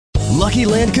Lucky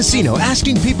Land Casino,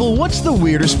 asking people, what's the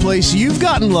weirdest place you've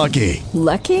gotten lucky?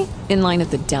 Lucky? In line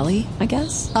at the deli, I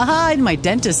guess? Aha, in my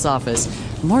dentist's office.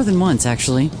 More than once,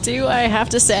 actually. Do I have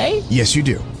to say? Yes, you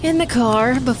do. In the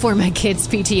car before my kids'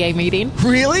 PTA meeting.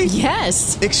 Really?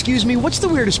 Yes. Excuse me, what's the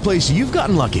weirdest place you've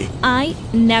gotten lucky? I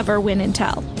never win and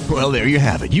tell. Well, there you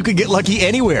have it. You can get lucky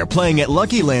anywhere, playing at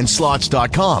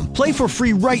LuckyLandSlots.com. Play for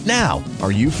free right now.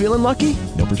 Are you feeling lucky?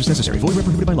 No purchase necessary. Void where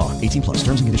prohibited by law. 18 plus.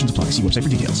 Terms and conditions apply. See website for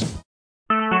details.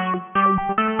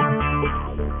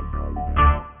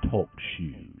 Talk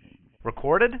shoes.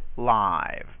 Recorded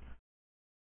live.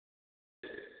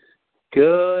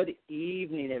 Good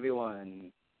evening,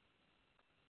 everyone.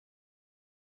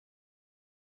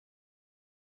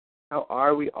 How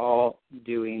are we all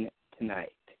doing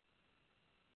tonight?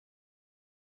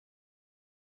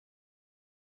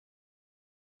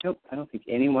 Nope, I don't think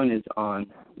anyone is on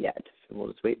yet, so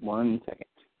we'll just wait 1 second.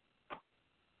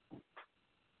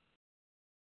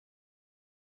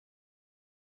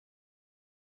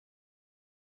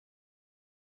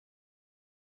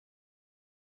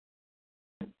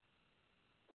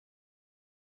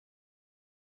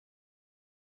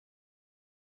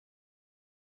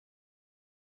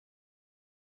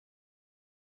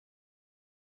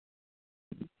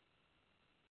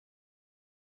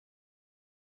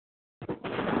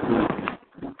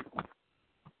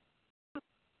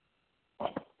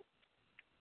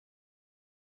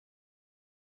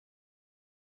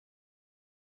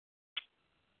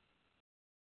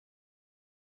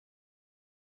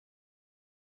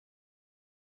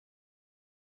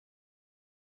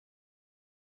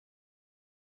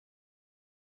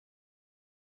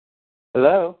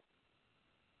 Hello?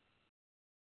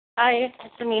 Hi, it's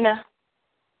Amina.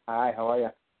 Hi, how are you?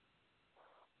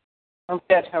 I'm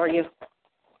good. How are you?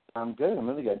 I'm good, I'm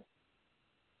really good.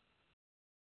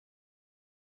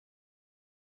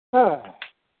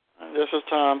 This is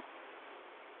Tom.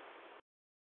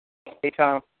 Hey,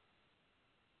 Tom.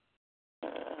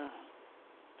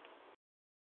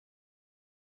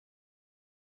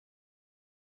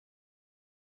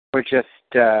 We're just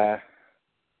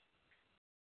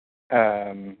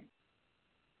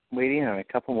waiting on a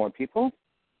couple more people.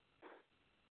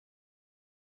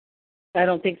 I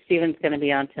don't think Steven's going to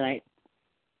be on tonight.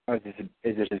 Oh, is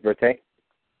this his birthday?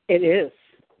 It is.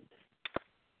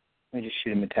 Let me just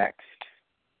shoot him a text.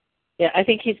 Yeah, I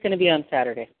think he's going to be on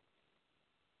Saturday.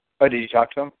 Oh, did you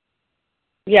talk to him?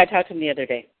 Yeah, I talked to him the other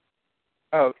day.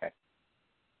 Oh, okay.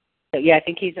 But yeah, I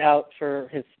think he's out for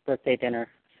his birthday dinner,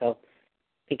 so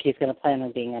I think he's going to plan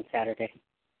on being on Saturday.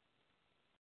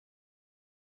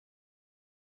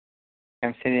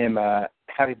 I'm sending him a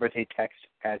happy birthday text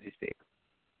as we speak.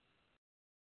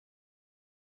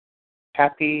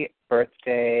 Happy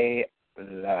birthday,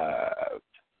 love.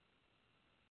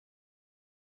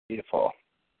 Beautiful.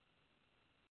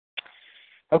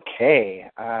 Okay,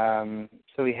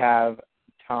 so we have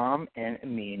Tom and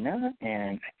Amina,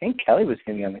 and I think Kelly was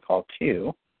going to be on the call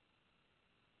too.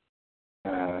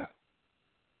 Let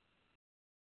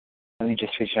me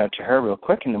just reach out to her real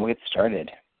quick, and then we'll get started.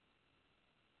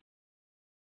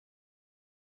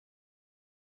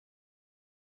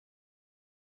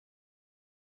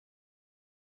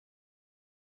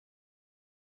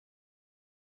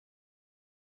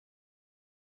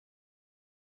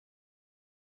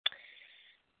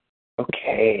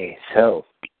 Okay, so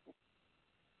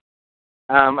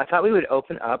I thought we would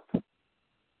open up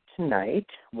tonight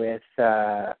with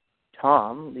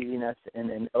Tom leading us in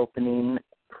an opening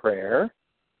prayer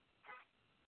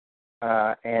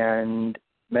and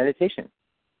meditation.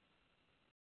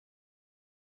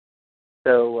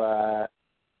 So,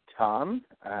 Tom,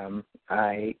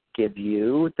 I give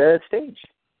you the stage.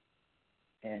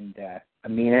 And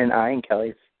Amina and I and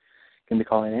Kelly's going to be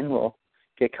calling in. We'll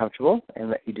get comfortable and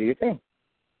let you do your thing.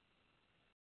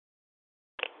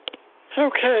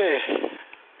 Okay.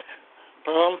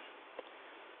 Well,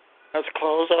 let's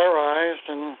close our eyes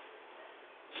and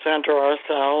center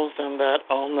ourselves in that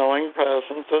all-knowing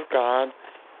presence of God,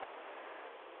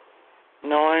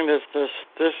 knowing that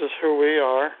this is who we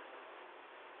are.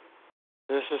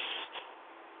 This is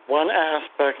one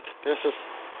aspect. This is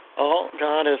all.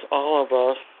 God is all of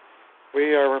us.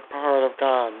 We are a part of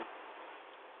God.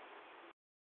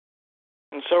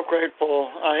 I'm so grateful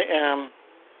I am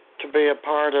to be a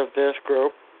part of this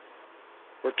group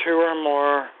where two or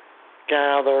more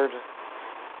gathered.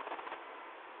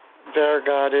 There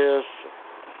God is.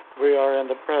 We are in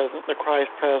the presence. The Christ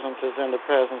presence is in the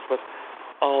presence with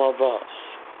all of us.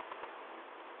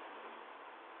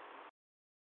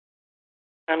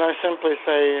 And I simply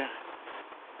say,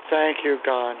 thank you,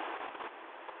 God.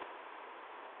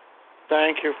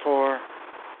 Thank you for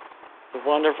the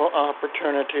wonderful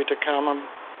opportunity to come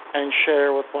and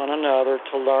share with one another,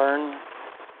 to learn,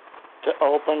 to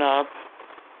open up,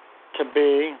 to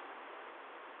be,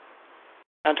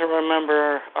 and to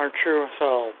remember our true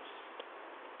selves,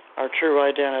 our true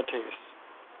identities.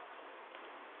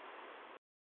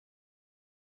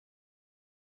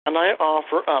 And I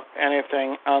offer up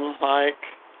anything unlike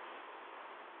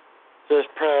this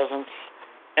presence,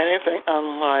 anything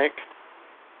unlike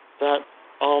that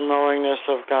all-knowingness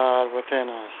of God within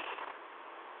us.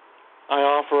 I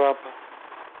offer up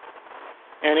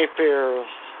any fears,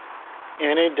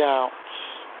 any doubts,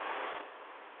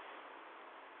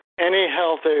 any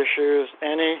health issues,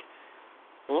 any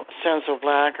sense of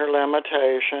lack or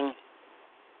limitation,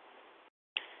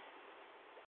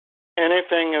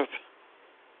 anything of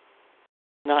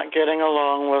not getting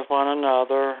along with one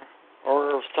another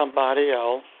or somebody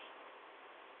else,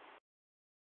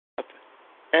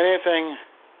 anything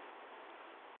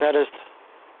that is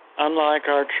unlike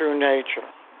our true nature.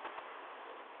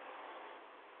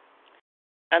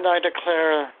 And I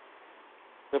declare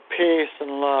the peace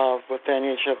and love within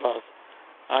each of us.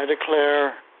 I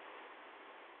declare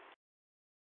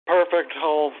perfect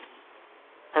health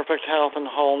and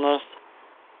wholeness,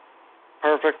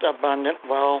 perfect abundant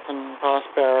wealth and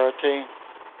prosperity,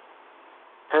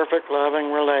 perfect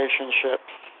loving relationships,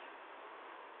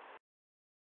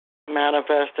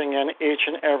 manifesting in each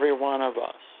and every one of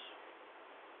us.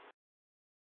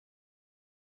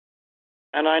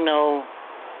 And I know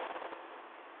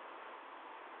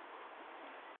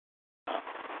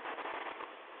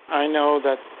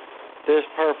that this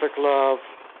perfect love,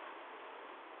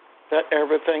 that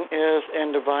everything is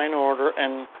in divine order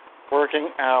and working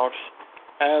out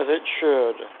as it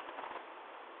should.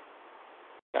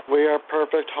 That we are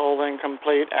perfect, whole, and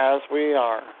complete as we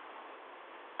are.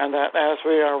 And that as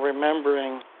we are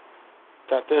remembering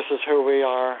that this is who we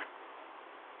are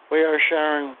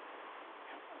sharing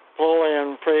fully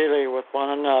and freely with one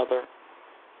another,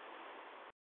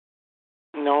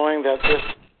 knowing that this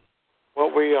is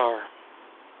what we are.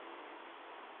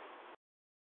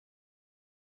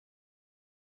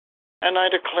 And I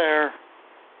declare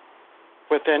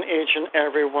within each and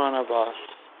every one of us,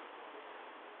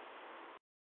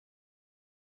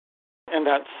 in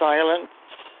that silence,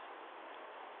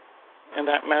 in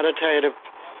that meditative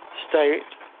state,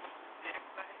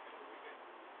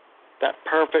 that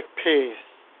perfect peace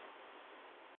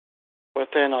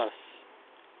within us.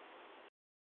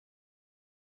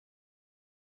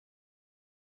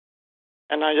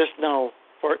 And I just know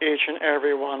for each and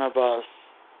every one of us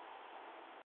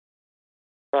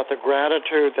that the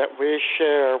gratitude that we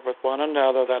share with one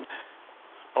another, that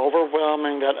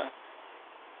overwhelming, that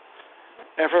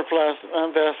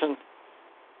effervescent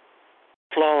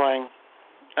flowing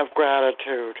of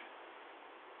gratitude,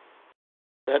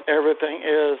 that everything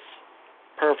is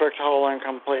perfect, whole, and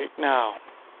complete now.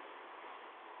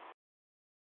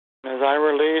 As I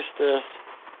release this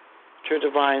to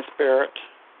Divine Spirit,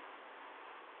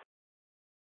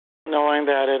 knowing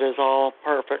that it is all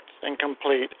perfect and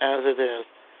complete as it is,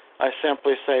 I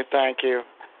simply say thank you.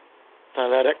 I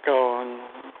let it go and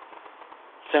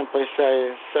simply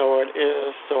say, so it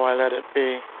is, so I let it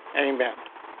be. Amen.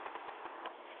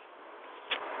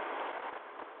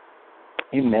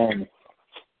 Amen.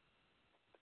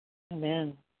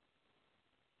 Amen.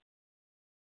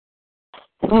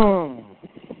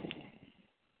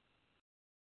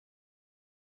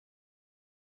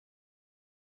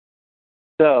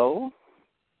 So,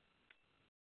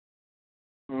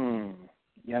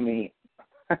 yummy.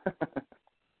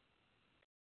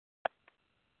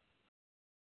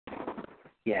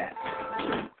 Yes.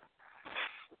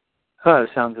 Oh, the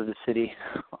sounds of the city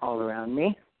all around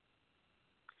me.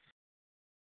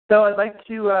 So I'd like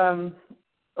to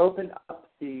open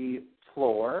up the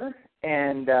floor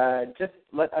and just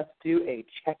let us do a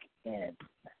check-in.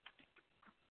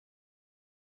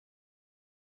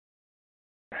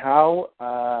 How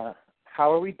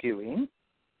are we doing?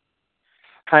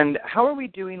 And how are we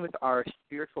doing with our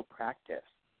spiritual practice?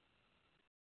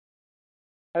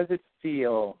 How does it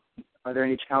feel? Are there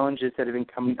any challenges that have been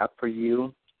coming up for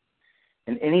you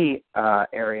in any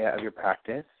area of your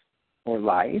practice or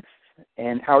life?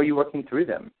 And how are you working through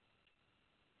them?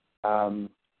 The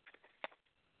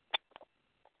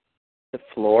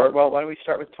floor. Well, why don't we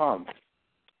start with Tom?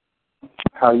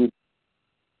 How are you?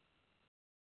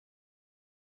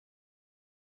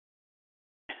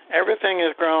 Everything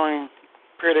is growing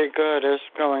pretty good. It's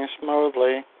going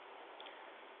smoothly.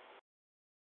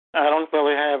 I don't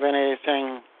really have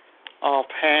anything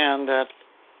offhand that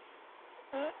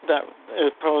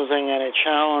is posing any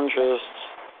challenges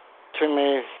to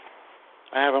me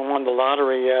I haven't won the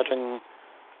lottery yet, and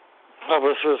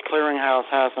Publishers Clearinghouse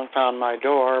hasn't found my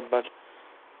door, but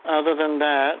other than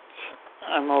that,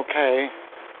 I'm okay.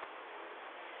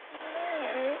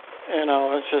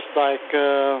 It's just like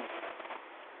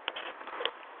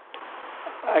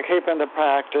I keep into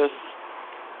practice.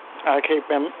 I keep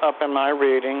up in my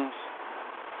readings.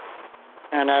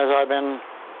 And as I've been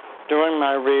doing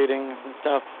my readings and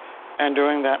stuff and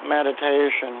doing that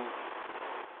meditation,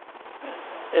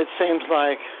 it seems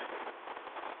like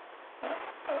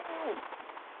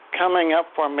coming up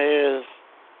for me is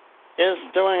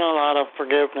doing a lot of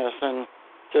forgiveness and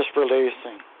just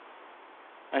releasing.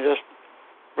 And just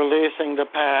releasing the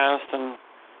past and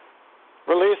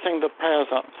releasing the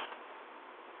present.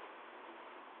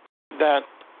 That,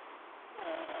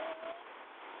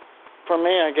 for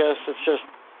me, I guess it's just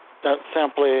that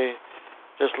simply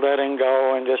just letting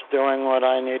go and just doing what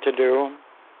I need to do.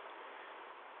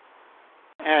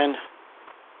 And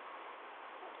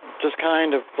just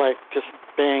kind of like just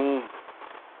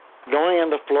going in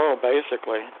the flow,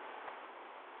 basically.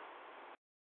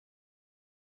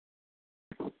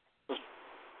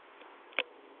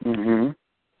 Mm-hmm.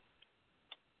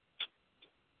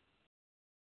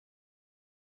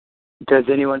 Does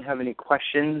anyone have any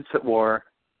questions or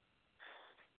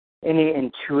any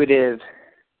intuitive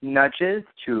nudges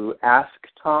to ask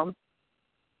Tom?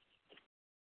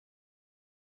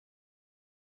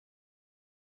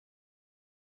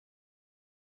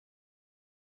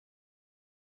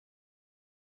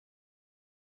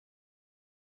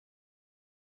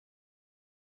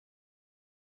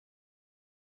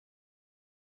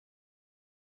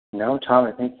 No, Tom,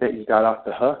 I think that you got off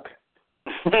the hook.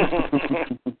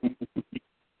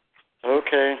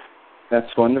 Okay.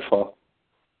 That's wonderful.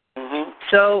 Mm-hmm.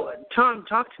 So, Tom,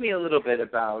 talk to me a little bit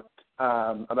about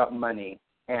money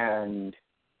and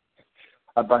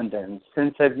abundance.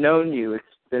 Since I've known you, it's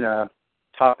been a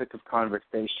topic of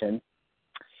conversation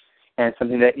and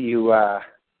something that you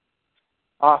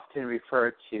often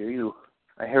refer to.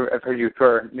 I've heard you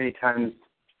refer many times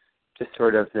to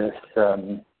sort of this,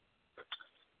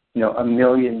 $1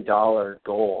 million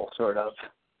goal, sort of.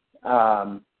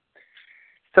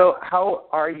 So how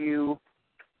are you?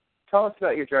 Tell us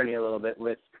about your journey a little bit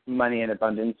with money and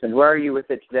abundance, and where are you with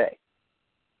it today?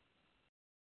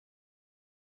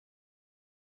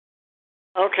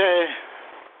 Okay.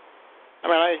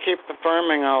 I keep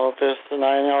affirming all of this, and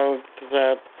I know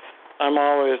that I'm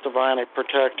always divinely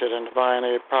protected and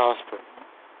divinely prospered.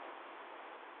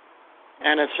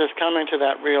 And it's just coming to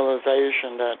that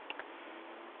realization that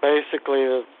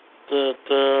basically that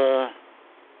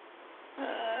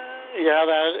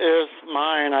is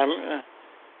mine.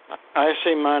 I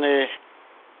see money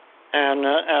and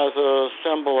as a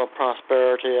symbol of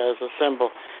prosperity, as a symbol.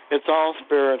 It's all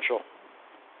spiritual.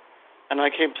 And I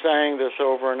keep saying this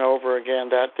over and over again,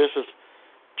 that this is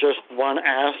just one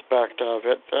aspect of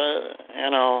it,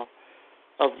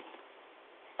 of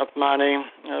money.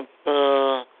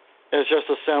 It's just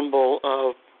a symbol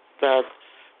of that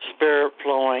spirit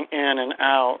flowing in and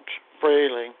out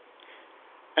freely.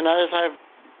 And as I've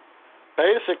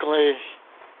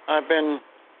been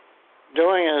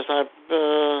doing it,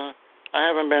 I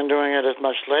haven't been doing it as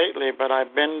much lately, but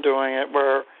I've been doing it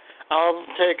where I'll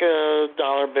take a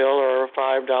 $1 bill or a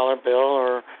 $5 bill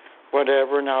or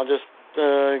whatever, and I'll just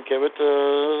give it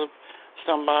to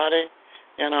somebody,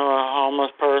 a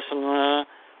homeless person.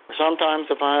 Sometimes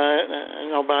if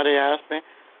nobody asks me,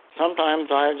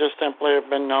 sometimes I just simply have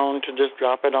been known to just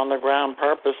drop it on the ground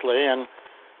purposely. And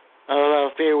a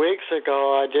few weeks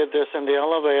ago, I did this in the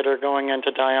elevator going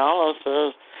into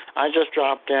dialysis. I just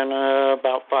dropped in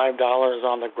about $5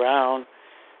 on the ground.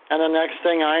 And the next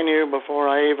thing I knew,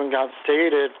 before I even got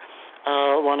seated,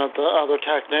 one of the other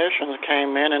technicians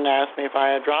came in and asked me if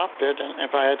I had dropped it and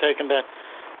if I had taken that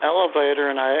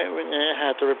elevator, and I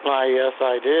had to reply, yes,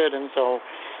 I did. And so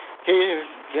he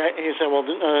said, well,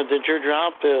 did you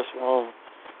drop this? Well,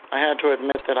 I had to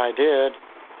admit that I did.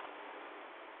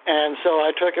 And so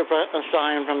I took a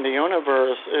sign from the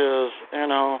universe is,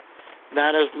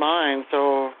 that is mine.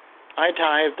 So I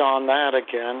tithed on that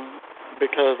again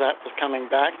because that was coming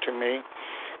back to me.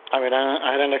 I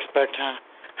didn't expect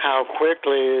how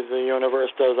quickly the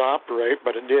universe does operate,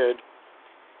 but it did.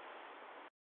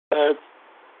 But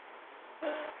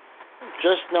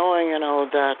just knowing,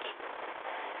 that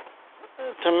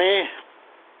to me,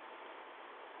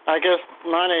 I guess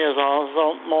money is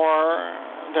also more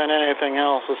than anything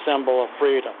else a symbol of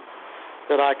freedom,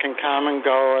 that I can come and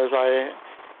go as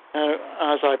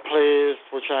I please,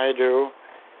 which I do,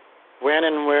 when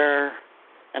and where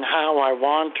and how I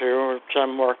want to, which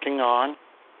I'm working on,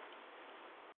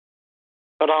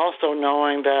 but also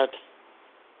knowing that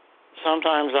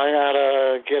sometimes I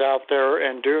gotta get out there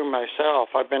and do myself.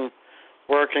 I've been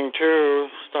working too,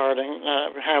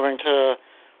 having to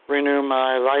renew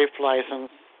my life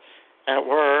license at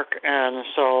work, and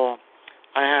so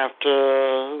I have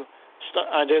to.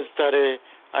 I did study.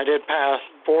 I did pass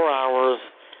 4 hours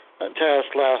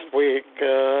test last week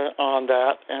on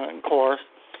that course,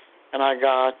 and I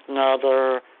got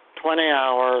another 20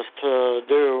 hours to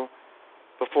do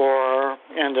before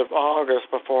end of August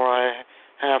before I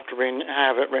have to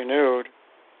have it renewed,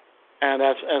 and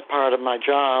that's as part of my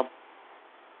job.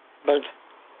 But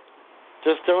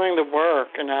just doing the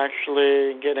work and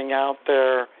actually getting out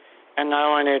there, and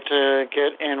now I need to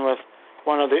get in with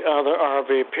one of the other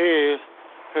RVPs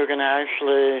who can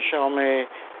actually show me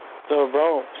the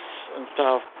ropes and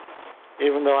stuff.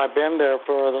 Even though I've been there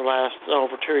for the last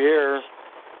over 2 years,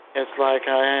 it's like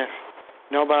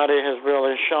nobody has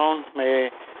really shown me.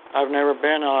 I've never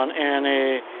been on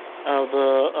any of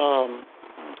the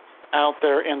out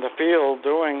there in the field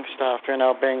doing stuff,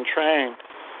 being trained.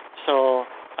 So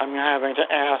I'm having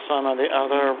to ask some of the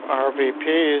other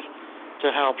RVPs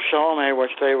to help show me,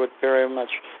 which they would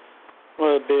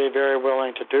be very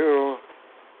willing to do,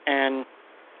 and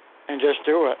just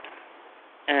do it.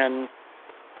 And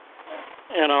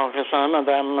because some of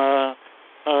them,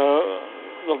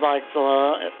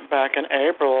 back in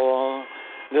April,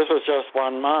 this was just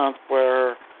 1 month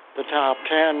where the top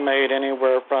 10 made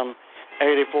anywhere from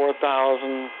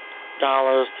 $84,000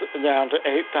 down to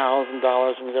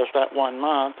 $8,000 in just that 1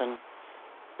 month. And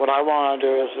what I want to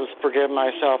do is just forgive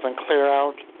myself and clear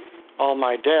out all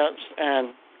my debts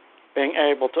and being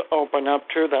able to open up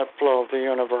to that flow of the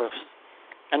universe.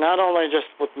 And not only just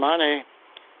with money,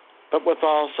 but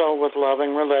also with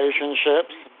loving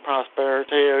relationships,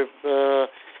 prosperity,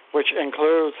 which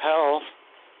includes health.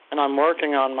 And I'm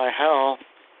working on my health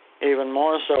even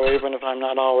more so, even if I'm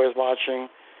not always watching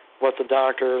what the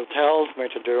doctor tells me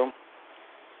to do.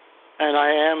 And I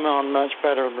am on much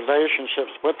better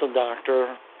relationships with the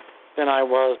doctor than I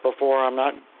was before. I'm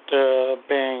not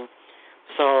being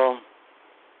so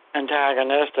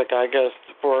antagonistic, I guess,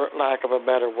 for lack of a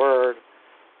better word,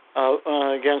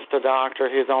 against the doctor.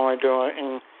 He's only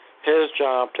doing his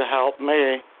job to help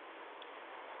me.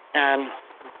 And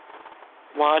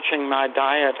watching my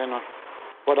diet and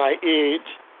what I eat,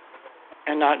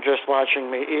 and not just watching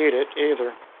me eat it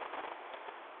either,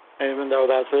 even though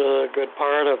that's a good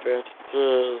part of it,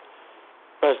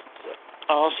 but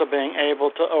also being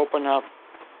able to open up.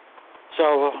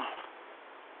 So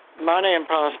money and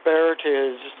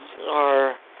prosperity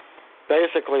are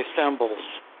basically symbols,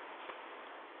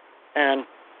 and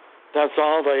that's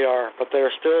all they are, but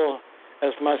there's still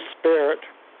as much spirit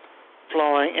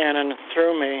flowing in and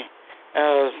through me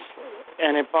as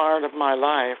any part of my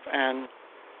life, and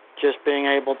just being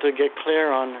able to get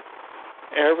clear on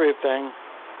everything.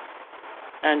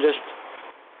 And just,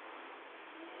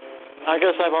 I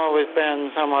guess I've always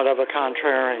been somewhat of a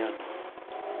contrarian,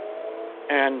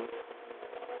 and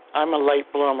I'm a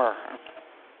late bloomer.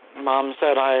 Mom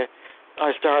said I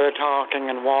started talking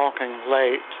and walking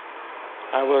late.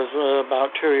 I was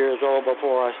about 2 years old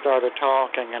before I started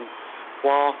talking and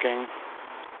walking,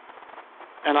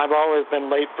 and I've always been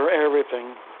late for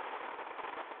everything,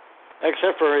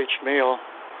 except for each meal,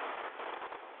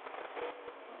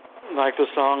 like the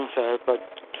song says. But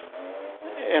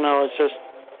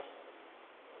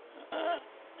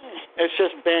it's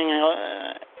just being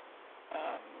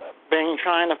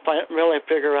trying to really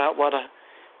figure out what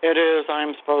it is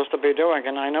I'm supposed to be doing.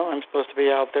 And I know I'm supposed to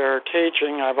be out there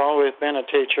teaching. I've always been a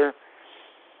teacher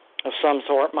of some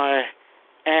sort. My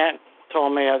aunt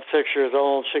told me at 6 years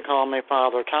old, she called me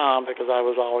Father Tom because I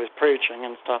was always preaching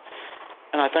and stuff.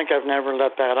 And I think I've never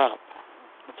let that up.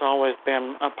 It's always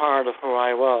been a part of who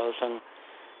I was. And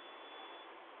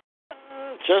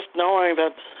just knowing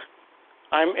that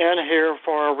I'm in here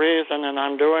for a reason, and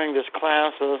I'm doing these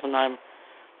classes, and I'm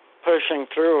pushing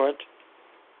through it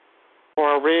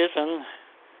for a reason,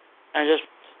 and just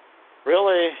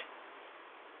really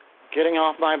getting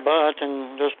off my butt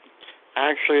and just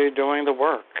actually doing the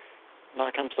work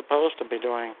like I'm supposed to be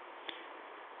doing.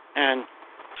 And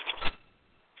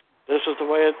this is the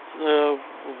way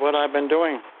what I've been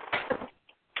doing.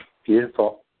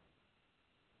 Beautiful.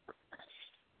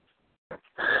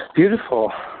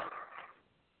 Beautiful.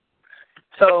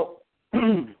 So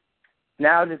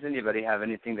now, does anybody have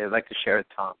anything they'd like to share with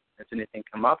Tom? Has anything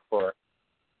come up, or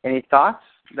any thoughts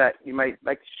that you might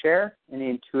like to share? Any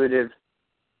intuitive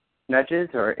nudges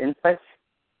or insights?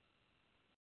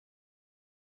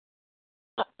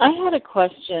 I had a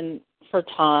question for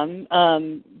Tom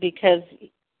because,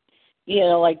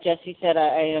 like Jesse said,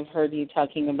 I have heard you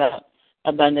talking about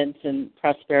abundance and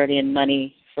prosperity and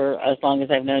money for as long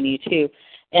as I've known you too.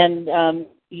 And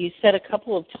you said a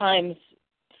couple of times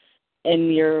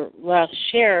in your last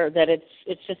share that it's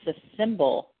just a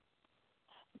symbol.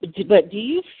 But do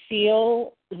you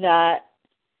feel that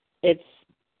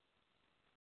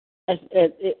do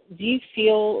you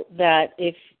feel that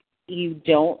if you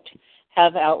don't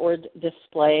have outward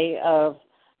display of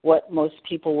what most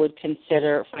people would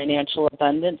consider financial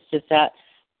abundance, does that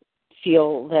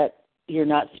feel that you're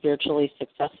not spiritually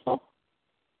successful?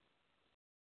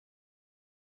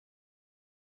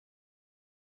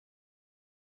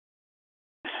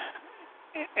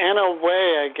 In a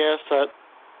way, I guess that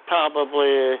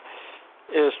probably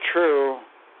is true,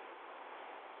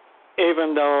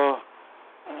 even though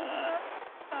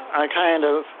I've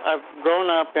grown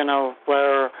up,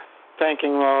 where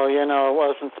thinking, well, it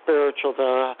wasn't spiritual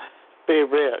to be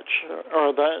rich,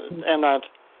 and that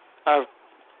I've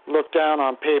looked down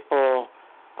on people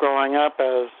growing up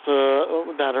as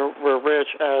were rich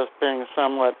as being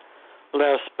somewhat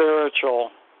less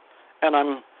spiritual, and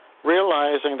I'm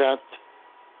realizing that,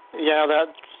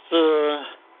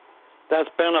 that's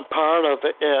been a part of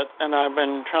it, and I've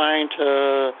been trying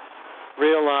to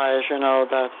realize,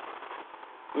 that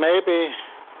maybe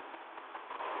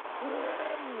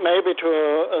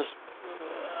to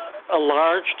a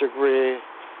large degree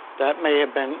that may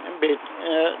have be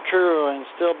true and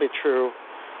still be true,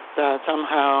 that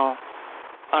somehow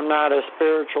I'm not as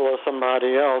spiritual as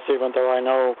somebody else, even though I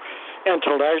know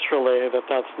intellectually that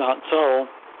that's not so.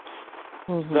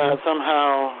 Mm-hmm. That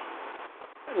somehow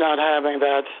not having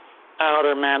that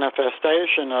outer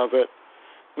manifestation of it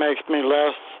makes me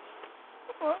less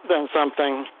than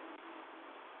something,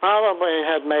 probably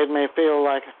had made me feel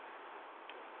like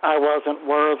I wasn't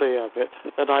worthy of it,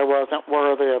 that I wasn't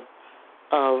worthy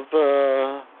of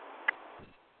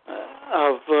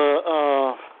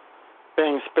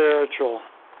being spiritual.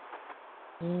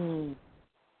 Mm.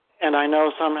 And I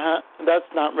know somehow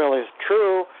that's not really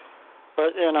true,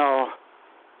 but,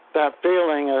 that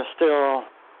feeling is still,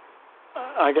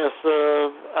 I guess,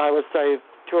 I would say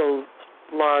to a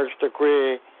large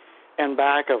degree in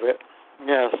back of it,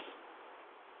 yes.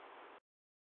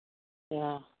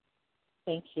 Yeah.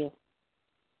 Thank you.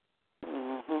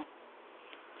 Mm-hmm.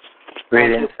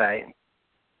 Great insight.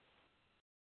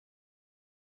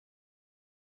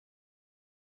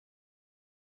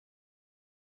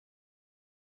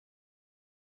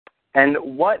 And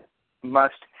what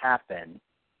must happen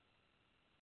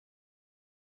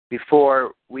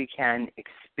before we can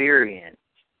experience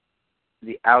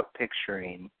the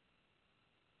outpicturing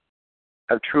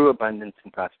of true abundance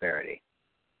and prosperity?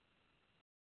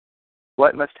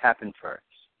 What must happen first?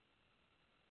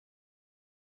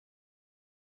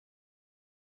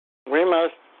 We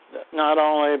must not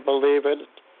only believe it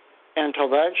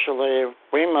intellectually,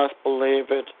 we must believe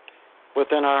it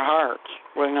within our hearts.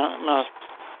 We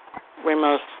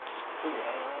must,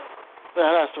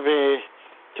 that has to be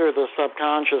through the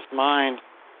subconscious mind,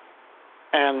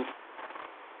 and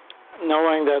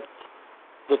knowing that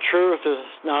the truth is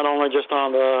not only just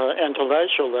on the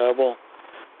intellectual level,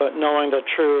 but knowing the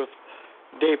truth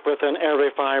deep within every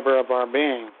fiber of our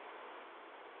being.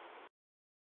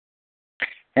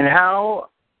 And how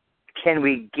can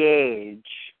we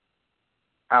gauge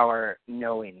our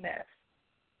knowingness?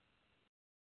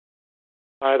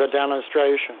 By the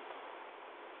demonstration.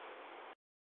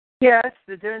 Yes,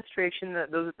 the demonstration,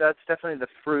 that's definitely the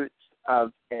fruits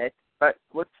of it. But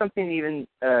what's something even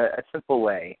a simple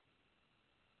way?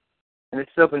 And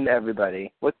it's open to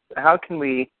everybody. How can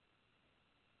we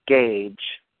gauge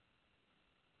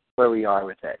where we are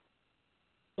with it?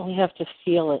 We have to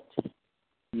feel it.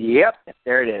 Yep,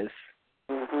 there it is.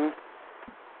 Mm-hmm.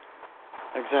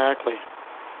 Exactly.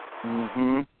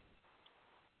 Mm-hmm.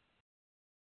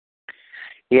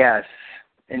 Yes,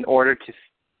 in order to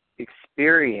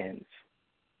experience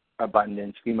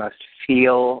abundance, we must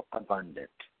feel abundant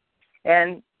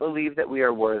and believe that we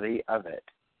are worthy of it.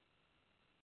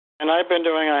 And I've been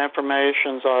doing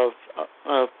affirmations of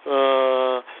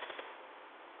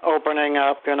opening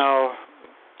up,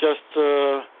 just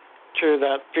to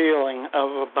that feeling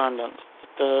of abundance.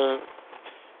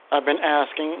 I've been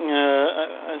asking,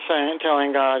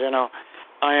 telling God,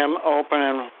 I am open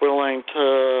and willing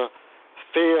to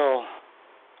feel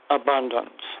abundance.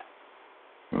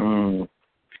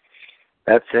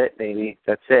 That's it, baby.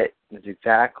 That's it. That's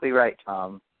exactly right,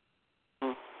 Tom.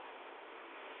 Mm.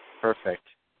 Perfect.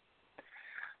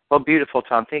 Well, beautiful,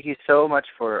 Tom. Thank you so much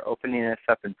for opening us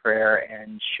up in prayer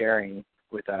and sharing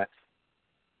with us.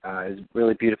 It's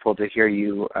really beautiful to hear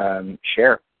you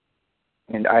share.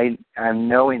 And I'm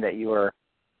knowing that you are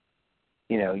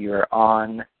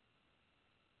on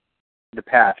the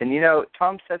path. And,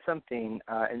 Tom said something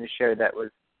in the share that was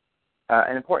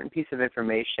an important piece of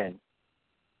information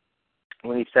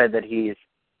when he said that he's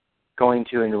going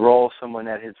to enroll someone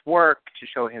at his work to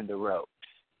show him the ropes.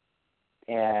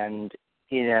 And,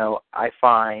 I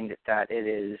find that it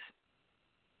is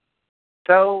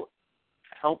so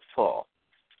helpful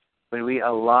when we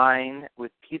align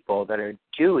with people that are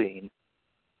doing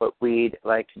what we'd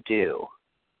like to do,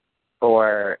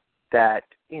 or that,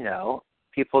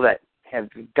 people that have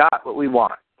got what we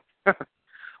want,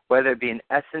 whether it be in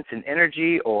essence and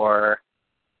energy or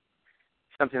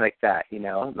something like that,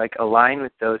 like align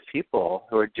with those people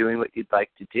who are doing what you'd like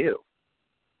to do.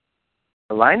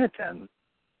 Align with them,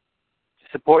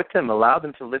 support them, allow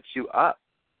them to lift you up,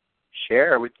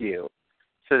 share with you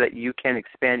so that you can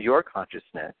expand your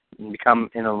consciousness and become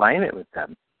in alignment with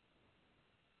them.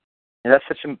 And that's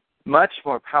such a much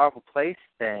more powerful place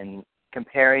than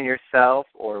comparing yourself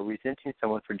or resenting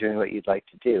someone for doing what you'd like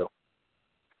to do.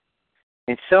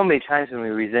 And so many times when we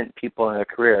resent people in their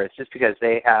career, it's just because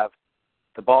they have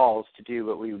the balls to do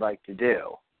what we would like to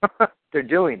do. They're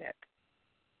doing it.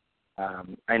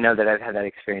 I know that I've had that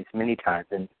experience many times,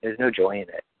 and there's no joy in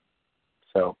it.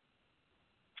 So,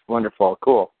 wonderful,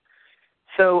 cool.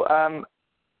 So,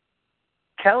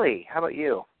 Kelly, how about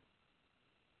you?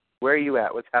 Where are you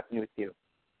at? What's happening with you?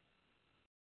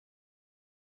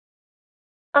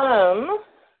 I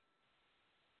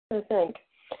think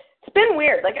it's been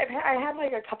weird. Like I had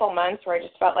like a couple months where I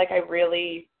just felt like I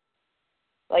really,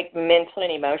 like mentally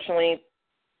and emotionally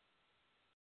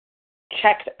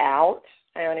checked out.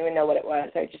 I don't even know what it was.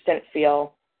 I just didn't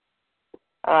feel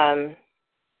present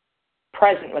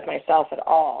with myself at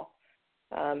all.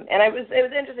 And it was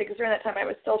interesting because during that time I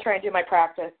was still trying to do my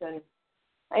practice, and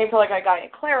I didn't feel like I got any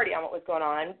clarity on what was going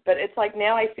on. But it's like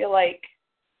now I feel like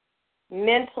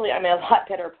mentally I'm in a lot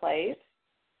better place.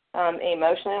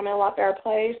 Emotionally I'm in a lot better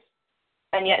place.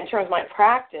 And yet in terms of my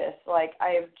practice, like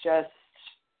I've just,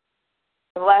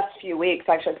 the last few weeks,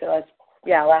 actually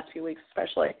last few weeks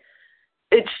especially,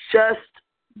 it's just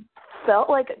felt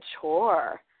like a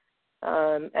chore.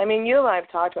 I mean, you and I have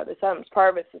talked about this. Part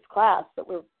of it's this class that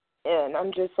we're in.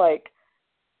 I'm just like,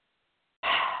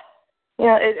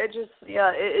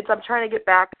 I'm trying to get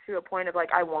back to a point of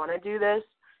like, I want to do this,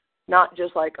 not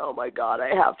just like, oh my God,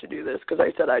 I have to do this because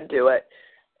I said I'd do it.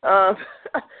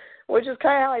 Which is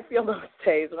kind of how I feel most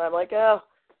days. And I'm like, I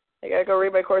got to go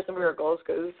read my Course in Miracles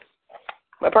because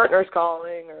my partner's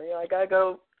calling, or, I got to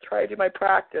go try to do my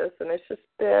practice. And it's just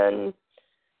been,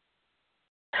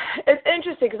 it's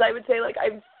interesting because I would say, like,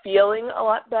 I'm feeling a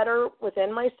lot better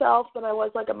within myself than I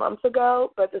was, like, a month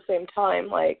ago. But at the same time,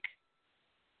 like,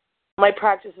 my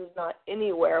practice is not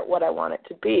anywhere what I want it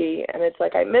to be. And it's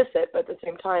like I miss it, but at the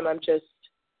same time, I'm just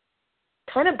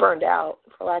kind of burned out,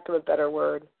 for lack of a better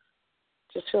word.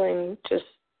 Just feeling just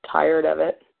tired of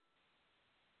it.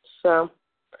 So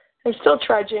I'm still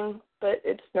trudging, but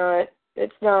it's not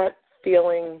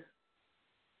feeling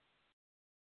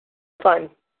fun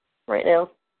right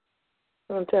now.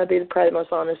 That'd be probably the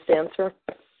most honest answer.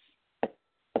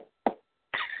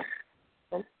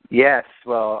 Yes,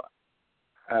 well,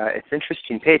 it's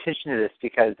interesting. Pay attention to this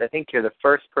because I think you're the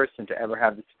first person to ever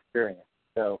have this experience.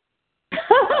 So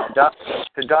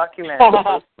to document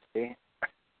it,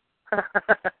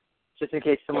 just in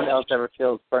case someone else ever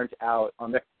feels burnt out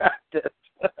on their practice.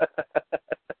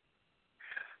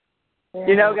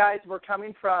 Yeah. Guys, we're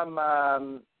coming from,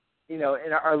 in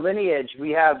our lineage,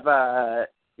 we have,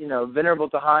 Venerable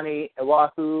Tahani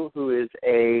Oahu, who is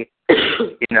a,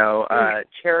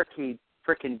 Cherokee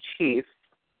frickin' chief,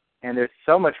 and there's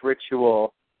so much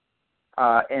ritual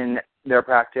in their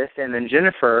practice. And then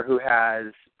Jennifer, who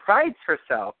prides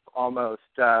herself almost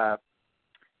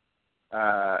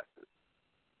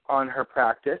on her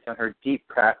practice, on her deep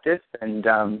practice. And,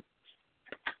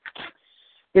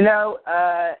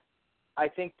 I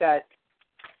think that,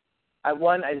 I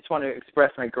just want to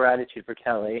express my gratitude for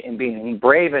Kelly and being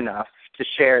brave enough to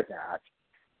share that,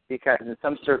 because in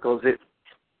some circles it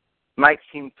might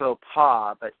seem faux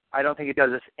pas, but I don't think it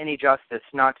does us any justice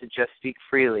not to just speak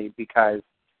freely, because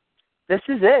this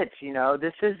is it,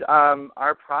 this is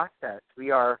our process.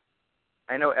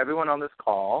 I know everyone on this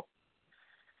call,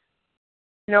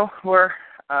 we're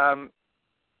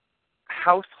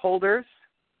householders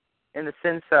in the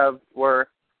sense of we're,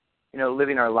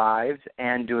 living our lives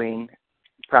and doing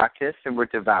practice, and we're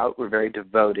devout. We're very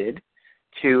devoted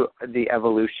to the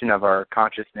evolution of our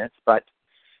consciousness, but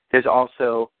there's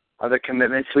also other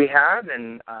commitments we have,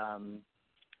 and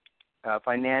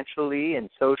financially and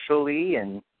socially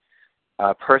and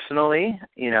personally,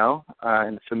 in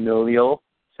the familial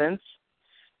sense.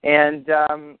 And,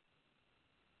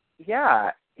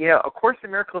 A Course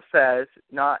in Miracles says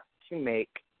not to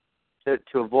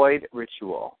avoid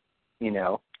ritual,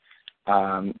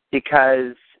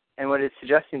 because, and what it's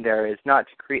suggesting there is not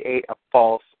to create a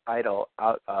false idol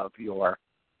out of your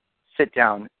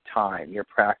sit-down time, your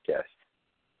practice.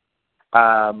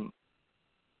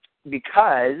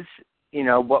 Because,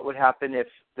 what would happen if,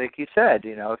 like you said,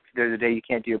 if there's a day you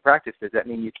can't do your practice, does that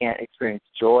mean you can't experience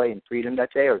joy and freedom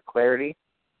that day or clarity?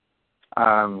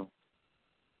 And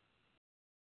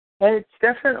it's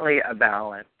definitely a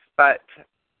balance. But,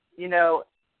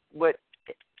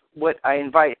 what I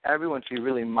invite everyone to be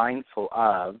really mindful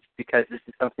of, because this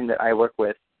is something that I work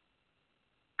with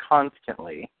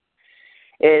constantly,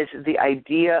 is the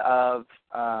idea of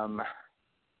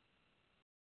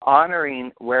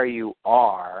honoring where you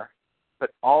are,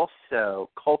 but also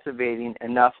cultivating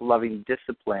enough loving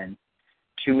discipline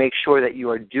to make sure that you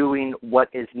are doing what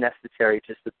is necessary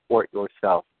to support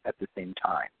yourself at the same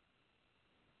time.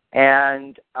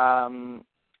 And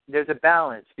there's a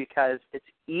balance, because it's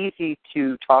easy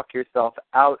to talk yourself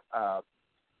out of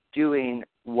doing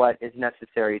what is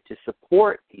necessary to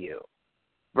support you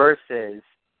versus,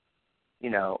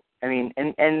 and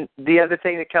the other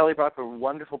thing that Kelly brought up, a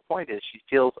wonderful point, is she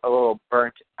feels a little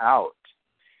burnt out.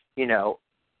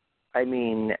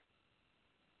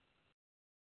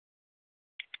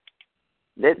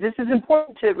 This is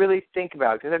important to really think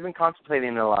about, because I've been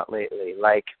contemplating a lot lately.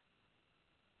 Like,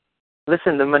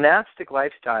 listen, the monastic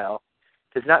lifestyle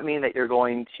does not mean that you're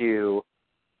going to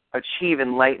achieve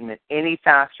enlightenment any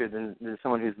faster than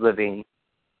someone who's living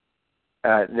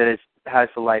has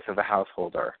the life of a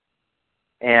householder.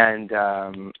 And,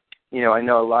 I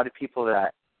know a lot of people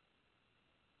that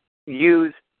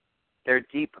use their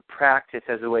deep practice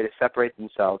as a way to separate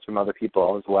themselves from other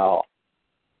people as well.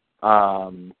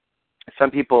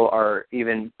 Some people are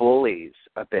even bullies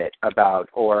a bit about,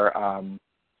 or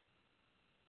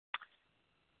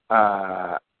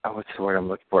what's the word I'm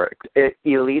looking for?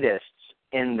 Elitists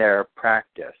in their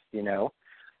practice. There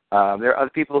are other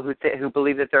people who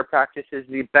believe that their practice is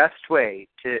the best way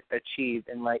to achieve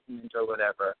enlightenment or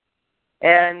whatever.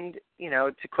 And,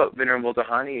 to quote Venerable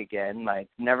Dahani again,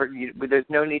 there's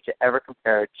no need to ever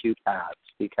compare two paths,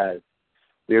 because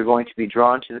we are going to be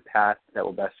drawn to the path that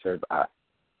will best serve us.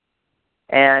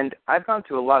 And I've gone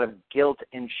through a lot of guilt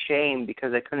and shame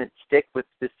because I couldn't stick with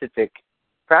specific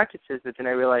practices, but then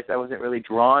I realized I wasn't really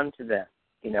drawn to them.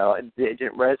 It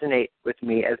didn't resonate with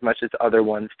me as much as other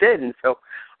ones did, and so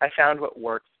I found what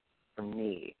works for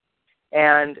me.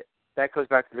 And that goes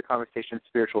back to the conversation of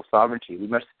spiritual sovereignty. We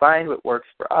must find what works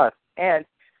for us, and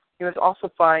we must also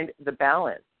find the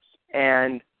balance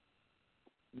and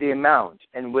the amount.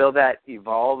 And will that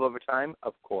evolve over time?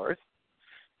 Of course.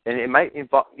 And it might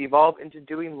evolve into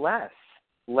doing less.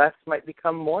 Less might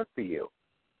become more for you.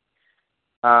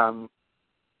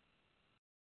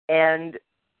 And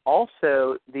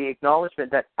also the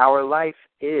acknowledgement that our life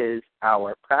is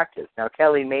our practice. Now,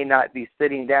 Kelly may not be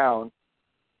sitting down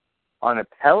on a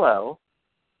pillow,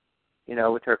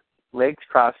 with her legs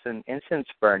crossed and incense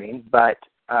burning, but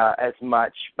I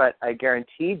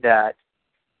guarantee that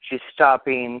she's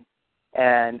stopping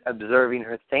and observing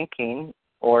her thinking,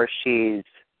 or she's,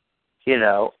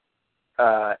 in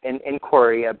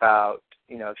inquiry about,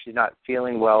 if she's not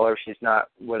feeling well or if she's not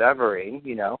whatevering,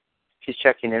 she's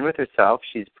checking in with herself.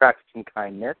 She's practicing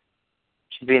kindness.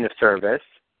 She's being of service.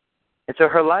 And so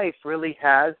her life really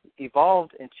has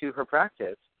evolved into her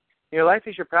practice. Your life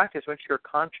is your practice once you're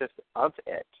conscious of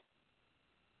it.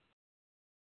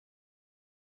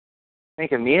 I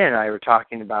think Amina and I were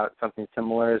talking about something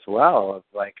similar as well, of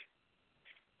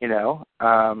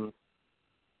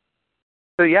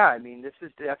so yeah, this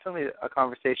is definitely a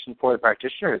conversation for the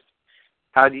practitioners.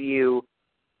 How do you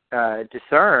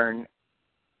discern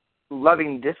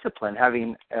loving discipline,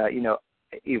 having,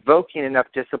 evoking enough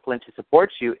discipline to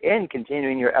support you in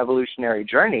continuing your evolutionary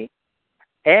journey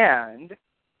and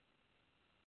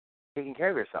taking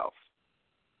care of yourself?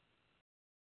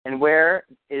 And where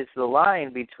is the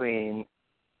line between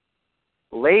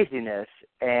laziness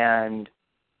and,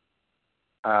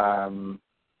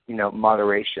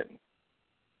 moderation?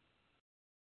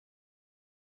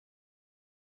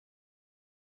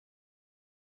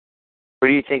 Where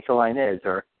do you think the line is?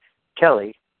 Or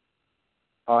Kelly,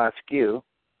 I'll ask you,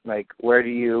 how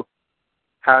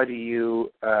are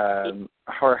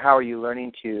you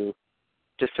learning to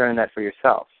discern that for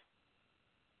yourself?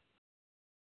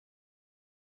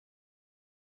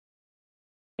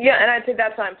 Yeah, and I think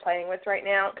that's what I'm playing with right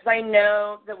now, because I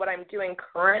know that what I'm doing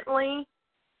currently,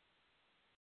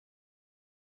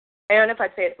 I don't know if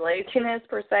I'd say it's laziness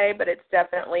per se, but it's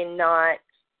definitely not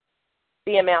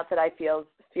the amount that I feel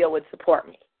would support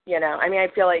me. I mean, I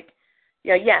feel like,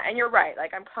 yeah, and you're right.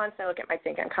 Like, I'm constantly looking at my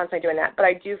thinking. I'm constantly doing that. But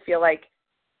I do feel like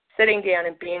sitting down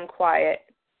and being quiet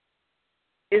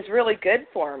is really good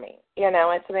for me.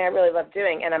 It's something I really love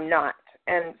doing, and I'm not.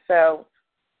 And so,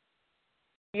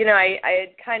 I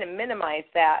had kind of minimized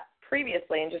that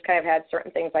previously and just kind of had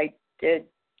certain things I did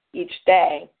each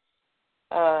day.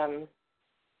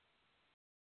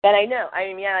 That I know. I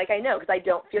mean, yeah, like I know because I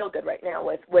don't feel good right now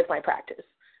with my practice.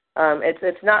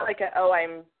 It's not like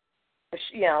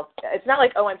it's not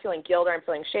like, I'm feeling guilt or I'm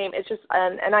feeling shame. It's just,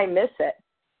 and I miss it.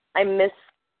 I miss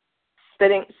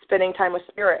spending time with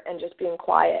spirit and just being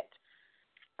quiet.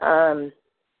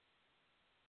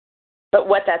 But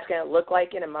what that's going to look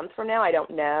like in a month from now, I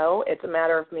don't know. It's a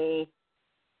matter of me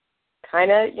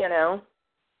kind of,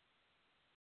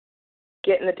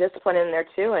 getting the discipline in there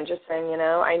too and just saying,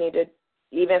 I need to,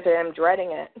 even if I'm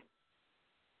dreading it,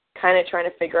 kind of trying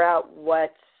to figure out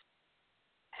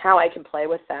how I can play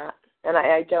with that. And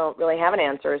I don't really have an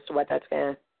answer as to what that's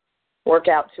going to work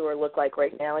out to or look like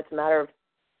right now. It's a matter of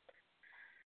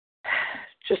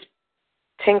just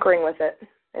tinkering with it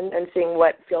and seeing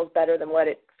what feels better than what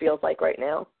it feels like right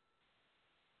now.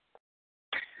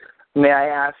 May I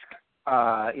ask,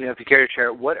 if you care to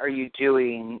share, what are you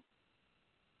doing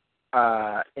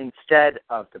instead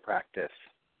of the practice?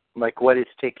 Like, what is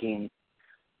taking,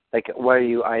 like, what are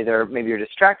you either, maybe you're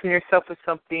distracting yourself with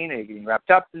something, or you're getting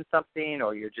wrapped up in something,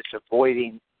 or you're just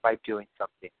avoiding by doing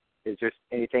something? Is there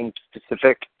anything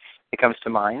specific that comes to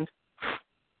mind?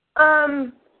 I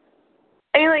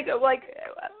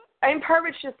mean, part of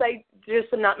it's just I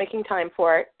just am not making time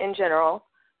for it in general.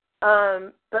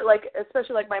 But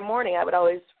especially my morning, I would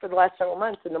always, for the last several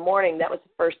months in the morning, that was the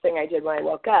first thing I did when I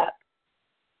woke up.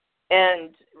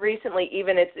 And recently,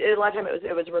 even a lot of times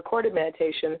it was a recorded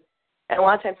meditation, and a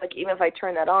lot of times, even if I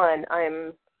turn that on,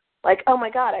 I'm like, oh my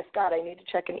God, I forgot, I need to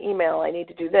check an email, I need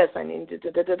to do this, I need to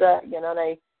da-da-da-da, and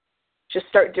I just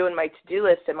start doing my to-do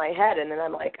list in my head, and then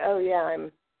I'm like, oh yeah, I'm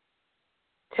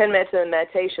 10 minutes in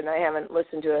meditation, I haven't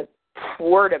listened to a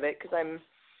word of it because I'm,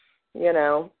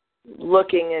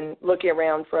 looking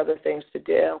around for other things to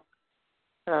do.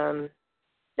 And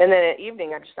then at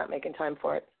evening, I'm just not making time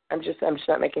for it. I'm just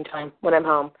not making time when I'm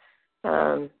home.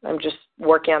 I'm just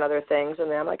working on other things, and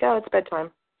then I'm like, oh, it's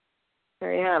bedtime.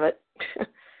 There you have it.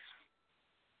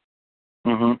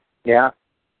 Yeah.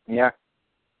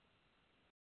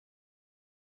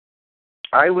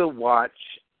 I will watch,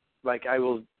 I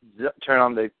will turn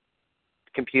on the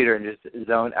computer and just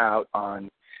zone out on.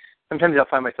 Sometimes I'll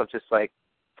find myself just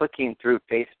flicking through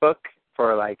Facebook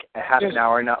for a half an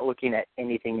hour, not looking at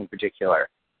anything in particular.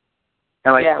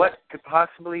 And what could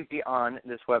possibly be on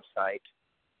this website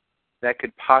that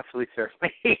could possibly serve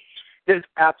me? There's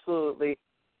absolutely,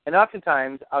 and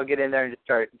oftentimes I'll get in there and just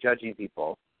start judging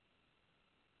people.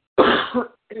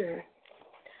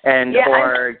 And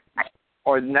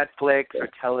or Netflix or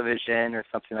television or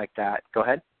something like that. Go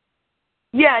ahead.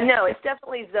 Yeah, no, it's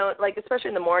definitely zone, especially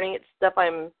in the morning, it's stuff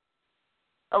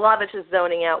a lot of it's just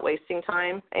zoning out, wasting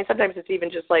time. And sometimes it's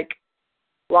even just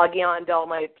logging on to all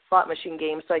my slot machine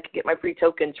games so I could get my free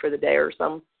tokens for the day or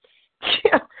something.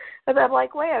 And I'm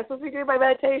like, wait, I'm supposed to be doing my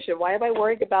meditation. Why am I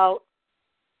worried about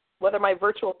whether my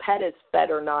virtual pet is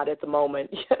fed or not at the moment?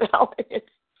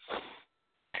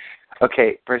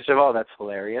 Okay, first of all, that's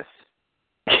hilarious.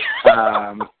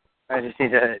 I just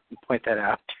need to point that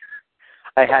out.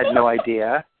 I had no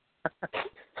idea.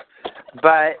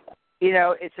 But,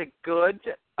 it's a good,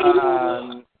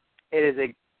 it is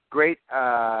a great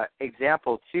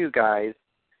example too, guys,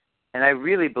 and I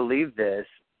really believe this.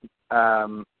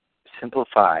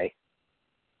 Simplify,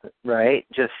 right?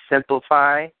 Just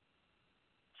simplify.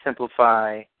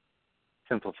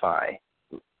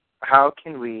 How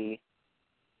can we?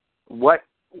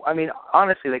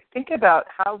 Honestly, think about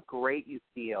how great you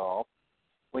feel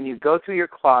when you go through your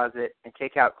closet and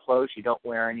take out clothes you don't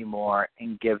wear anymore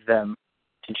and give them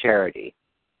to charity.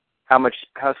 How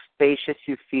spacious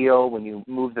you feel when you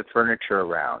move the furniture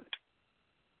around.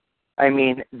 I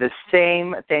mean, the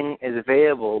same thing is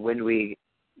available when we,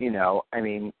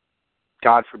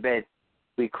 God forbid,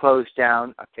 we close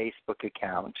down a Facebook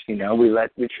account.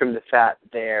 We trim the fat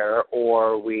there,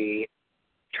 or we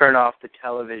turn off the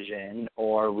television,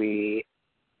 or we,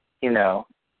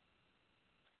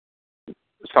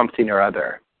 something or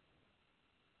other.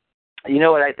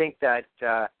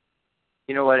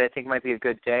 What I think might be a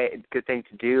good thing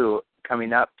to do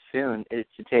coming up soon is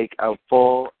to take a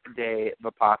full day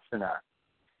of Vipassana.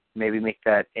 Maybe make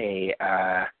that a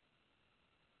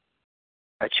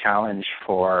challenge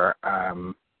for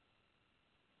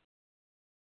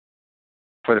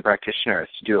the practitioners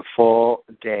to do a full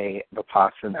day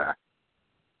Vipassana.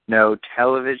 no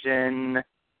television,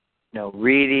 no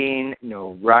reading,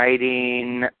 no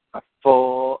writing, a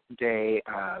full day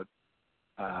of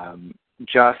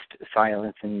just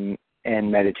silence and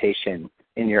meditation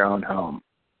in your own home.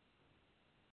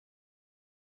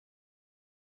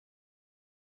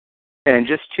 And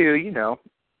just to,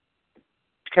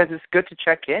 because it's good to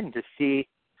check in to see,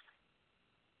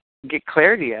 get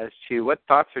clarity as to what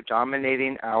thoughts are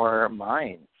dominating our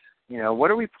minds.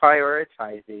 What are we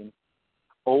prioritizing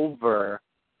over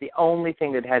the only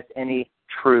thing that has any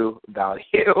true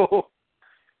value?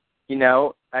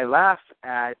 I laugh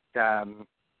at,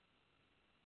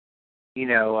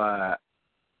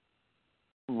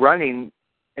 running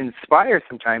Inspire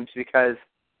sometimes because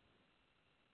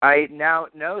I now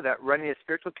know that running a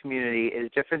spiritual community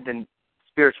is different than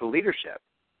spiritual leadership.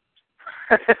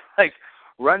 Like,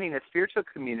 running a spiritual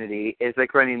community is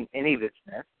like running any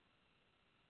business.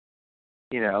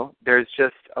 There's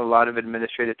just a lot of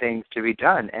administrative things to be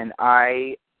done. And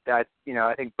I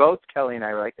think both Kelly and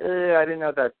I were like, I didn't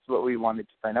know that's what we wanted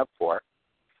to sign up for.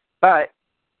 But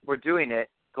we're doing it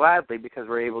gladly because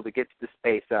we're able to get to the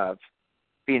space of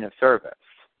being of service.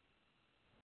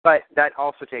 But that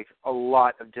also takes a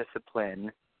lot of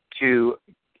discipline to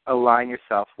align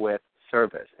yourself with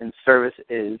service. And service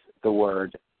is the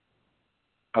word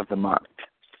of the month.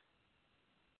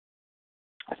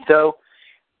 So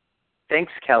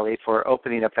thanks, Kelly, for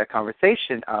opening up that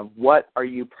conversation of what are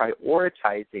you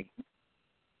prioritizing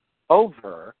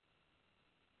over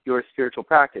your spiritual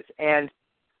practice. And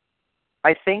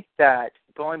I think that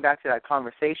going back to that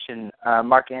conversation,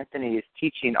 Mark Anthony's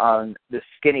teaching on the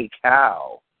skinny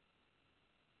cow.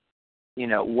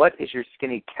 What is your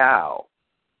skinny cow?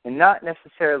 And not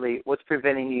necessarily what's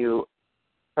preventing you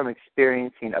from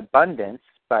experiencing abundance,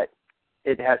 but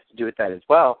it has to do with that as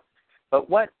well. But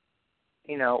what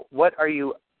are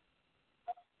you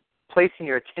placing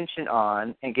your attention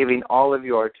on and giving all of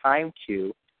your time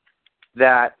to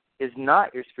that is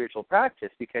not your spiritual practice?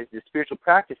 Because your spiritual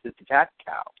practice is the cat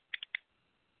cow.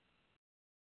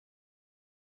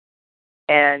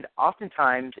 And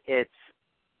oftentimes it's,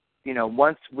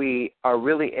 once we are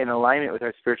really in alignment with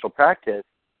our spiritual practice,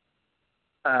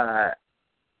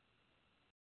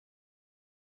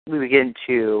 we begin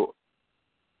to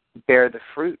bear the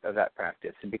fruit of that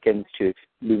practice. We begin to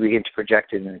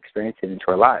project it and experience it into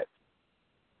our lives.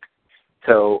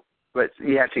 So, but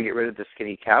you have to get rid of the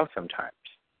skinny cow sometimes.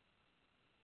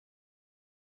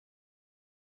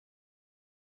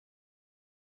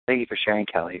 Thank you for sharing,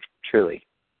 Kelly, truly.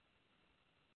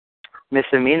 Miss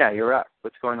Amina, you're up.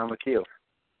 What's going on with you?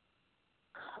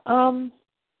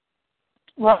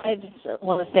 Well, I just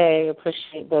want to say I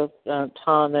appreciate both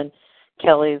Tom and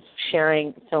Kelly's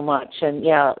sharing so much. And,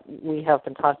 yeah, we have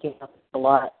been talking about this a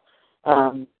lot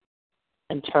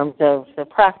in terms of the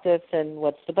practice and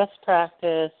what's the best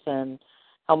practice and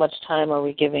how much time are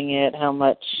we giving it, how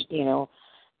much,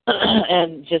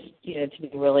 and just, to be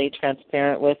really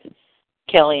transparent with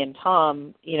Kelly and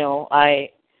Tom, I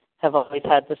have always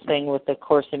had this thing with the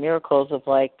Course in Miracles of,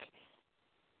 like,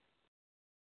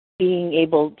 being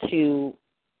able to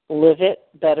live it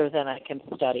better than I can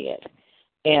study it.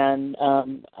 And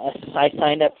I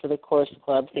signed up for the Course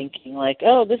Club thinking, like,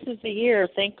 oh, this is the year.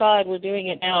 Thank God we're doing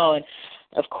it now. And,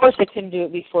 of course, I couldn't do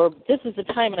it before, but this is the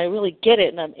time, and I really get it,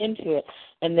 and I'm into it.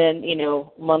 And then,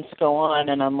 months go on,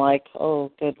 and I'm like,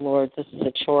 oh, good Lord, this is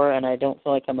a chore, and I don't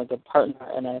feel like I'm a good partner,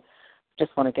 and I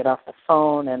just want to get off the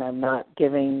phone, and I'm not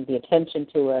giving the attention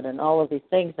to it, and all of these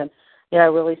things. And, I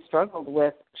really struggled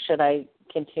with, should I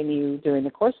continue doing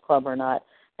the Course Club or not?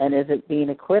 And is it being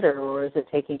a quitter, or is it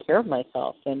taking care of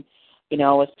myself? And, I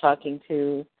was talking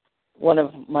to one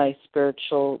of my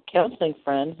spiritual counseling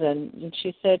friends, and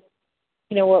she said,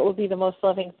 what would be the most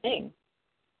loving thing?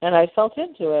 And I felt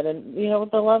into it. And,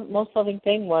 the most loving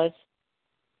thing was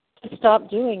to stop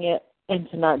doing it and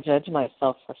to not judge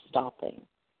myself for stopping.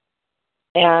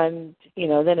 And,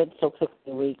 then it still took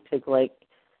me a week to, like,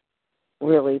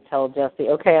 really tell Jesse,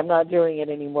 okay, I'm not doing it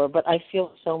anymore, but I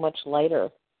feel so much lighter.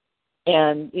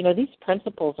 And, these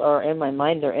principles are in my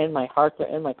mind, they're in my heart, they're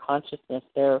in my consciousness,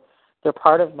 they're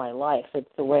part of my life.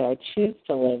 It's the way I choose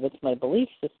to live, it's my belief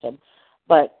system.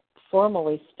 But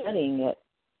formally studying it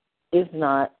is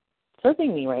not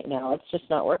serving me right now. It's just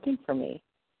not working for me.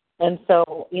 And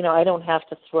so, I don't have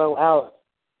to throw out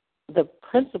the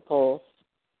principles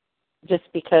just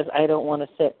because I don't want to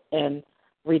sit and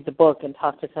read the book and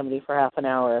talk to somebody for half an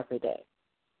hour every day.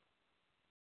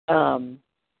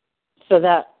 So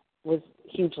that was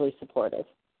hugely supportive.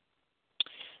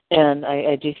 And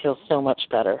I do feel so much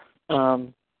better.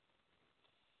 And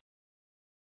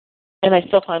I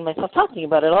still find myself talking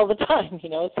about it all the time,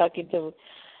 talking to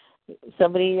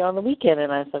somebody on the weekend,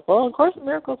 and I was like, well, of course in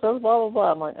Miracles says blah, blah,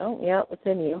 blah. I'm like, oh, yeah, it's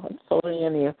in you. It's totally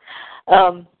in you.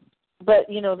 But,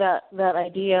 that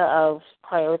idea of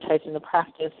prioritizing the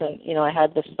practice, and, I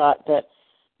had this thought that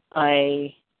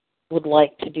I would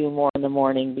like to do more in the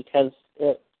morning because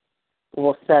it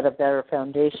will set a better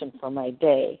foundation for my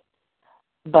day.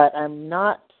 But I'm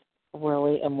not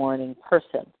really a morning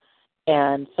person.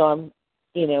 And so I'm,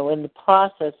 in the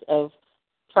process of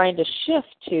trying to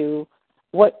shift to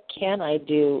what can I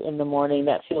do in the morning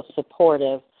that feels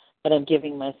supportive, that I'm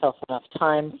giving myself enough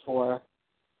time for,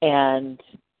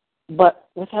 but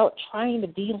without trying to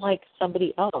be like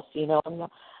somebody else.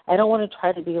 I don't want to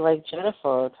try to be like Jennifer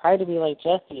or try to be like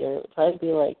Jessie or try to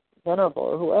be like Venerable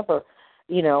or whoever,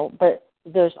 but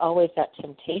there's always that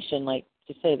temptation, like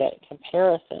you say, that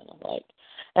comparison,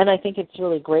 and I think it's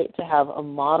really great to have a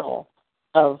model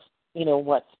of,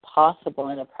 what's possible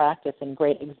in a practice and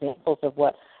great examples of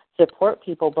what support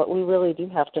people, but we really do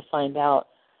have to find out,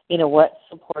 what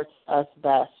supports us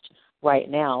best right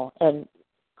now. And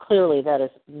clearly that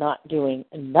is not doing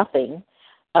nothing,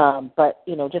 but,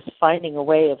 just finding a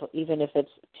way of, even if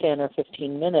it's 10 or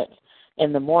 15 minutes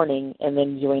in the morning and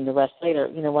then doing the rest later.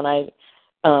 When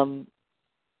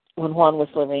Juan was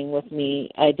living with me,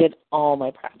 I did all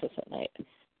my practice at night.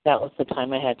 That was the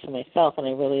time I had to myself, and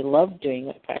I really loved doing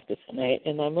my practice at night,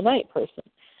 and I'm a night person.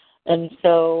 And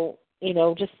so,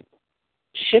 just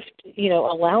shift,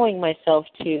 allowing myself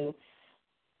to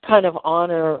kind of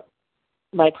honor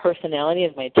my personality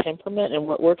and my temperament and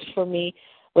what works for me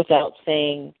without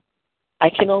saying, I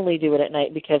can only do it at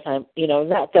night because I'm,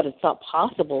 not that it's not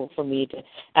possible for me to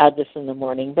add this in the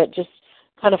morning, but just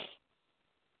kind of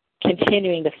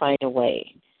continuing to find a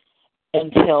way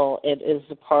until it is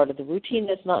a part of the routine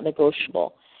that's not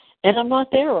negotiable. And I'm not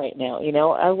there right now.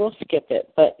 I will skip it,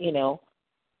 but,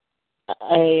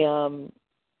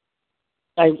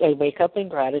 I wake up in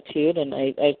gratitude and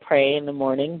I pray in the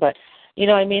morning, but,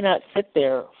 I may not sit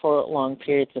there for long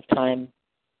periods of time.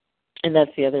 And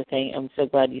that's the other thing. I'm so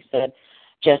glad you said,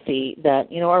 Jessie,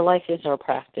 that, our life is our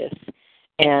practice.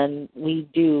 And we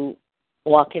do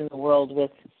walk in the world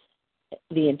with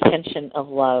the intention of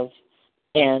love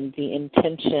and the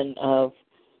intention of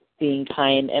being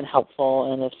kind and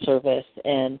helpful and of service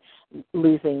and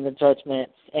losing the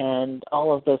judgments and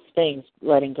all of those things,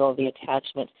 letting go of the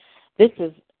attachment. This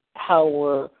is how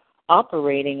we're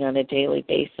operating on a daily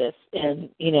basis. And,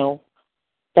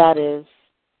 that is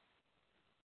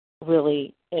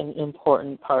really an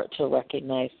important part to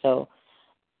recognize. So,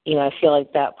 I feel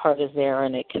like that part is there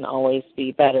and it can always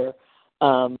be better.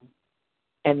 And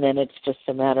then it's just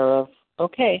a matter of,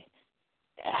 okay,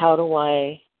 how do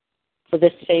I, for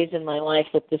this phase in my life,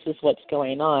 if this is what's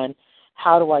going on,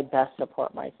 how do I best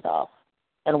support myself?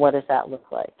 And what does that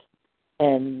look like?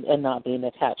 And not being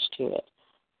attached to it.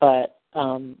 But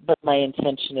my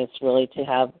intention is really to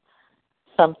have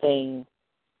something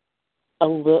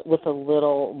with a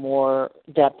little more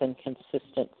depth and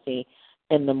consistency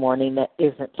in the morning that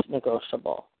isn't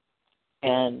negotiable.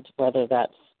 And whether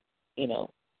that's,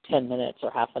 10 minutes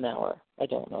or half an hour, I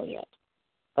don't know yet.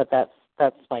 But that's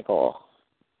my goal.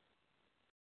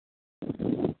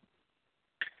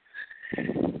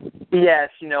 Yes,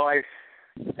 I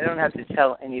don't have to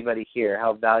tell anybody here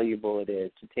how valuable it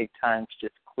is to take time to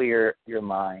just clear your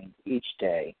mind each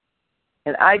day.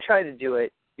 And I try to do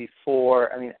it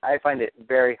before, I find it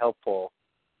very helpful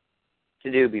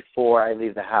to do before I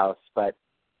leave the house. But,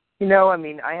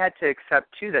 I had to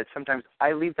accept, too, that sometimes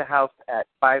I leave the house at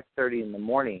 5:30 in the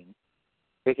morning,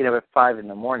 waking up at 5 in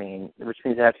the morning, which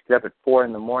means I have to get up at 4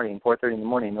 in the morning, 4:30 in the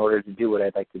morning in order to do what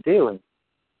I'd like to do. And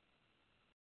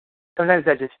sometimes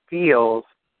that just feels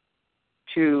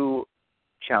too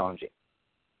challenging.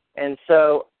 And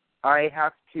so I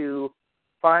have to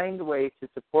find ways to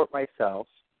support myself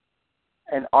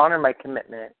and honor my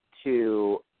commitment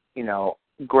to,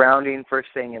 grounding first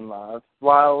thing in love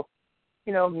while,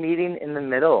 meeting in the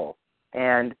middle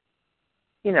and,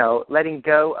 letting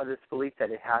go of this belief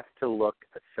that it has to look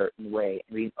a certain way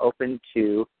and being open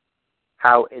to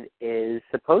how it is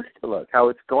supposed to look, how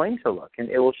it's going to look, and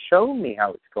it will show me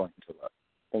how it's going to look.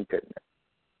 Thank goodness.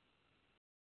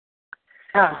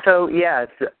 So,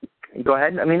 go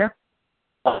ahead, Amina.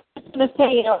 I was going to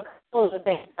say, a couple of the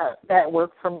things that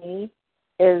work for me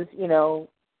is,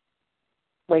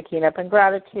 waking up in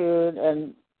gratitude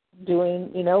and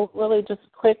doing, really just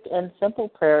quick and simple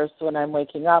prayers when I'm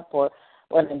waking up or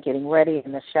when I'm getting ready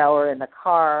in the shower, in the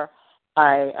car.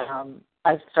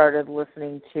 I started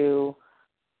listening to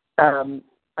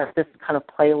this kind of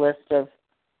playlist of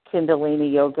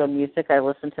Kundalini yoga music. I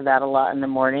listen to that a lot in the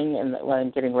morning and when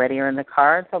I'm getting ready or in the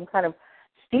car. So I'm kind of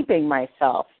steeping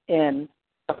myself in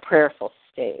a prayerful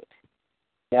state.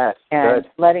 Yes, and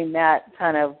good. letting that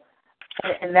kind of,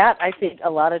 and that I think a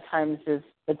lot of times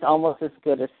it's almost as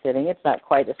good as sitting. It's not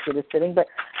quite as good as sitting, but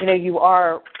you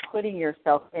are putting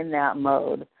yourself in that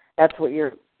mode. That's what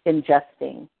you're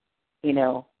ingesting,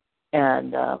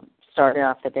 and starting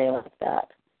off the day like that.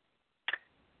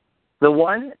 The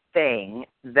one thing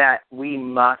that we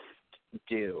must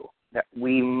do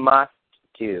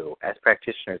as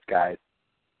practitioners, guys,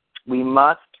 we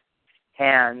must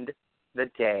hand the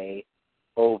day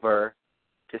over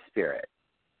to Spirit.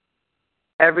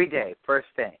 Every day, first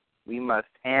thing, we must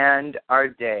hand our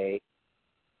day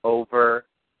over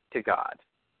to God.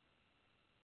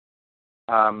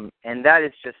 And that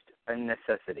is just a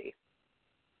necessity.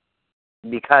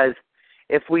 Because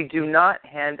if we do not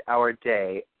hand our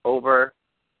day over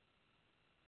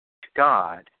to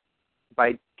God,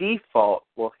 by default,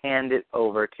 we'll hand it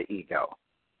over to ego.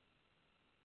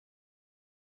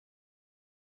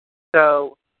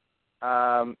 So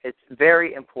it's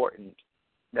very important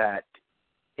that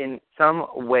in some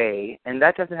way, and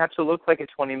that doesn't have to look like a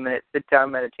 20-minute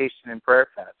sit-down meditation and prayer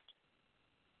fest.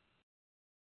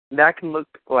 That can look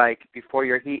like before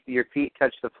your feet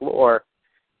touch the floor,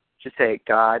 just say,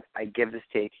 God, I give this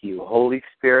day to you. Holy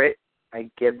Spirit,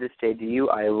 I give this day to you.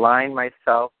 I align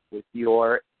myself with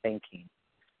your thinking.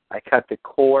 I cut the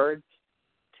cords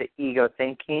to ego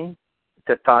thinking,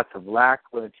 to thoughts of lack,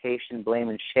 limitation, blame,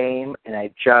 and shame, and I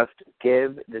just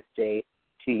give this day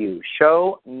to you.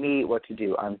 Show me what to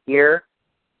do. I'm here.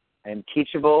 I am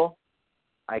teachable.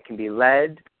 I can be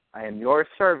led. I am your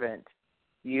servant.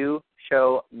 You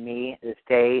show me this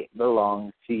day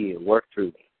belongs to you. Work through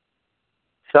me.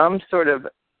 Some sort of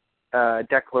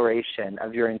declaration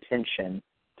of your intention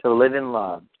to live in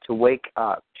love, to wake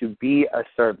up, to be a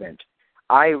servant.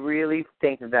 I really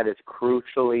think that is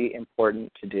crucially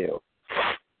important to do.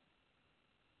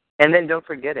 And then don't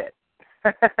forget it.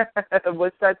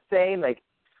 What's that saying? Like,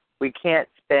 we can't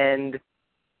spend,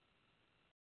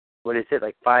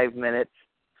 5 minutes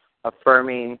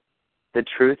affirming the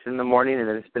truth in the morning and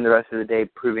then spend the rest of the day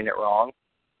proving it wrong?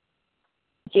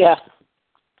 Yeah.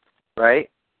 Right?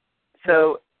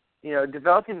 So,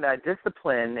 developing that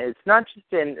discipline is not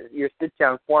just in your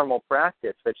sit-down formal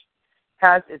practice, which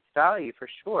has its value for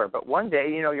sure, but one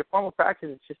day, your formal practice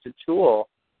is just a tool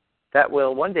that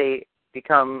will one day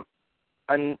become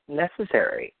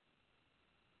unnecessary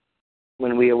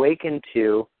when we awaken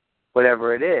to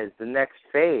whatever it is, the next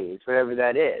phase, whatever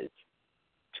that is.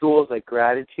 Tools like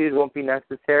gratitude won't be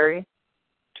necessary.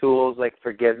 Tools like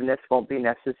forgiveness won't be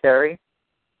necessary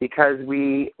because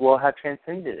we will have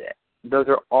transcended it. Those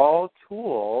are all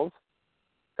tools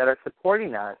that are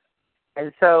supporting us.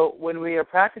 And so when we are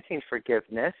practicing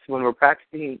forgiveness, when we're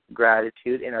practicing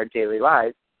gratitude in our daily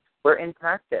lives, we're in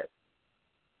practice.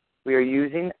 We are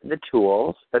using the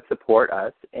tools that support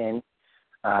us in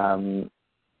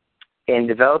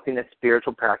developing a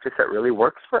spiritual practice that really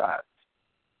works for us.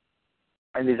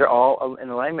 And these are all in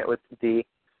alignment with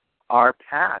our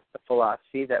path, the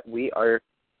philosophy that we are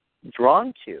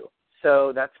drawn to.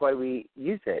 So that's why we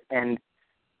use it. And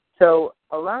so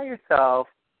allow yourself,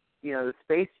 the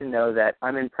space to know that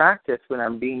I'm in practice when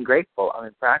I'm being grateful. I'm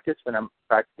in practice when I'm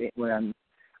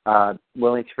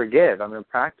willing to forgive. I'm in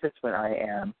practice when I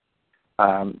am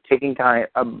taking time,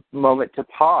 a moment to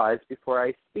pause before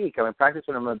I speak. I'm in practice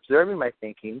when I'm observing my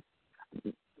thinking,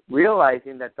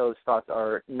 realizing that those thoughts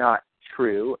are not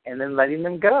true, and then letting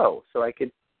them go so I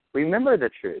could remember the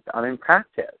truth. I'm in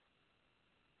practice.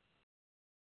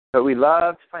 But we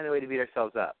love to find a way to beat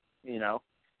ourselves up,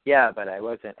 Yeah, but I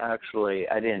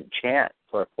didn't chant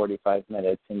for 45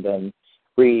 minutes and then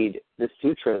read the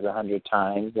sutras 100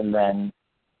 times and then,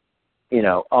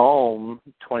 Om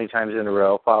 20 times in a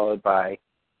row, followed by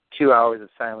 2 hours of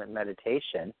silent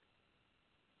meditation.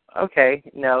 Okay,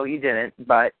 no, you didn't,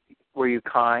 but were you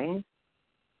kind?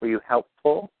 Were you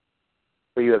helpful?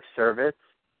 Were you of service?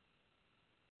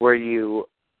 Were you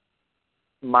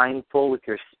mindful with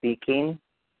your speaking?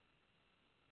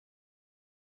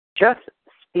 Just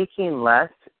speaking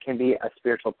less can be a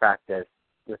spiritual practice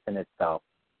within itself.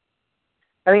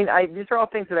 These are all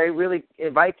things that I really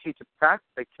invite you to practice.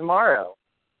 Like tomorrow,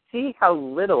 see how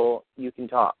little you can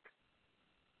talk.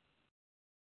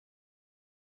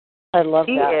 I love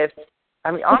that.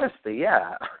 Honestly,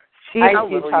 yeah. I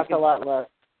do talk a lot less.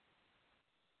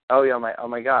 Oh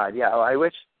my God, yeah. I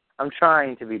wish. I'm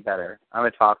trying to be better. I'm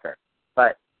a talker,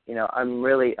 but I'm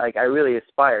really I really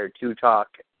aspire to talk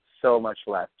so much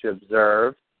less, to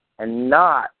observe, and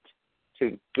not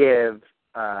to give,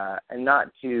 and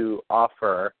not to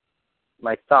offer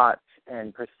my thoughts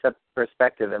and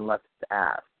perspective unless it's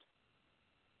asked.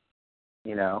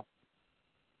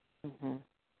 Mm-hmm.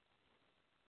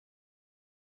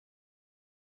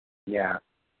 Yeah.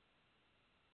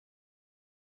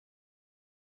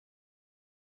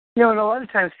 And a lot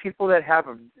of times people that have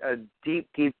a deep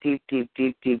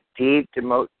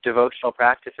devotional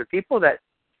practice are people that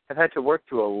have had to work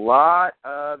through a lot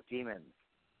of demons,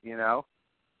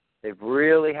 They've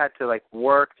really had to,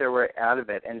 work their way out of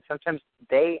it. And sometimes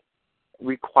they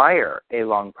require a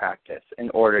long practice in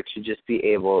order to just be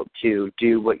able to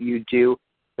do what you do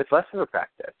with less of a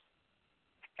practice.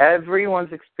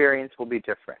 Everyone's experience will be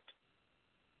different.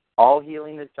 All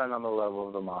healing is done on the level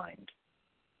of the mind.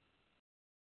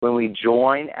 When we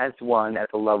join as one at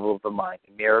the level of the mind,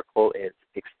 a miracle is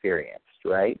experienced,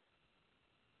 right?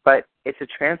 But it's a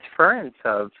transference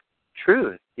of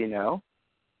truth,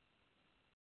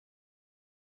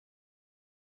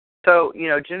 So,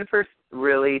 Jennifer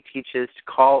really teaches to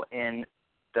call in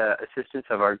the assistance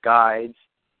of our guides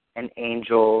and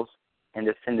angels and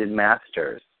ascended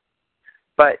masters.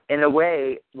 But in a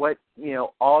way, what,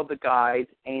 all the guides,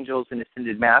 angels, and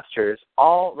ascended masters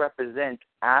all represent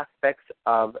aspects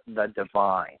of the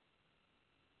divine.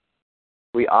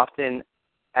 We often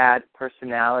add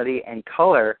personality and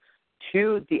color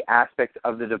to the aspects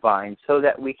of the divine so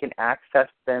that we can access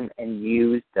them and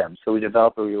use them, so we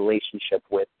develop a relationship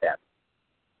with them.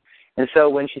 And so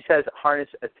when she says harness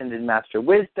ascended master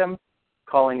wisdom,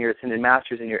 calling your ascended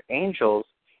masters and your angels,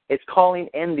 it's calling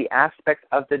in the aspects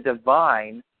of the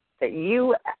divine that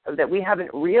we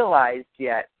haven't realized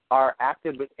yet are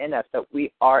active within us, that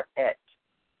we are it.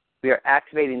 We are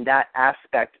activating that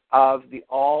aspect of the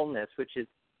allness which is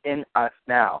in us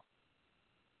now.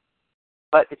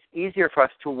 But it's easier for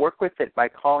us to work with it by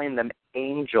calling them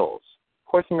angels.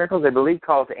 Course in Miracles, I believe,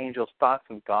 calls angels thoughts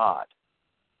of God.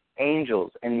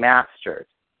 Angels and masters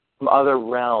from other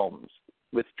realms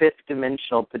with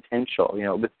fifth-dimensional potential,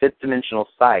 with fifth-dimensional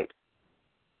sight.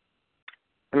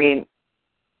 I mean,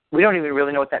 we don't even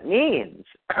really know what that means.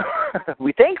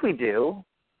 We think we do,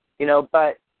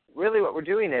 but really what we're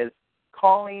doing is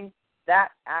calling that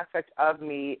aspect of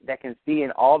me that can see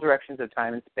in all directions of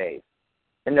time and space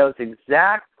and knows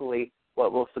exactly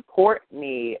what will support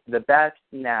me the best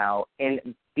now in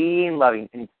being loving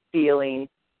and feeling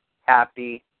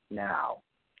happy now.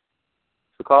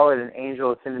 So call it an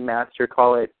angel, ascended master,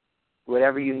 call it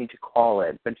whatever you need to call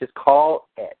it, but just call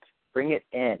it, bring it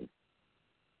in.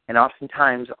 And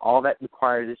oftentimes all that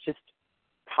requires is just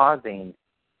pausing,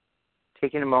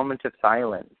 taking a moment of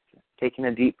silence, taking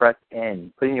a deep breath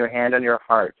in, putting your hand on your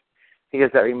heart, because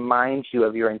that reminds you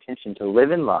of your intention to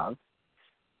live in love.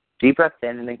 Deep breath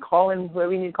in, and then call in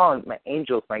whoever you need to call in, my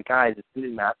angels, my guides,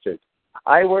 ascended masters.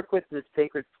 I work with the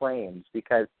sacred flames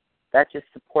because that just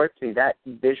supports me, that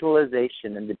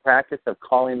visualization and the practice of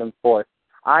calling them forth.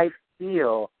 I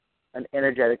feel an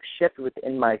energetic shift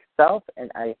within myself,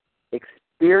 and I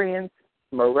experience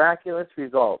miraculous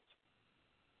results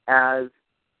as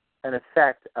an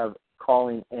effect of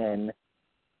calling in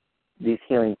these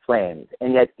healing flames.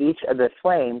 And yet each of the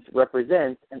flames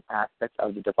represents an aspect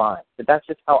of the divine. But that's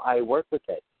just how I work with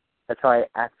it. That's how I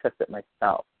access it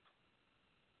myself.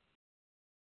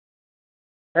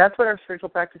 And that's what our spiritual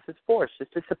practice is for. It's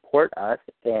just to support us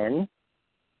in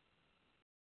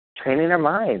training our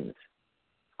minds,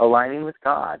 aligning with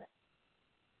God.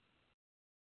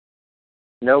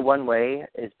 No one way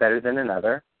is better than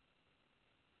another.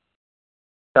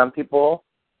 Some people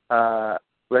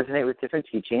resonate with different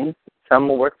teachings. Some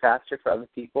will work faster for other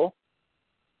people.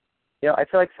 I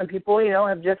feel like some people,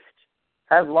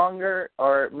 have longer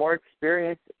or more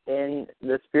experience in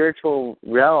the spiritual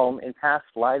realm in past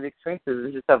life experiences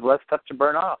and just have less stuff to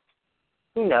burn off.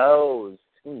 Who knows?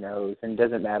 And it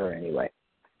doesn't matter anyway.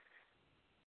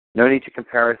 No need to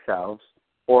compare ourselves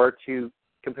or to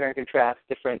compare and contrast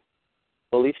different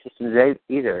belief systems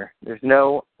either. There's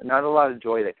not a lot of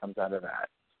joy that comes out of that.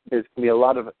 There's going to be a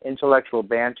lot of intellectual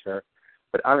banter,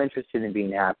 but I'm interested in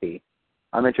being happy.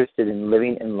 I'm interested in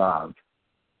living in love.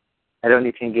 I don't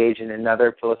need to engage in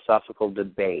another philosophical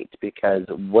debate because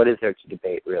what is there to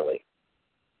debate, really?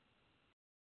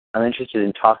 I'm interested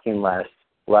in talking less,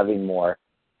 loving more,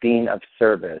 being of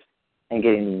service, and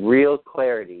getting real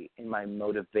clarity in my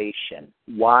motivation.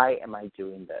 Why am I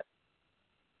doing this?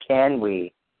 Can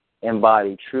we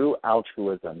embody true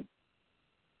altruism?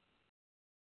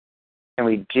 Can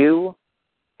we do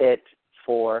it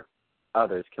for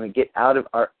others? Can we get out of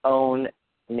our own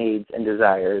needs and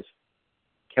desires?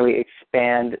 Can we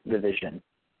expand the vision?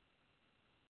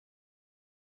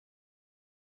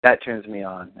 That turns me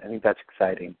on. I think that's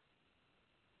exciting.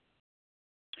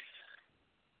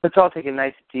 Let's all take a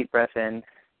nice deep breath in.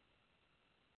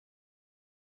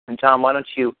 And Tom, why don't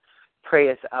you pray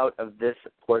us out of this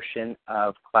portion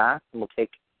of class? And we'll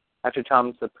take, after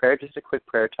Tom's prayer, just a quick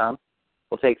prayer, Tom.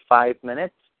 We'll take 5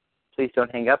 minutes. Please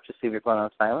don't hang up. Just leave your phone on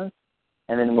silence.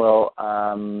 And then we'll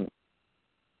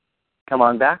come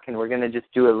on back, and we're going to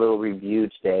just do a little review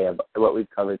today of what we've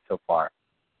covered so far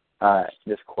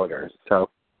this quarter. So,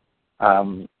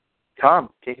 Tom,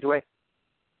 take it away.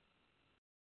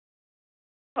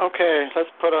 Okay, let's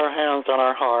put our hands on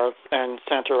our hearts and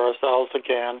center ourselves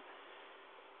again.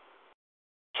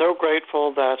 So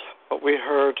grateful that what we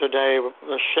heard today,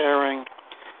 the sharing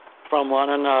from one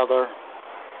another,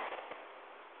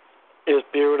 is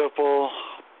beautiful,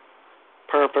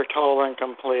 perfect, whole, and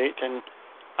complete. And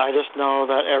I just know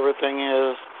that everything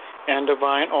is in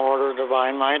divine order,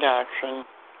 divine light action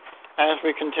as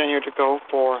we continue to go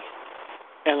forth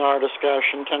in our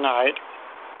discussion tonight.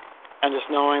 And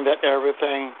just knowing that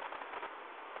everything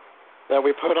that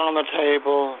we put on the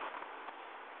table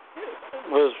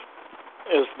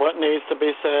is what needs to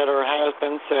be said or has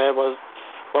been said, was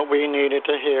what we needed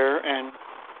to hear, and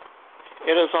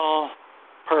it is all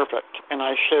perfect. And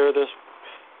I share this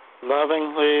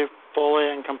lovingly, fully,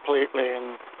 and completely,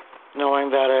 and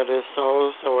knowing that it is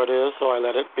so, so it is, so I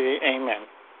let it be. Amen.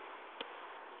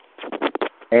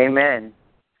 Amen.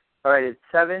 All right, it's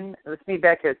 7. Let's meet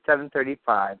back here at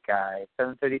 7:35, guys.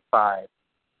 7:35.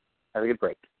 Have a good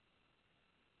break.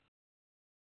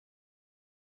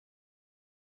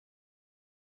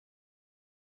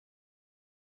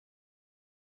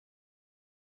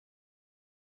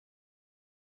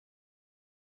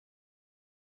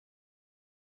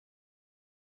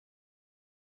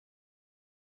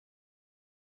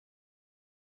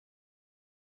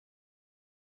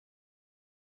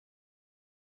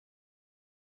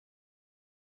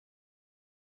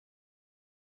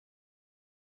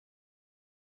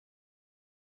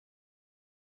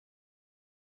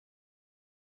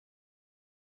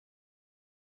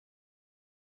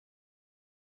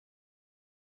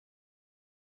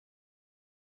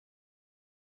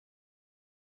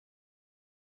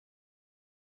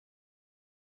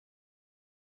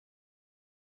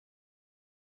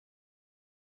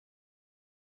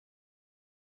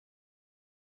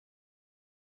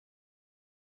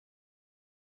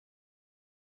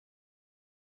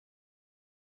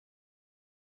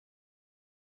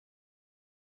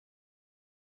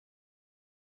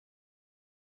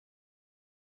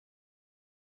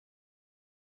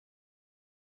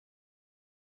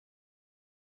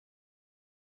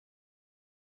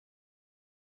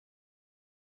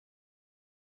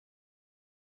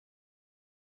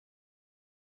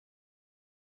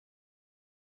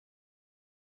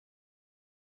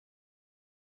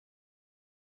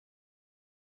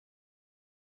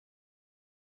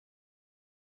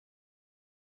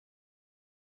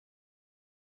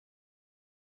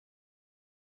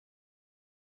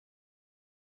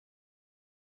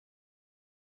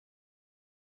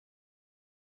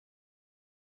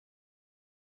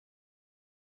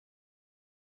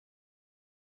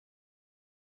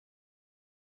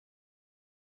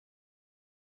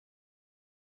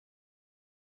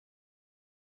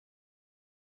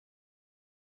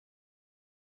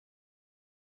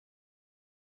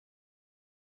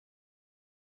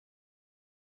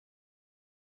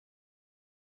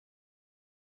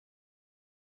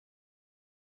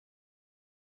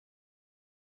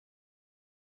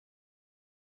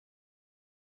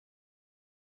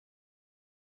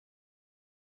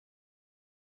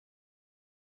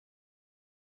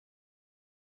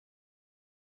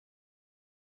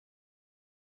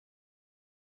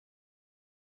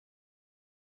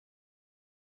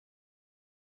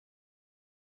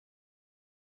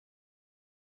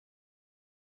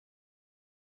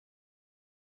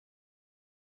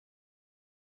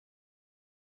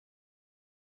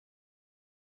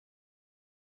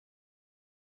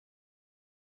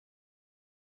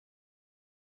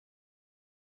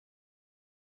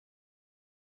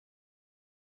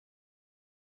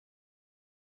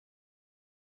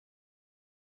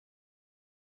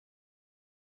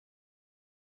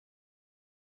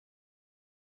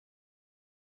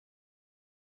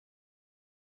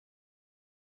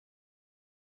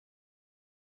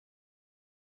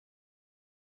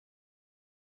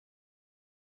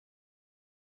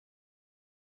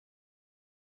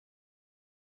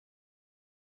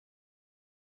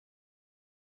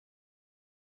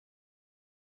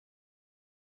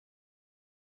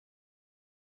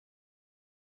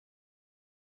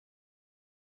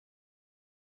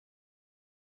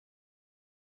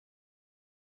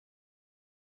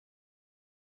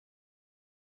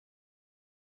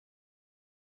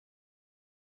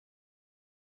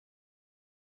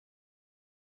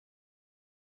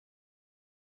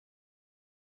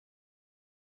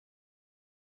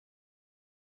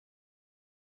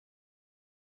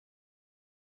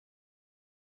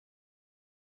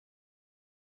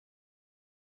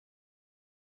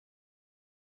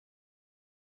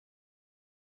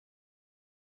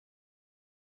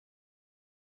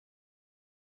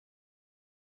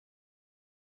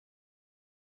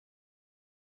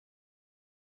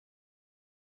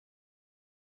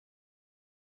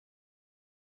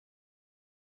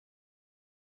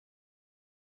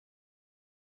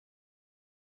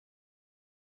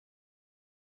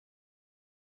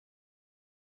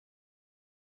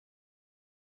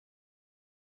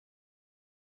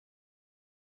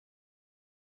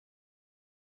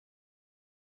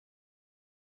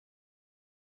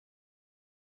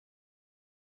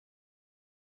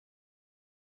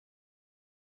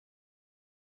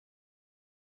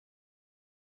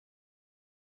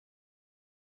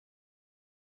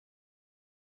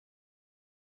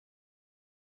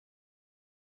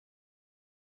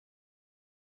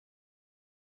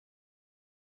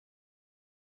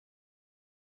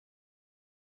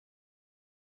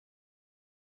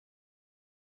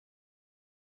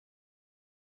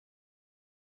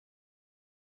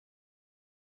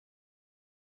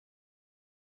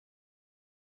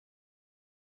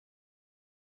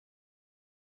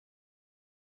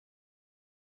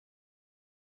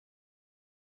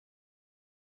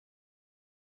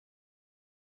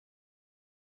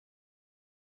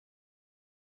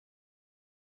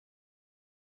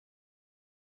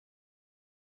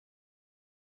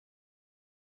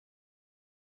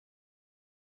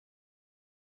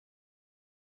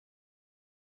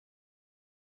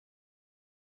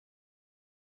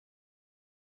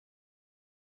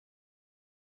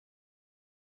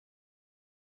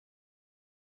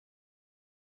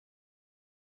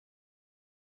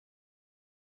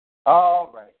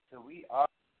 All right, so we are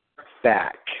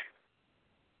back.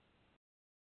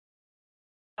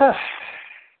 I'm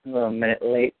a little minute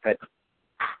late, but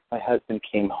my husband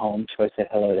came home, so I said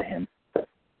hello to him.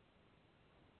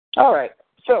 All right,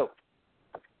 so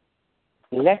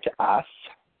let us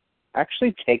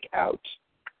actually take out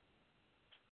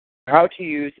how to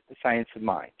use the science of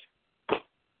mind.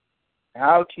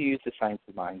 How to use the science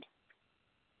of mind.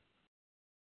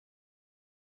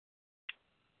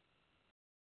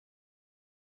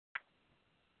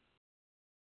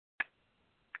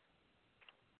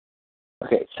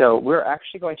 Okay, so we're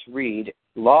actually going to read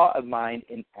Law of Mind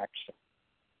in Action.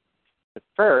 But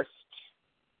first,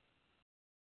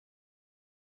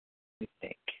 let me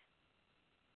think.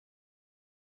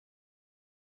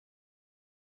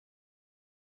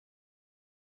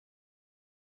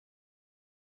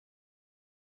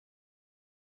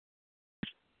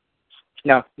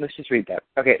 No, let's just read that.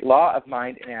 Okay, Law of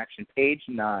Mind in Action, page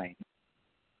 9.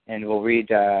 And we'll read,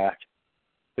 the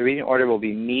reading order will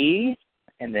be me,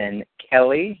 and then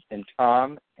Kelly, then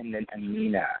Tom, and then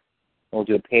Amina. We'll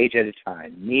do a page at a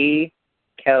time. Me,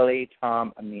 Kelly,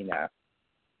 Tom, Amina.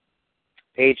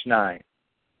 Page 9.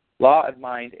 Law of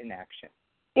Mind in Action.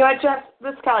 You know what, Jeff,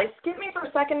 this is Kelly. Skip me for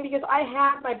a second because I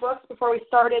had my books before we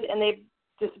started and they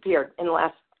disappeared in the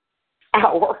last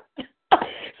hour.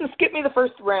 So skip me the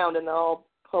first round and I'll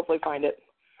hopefully find it.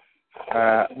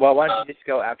 Well, why don't you just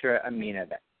go after Amina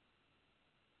then?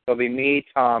 It'll be me,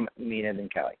 Tom, Amina, then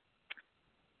Kelly.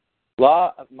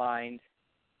 Law of Mind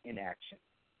in Action.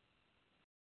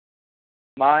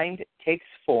 Mind takes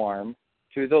form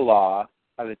through the law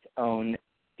of its own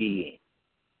being.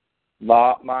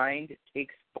 Mind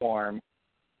takes form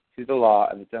through the law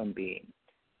of its own being.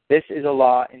 This is a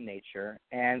law in nature,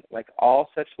 and like all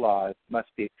such laws, must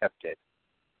be accepted.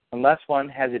 Unless one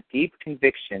has a deep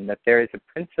conviction that there is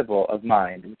a principle of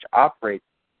mind which operates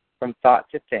from thought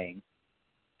to thing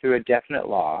through a definite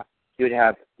law, he would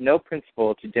have no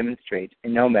principle to demonstrate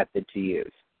and no method to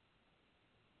use.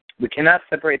 We cannot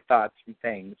separate thoughts from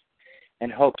things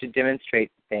and hope to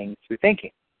demonstrate things through thinking.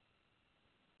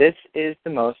 This is the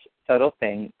most subtle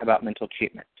thing about mental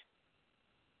treatment.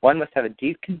 One must have a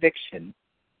deep conviction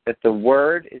that the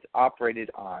word is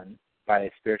operated on by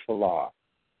a spiritual law.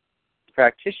 The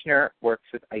practitioner works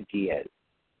with ideas.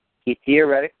 He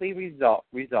theoretically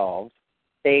resolves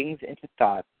things into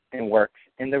thoughts and works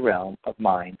in the realm of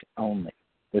mind only,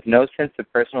 with no sense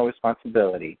of personal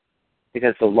responsibility,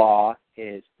 because the law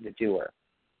is the doer.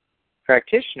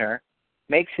 Practitioner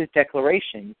makes his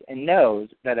declarations and knows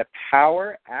that a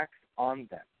power acts on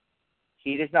them.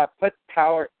 He does not put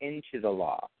power into the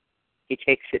law. He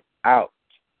takes it out.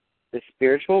 The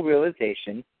spiritual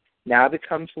realization now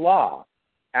becomes law,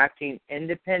 acting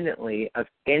independently of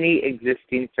any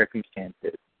existing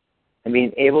circumstances and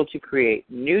being able to create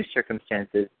new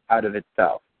circumstances out of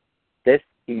itself. This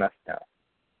you must know.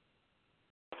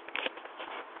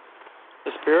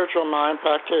 The spiritual mind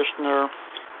practitioner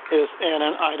is in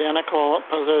an identical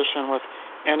position with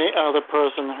any other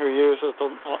person who uses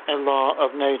a law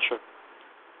of nature.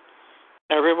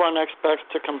 Everyone expects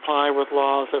to comply with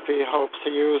laws if he hopes to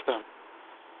use them.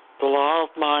 The law of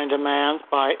mind demands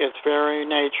by its very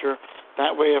nature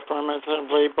that we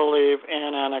affirmatively believe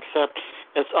in and accept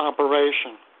its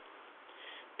operation.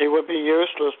 It would be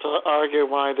useless to argue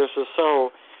why this is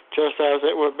so, just as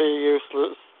it would be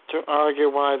useless to argue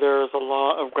why there is a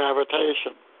law of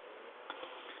gravitation.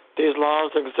 These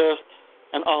laws exist,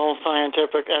 and all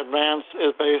scientific advance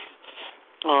is based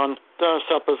on the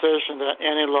supposition that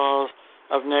any laws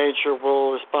of nature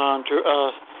will respond to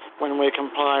us when we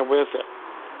comply with it.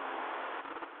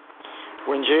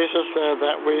 When Jesus said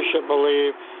that we should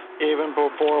believe even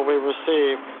before we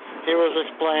receive, he was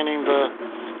explaining the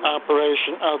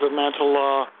operation of the mental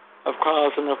law of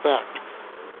cause and effect.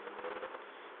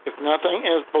 If nothing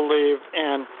is believed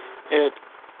in it,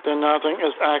 then nothing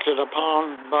is acted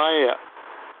upon by it.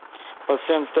 But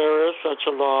since there is such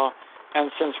a law, and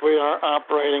since we are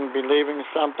operating, believing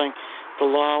something, the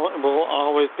law will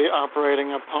always be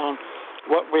operating upon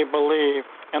what we believe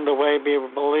and the way we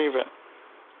believe it.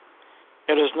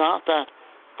 It is not that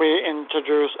we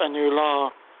introduce a new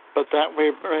law, but that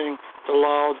we bring the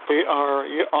law we are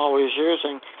always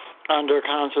using under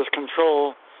conscious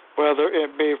control, whether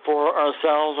it be for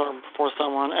ourselves or for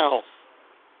someone else.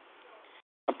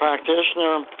 A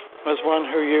practitioner is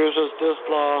one who uses this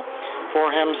law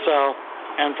for himself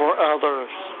and for others.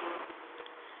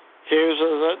 He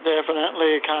uses it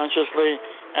definitely, consciously,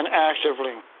 and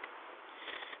actively.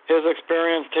 His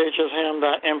experience teaches him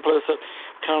that implicit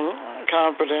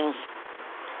confidence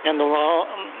in the law.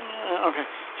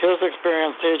 His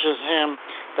experience teaches him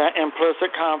that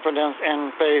implicit confidence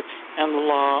and faith in the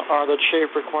law are the chief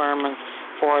requirements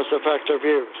for its effective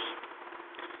use.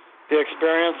 The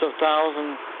experience of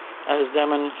thousands has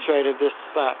demonstrated this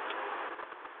fact.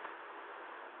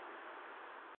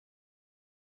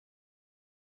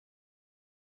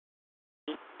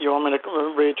 You want me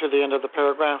to read to the end of the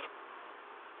paragraph?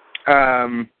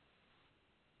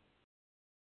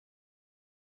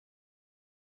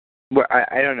 Well,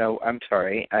 I don't know. I'm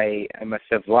sorry. I must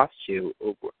have lost you.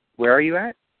 Where are you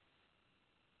at?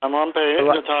 I'm on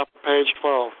the top of page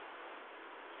 12.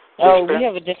 Oh, we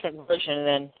have a different version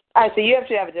then. So you have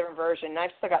to have a different version.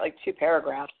 I've still got like 2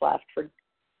 paragraphs left for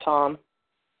Tom.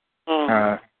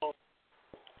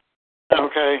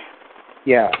 Okay.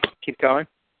 Yeah. Keep going.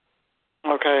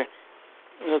 Okay.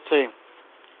 Let's see.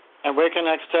 And we can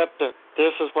accept that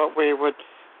this is what we would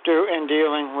do in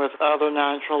dealing with other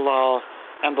natural laws,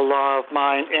 and the law of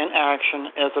mind in action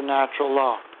is a natural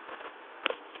law.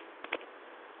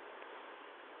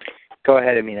 Go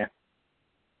ahead, Amina.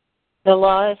 The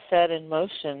law is set in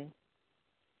motion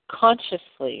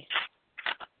consciously.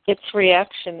 Its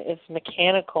reaction is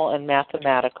mechanical and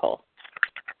mathematical.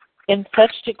 In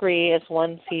such degree as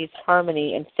one sees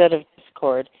harmony instead of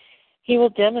discord, he will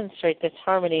demonstrate this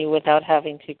harmony without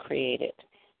having to create it.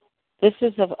 This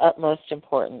is of utmost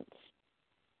importance.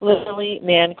 Literally,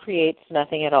 man creates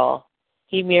nothing at all.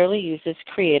 He merely uses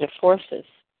creative forces.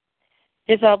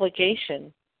 His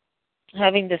obligation,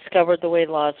 having discovered the way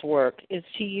laws work, is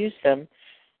to use them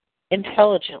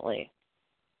intelligently.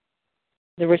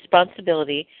 The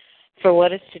responsibility for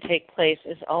what is to take place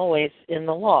is always in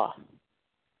the law.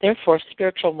 Therefore,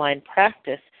 spiritual mind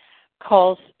practice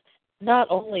calls not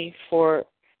only for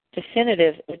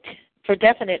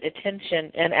definite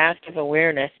attention and active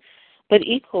awareness, but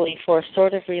equally for a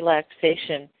sort of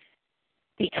relaxation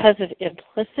because of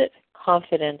implicit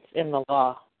confidence in the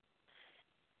law.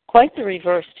 Quite the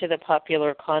reverse to the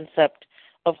popular concept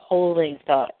of holding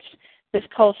thoughts. This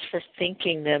calls for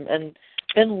thinking them and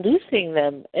then loosing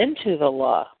them into the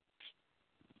law.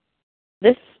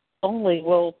 The only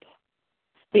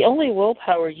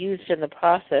willpower used in the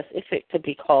process, if it could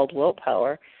be called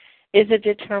willpower, is a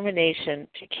determination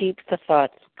to keep the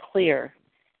thoughts clear,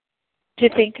 to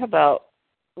think about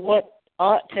what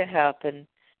ought to happen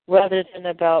rather than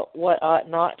about what ought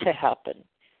not to happen,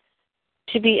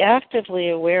 to be actively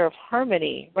aware of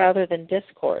harmony rather than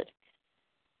discord,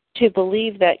 to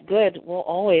believe that good will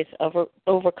always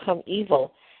overcome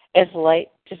evil as light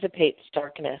dissipates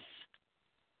darkness.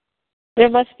 There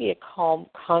must be a calm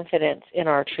confidence in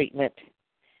our treatment.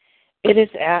 It is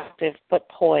active but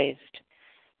poised,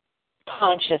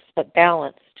 conscious but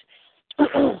balanced,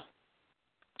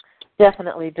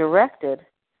 definitely directed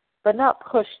but not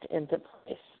pushed into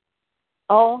place.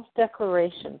 All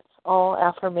declarations, all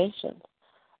affirmations,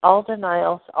 all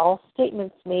denials, all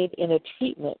statements made in a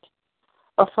treatment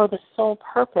are for the sole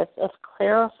purpose of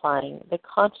clarifying the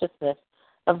consciousness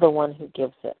of the one who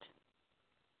gives it.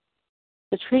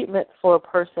 The treatment for a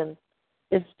person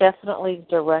is definitely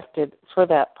directed for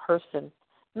that person,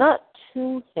 not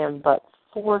to him, but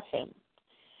for him.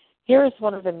 Here is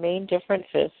one of the main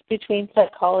differences between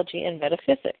psychology and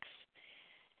metaphysics.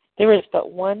 There is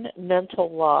but one mental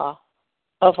law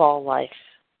of all life.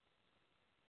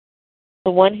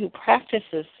 The one who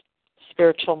practices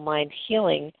spiritual mind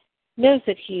healing knows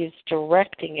that he is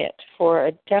directing it for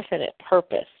a definite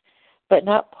purpose, but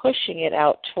not pushing it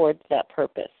out towards that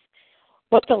purpose.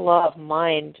 What the law of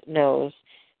mind knows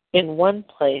in one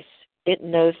place, it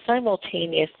knows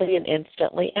simultaneously and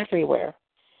instantly everywhere.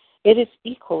 It is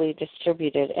equally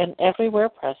distributed and everywhere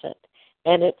present,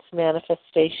 and its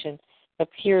manifestation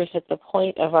appears at the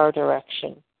point of our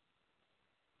direction.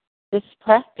 This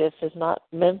practice is not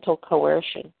mental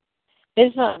coercion. It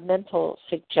is not mental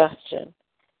suggestion.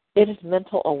 It is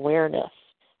mental awareness,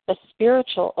 a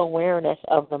spiritual awareness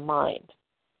of the mind.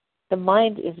 The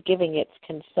mind is giving its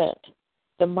consent.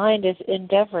 The mind is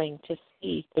endeavoring to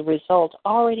see the result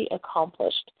already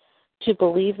accomplished, to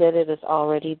believe that it is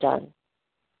already done.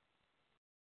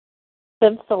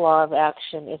 Since the law of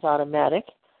action is automatic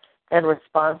and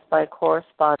responds by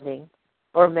corresponding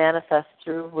or manifests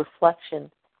through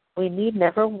reflection, we need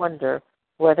never wonder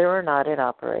whether or not it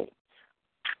operates.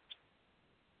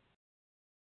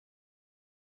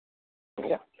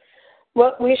 Yeah.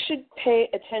 What we should pay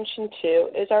attention to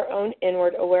is our own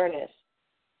inward awareness,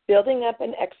 building up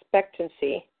an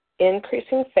expectancy,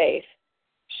 increasing faith,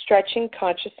 stretching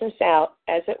consciousness out,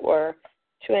 as it were,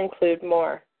 to include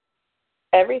more.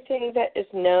 Everything that is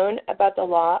known about the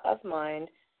law of mind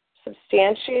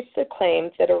substantiates the claim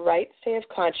that a right state of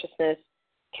consciousness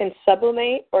can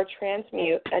sublimate or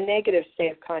transmute a negative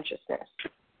state of consciousness.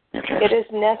 It is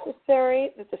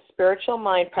necessary that the spiritual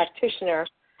mind practitioner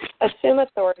assume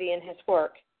authority in his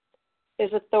work.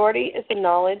 His authority is the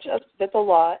knowledge that the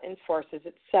law enforces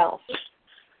itself.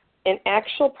 In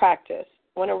actual practice,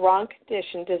 when a wrong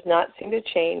condition does not seem to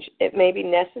change, it may be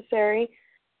necessary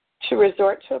to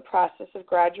resort to a process of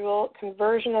gradual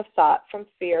conversion of thought from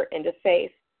fear into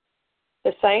faith.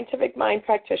 The scientific mind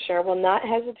practitioner will not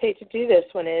hesitate to do this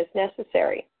when it is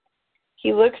necessary.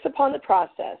 He looks upon the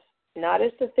process not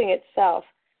as the thing itself,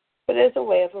 but as a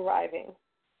way of arriving.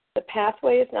 The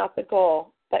pathway is not the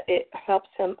goal, but it helps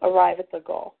him arrive at the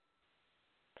goal.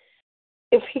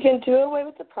 If he can do away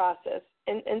with the process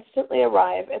and instantly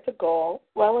arrive at the goal,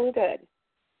 well and good.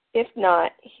 If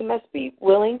not, he must be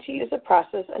willing to use the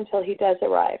process until he does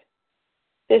arrive.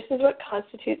 This is what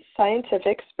constitutes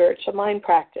scientific spiritual mind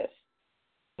practice.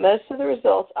 Most of the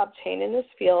results obtained in this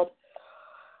field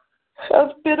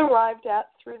have been arrived at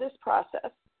through this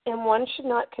process, and one should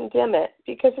not condemn it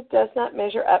because it does not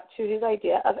measure up to his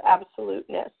idea of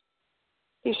absoluteness.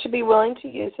 He should be willing to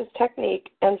use his technique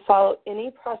and follow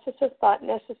any process of thought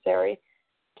necessary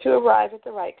to arrive at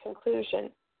the right conclusion.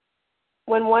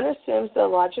 When one assumes the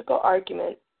logical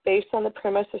argument based on the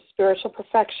premise of spiritual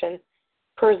perfection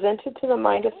presented to the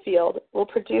mind of field will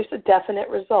produce a definite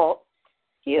result,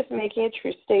 he is making a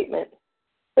true statement,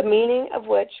 the meaning of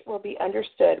which will be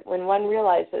understood when one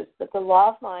realizes that the law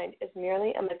of mind is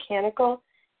merely a mechanical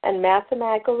and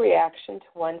mathematical reaction to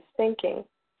one's thinking.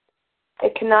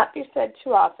 It cannot be said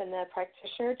too often that a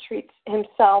practitioner treats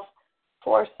himself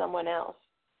for someone else,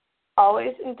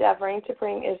 always endeavoring to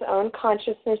bring his own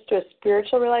consciousness to a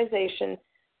spiritual realization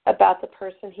about the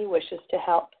person he wishes to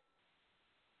help.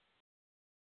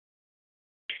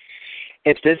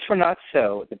 If this were not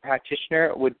so, the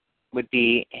practitioner would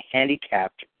be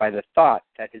handicapped by the thought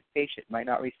that his patient might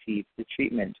not receive the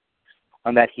treatment,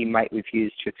 and that he might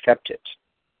refuse to accept it.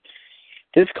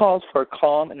 This calls for a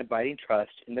calm and abiding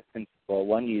trust in the principle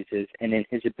one uses and in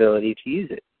his ability to use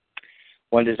it.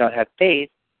 One does not have faith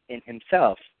in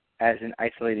himself as an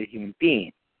isolated human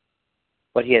being.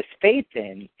 What he has faith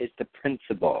in is the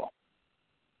principle.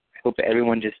 I hope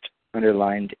everyone just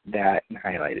underlined that and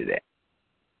highlighted it.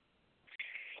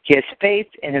 He has faith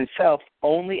in himself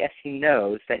only as he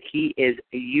knows that he is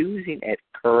using it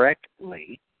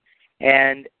correctly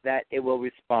and that it will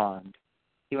respond.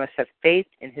 He must have faith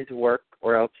in his work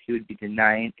or else he would be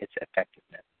denying its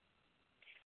effectiveness.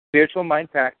 Spiritual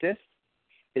mind practice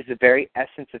is the very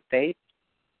essence of faith.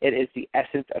 It is the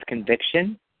essence of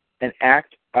conviction, an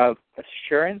act of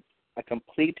assurance, a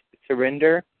complete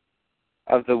surrender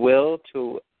of the will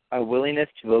to a willingness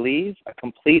to believe, a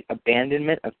complete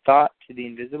abandonment of thought to the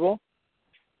invisible.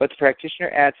 But the practitioner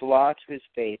adds law to his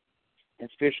faith and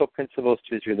spiritual principles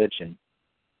to his religion.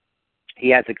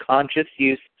 He adds a conscious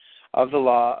use of the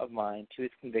law of mind to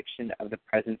his conviction of the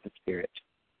presence of spirit.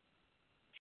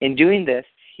 In doing this,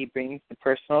 he brings the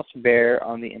personal to bear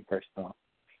on the impersonal,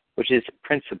 which is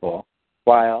principle,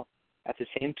 while at the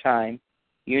same time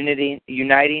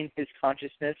uniting his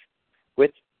consciousness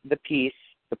with the peace,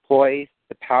 the poise,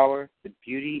 the power, the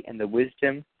beauty, and the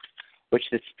wisdom which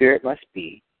the spirit must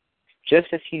be. Just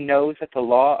as he knows that the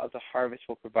law of the harvest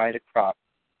will provide a crop,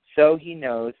 so he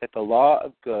knows that the law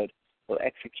of good will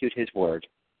execute his word.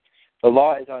 The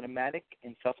law is automatic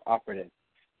and self-operative.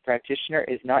 The practitioner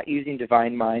is not using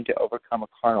divine mind to overcome a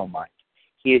carnal mind.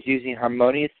 He is using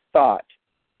harmonious thought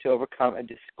to overcome a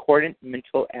discordant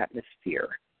mental atmosphere.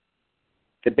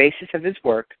 The basis of his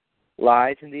work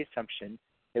lies in the assumption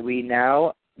that we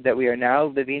are now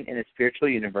living in a spiritual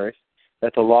universe,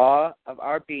 that the law of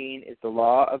our being is the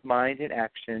law of mind and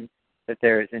action, that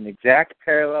there is an exact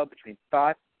parallel between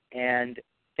thought and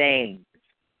things.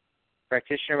 The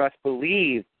practitioner must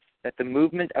believe that the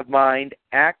movement of mind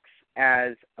acts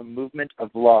as a movement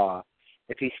of law.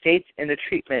 If he states in the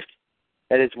treatment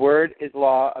that his word is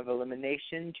law of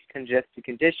elimination to congested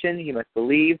condition, he must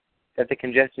believe that the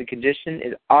congested condition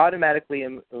is automatically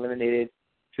eliminated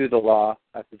through the law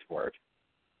of his word.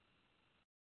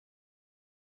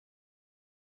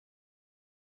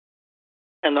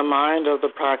 In the mind of the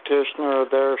practitioner,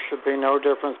 there should be no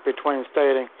difference between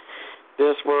stating,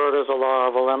 this word is a law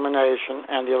of elimination,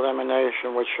 and the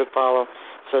elimination which should follow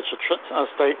such a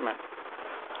statement.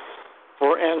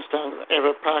 For instance, if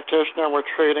a practitioner were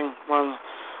treating one,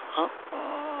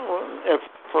 if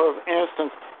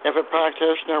a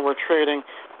practitioner were treating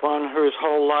one whose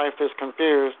whole life is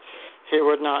confused, he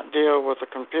would not deal with the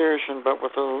confusion, but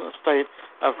with the state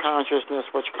of consciousness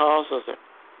which causes it.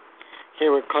 He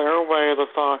would clear away the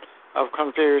thought of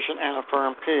confusion and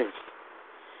affirm peace.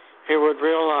 He would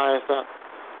realize that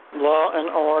law and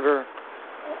order,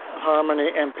 harmony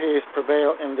and peace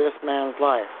prevail in this man's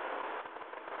life.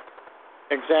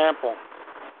 Example,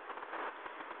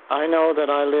 I know that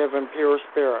I live in pure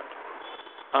spirit.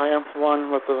 I am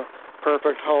one with the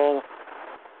perfect whole.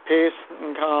 Peace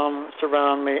and calm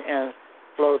surround me and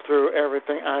flow through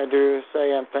everything I do,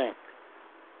 say, and think.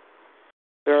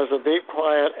 There is a deep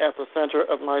quiet at the center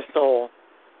of my soul,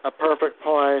 a perfect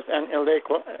poise and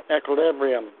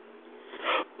equilibrium.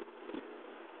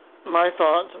 My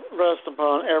thoughts rest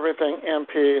upon everything in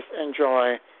peace and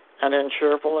joy and in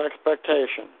cheerful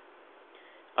expectation.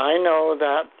 I know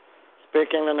that,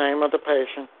 speaking the name of the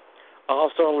patient,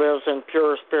 also lives in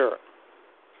pure spirit.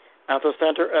 At the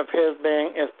center of his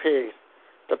being is peace,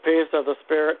 the peace of the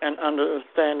spirit and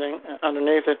understanding,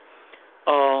 underneath it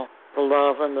all the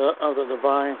love and of the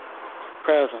divine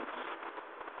presence.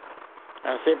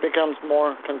 As he becomes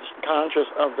more conscious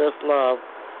of this love,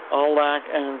 all lack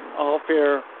and all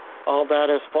fear, all that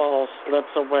is false,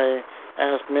 slips away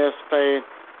as mist fade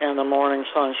in the morning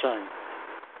sunshine.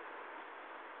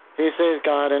 He sees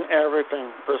God in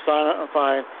everything,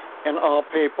 personified in all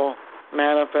people,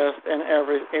 manifest in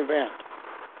every event.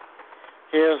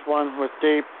 He is one with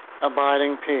deep,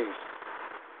 abiding peace.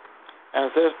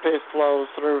 As this peace flows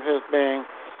through his being,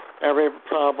 every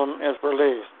problem is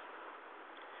released.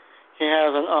 He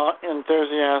has an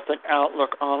enthusiastic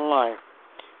outlook on life,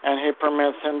 and he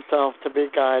permits himself to be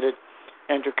guided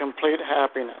into complete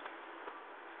happiness.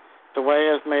 The way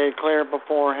is made clear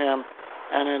before him,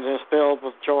 and it is filled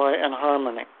with joy and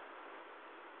harmony.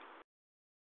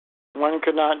 One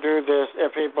could not do this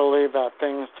if he believed that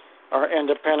things are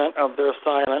independent of their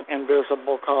silent,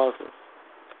 invisible causes.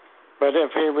 But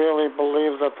if he really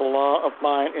believes that the law of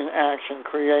mind in action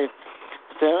creates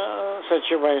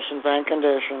situations and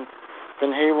conditions,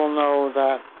 then he will know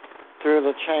that through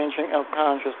the changing of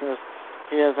consciousness,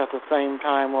 he is at the same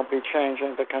time will be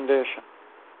changing the condition.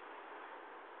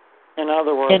 In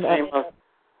other words, he must...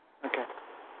 Okay.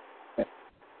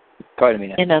 Go ahead,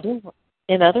 Amina.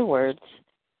 In other words,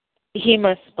 he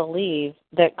must believe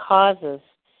that causes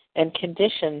and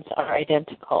conditions are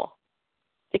identical.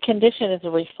 The condition is a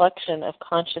reflection of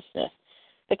consciousness.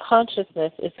 The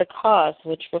consciousness is the cause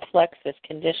which reflects this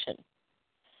condition.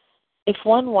 If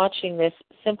one watches this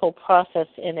simple process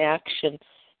in action,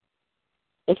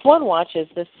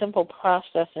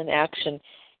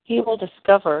 he will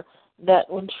discover that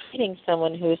when treating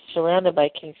someone who is surrounded by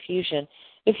confusion,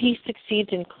 if he succeeds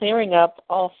in clearing up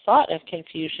all thought of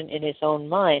confusion in his own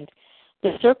mind,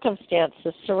 the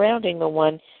circumstances surrounding the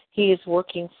one he is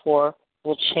working for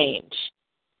will change.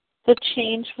 The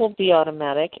change will be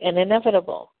automatic and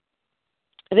inevitable.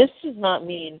 This does not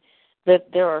mean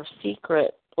that there are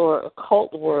secret or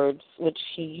occult words which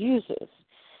he uses.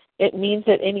 It means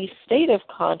that any state of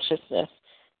consciousness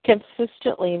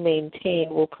consistently maintained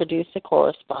will produce a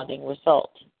corresponding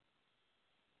result.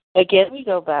 Again, we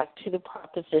go back to the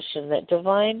proposition that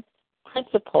divine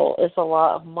principle is a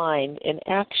law of mind in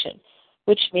action,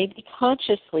 which may be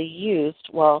consciously used,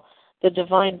 while the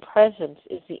divine presence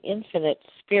is the infinite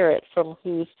spirit from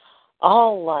whose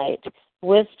all light,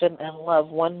 wisdom, and love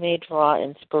one may draw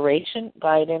inspiration,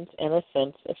 guidance, and a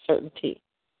sense of certainty.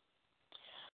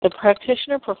 The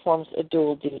practitioner performs a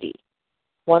dual duty.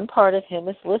 One part of him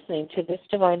is listening to this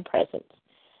divine presence.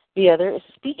 The other is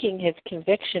speaking his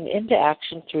conviction into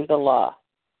action through the law.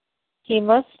 He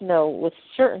must know with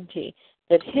certainty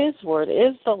that his word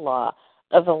is the law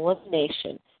of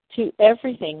elimination to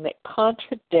everything that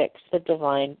contradicts the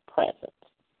divine presence.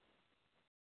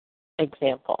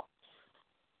 Example,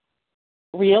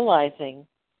 realizing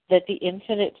that the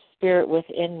infinite spirit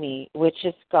within me, which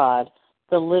is God,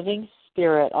 the living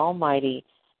Spirit Almighty,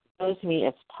 knows me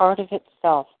as part of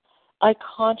itself, I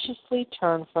consciously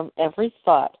turn from every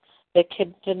thought that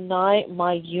can deny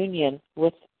my union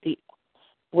with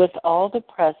all the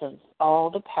presence, all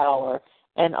the power,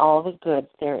 and all the good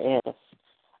there is.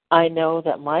 I know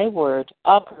that my word,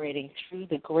 operating through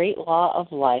the great law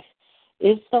of life,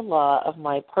 is the law of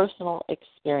my personal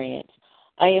experience.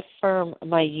 I affirm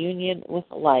my union with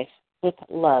life, with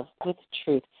love, with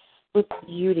truth, with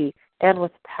beauty, and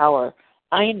with power.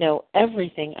 I know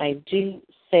everything I do,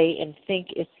 say, and think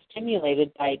is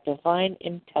stimulated by divine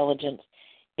intelligence,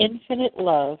 infinite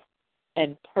love,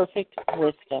 and perfect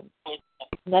wisdom.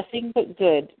 Nothing but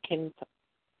good can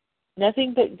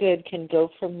go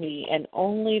from me, and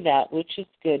only that which is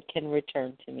good can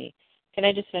return to me. Can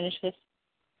I just finish this?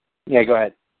 Yeah, go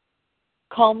ahead.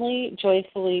 Calmly,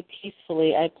 joyfully,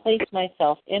 peacefully, I place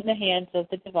myself in the hands of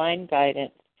the divine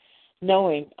guidance,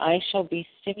 knowing I shall be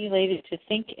stimulated to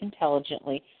think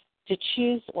intelligently, to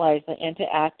choose wisely, and to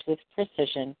act with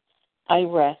precision. I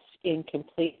rest in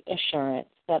complete assurance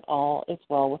that all is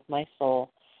well with my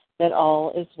soul, that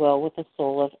all is well with the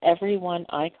soul of everyone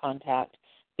I contact,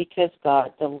 because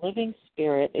God, the living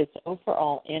Spirit, is over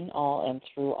all, in all, and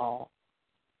through all.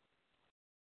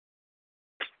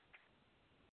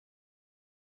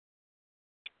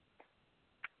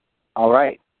 All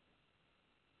right.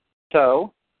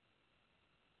 So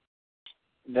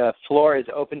the floor is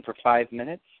open for 5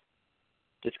 minutes.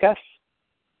 Discuss.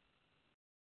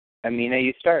 Amina,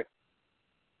 you start.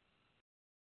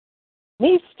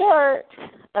 Me start.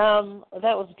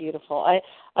 That was beautiful.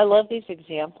 I love these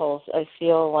examples. I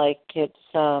feel like it's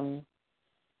so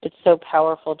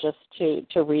powerful just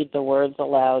to read the words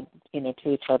aloud, to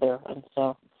each other, and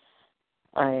so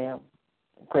I am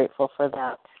grateful for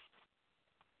that.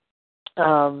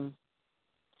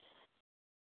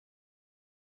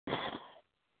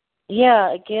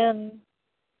 Again,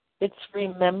 it's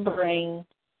remembering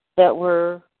that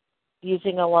we're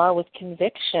using Allah with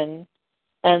conviction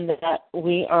and that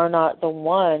we are not the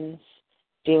ones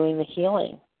doing the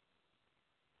healing.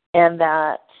 And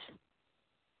that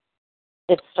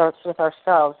it starts with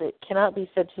ourselves. It cannot be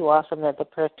said too often that the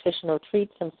practitioner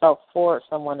treats himself for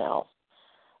someone else,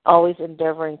 always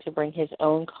endeavoring to bring his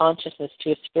own consciousness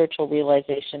to a spiritual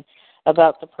realization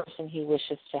about the person he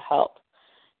wishes to help.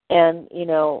 And,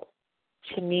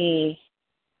 to me,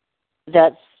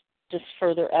 that's just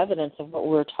further evidence of what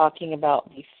we were talking about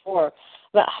before,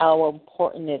 about how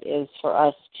important it is for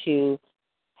us to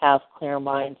have clear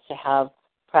minds, to have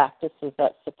practices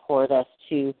that support us,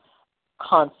 to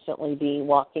constantly be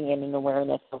walking in an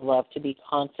awareness of love, to be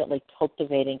constantly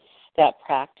cultivating that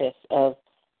practice of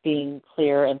being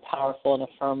clear and powerful and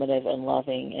affirmative and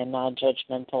loving and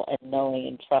non-judgmental and knowing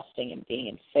and trusting and being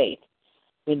in faith.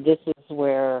 I mean, this is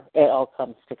where it all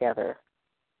comes together.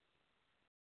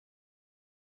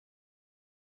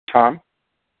 Tom?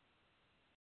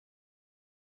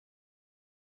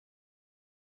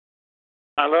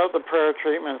 I love the prayer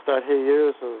treatments that he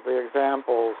uses, the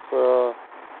examples,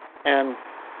 and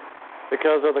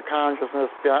because of the consciousness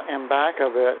in back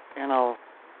of it,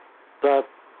 that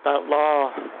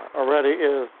law already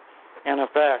is in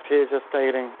effect. He's just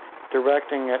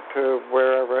directing it to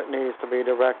wherever it needs to be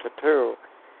directed to,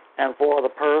 and for the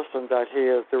person that he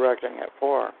is directing it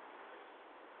for.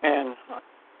 And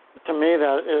to me,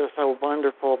 that is so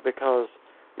wonderful because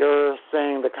you're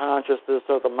seeing the consciousness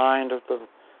of the mind of the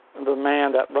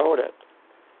man that wrote it.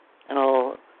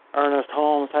 Ernest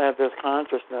Holmes had this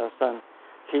consciousness, and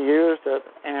he used it,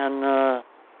 and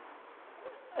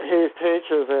he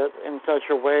teaches it in such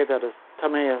a way that is, to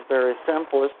me, is very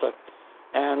simplistic,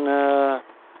 and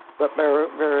but very,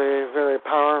 very, very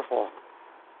powerful.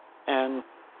 And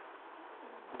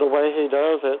the way he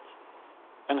does it,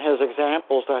 and his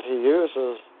examples that he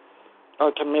uses,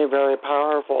 are to me very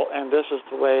powerful. And this is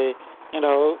the way,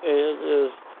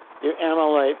 is you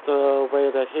emulate the way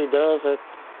that he does it,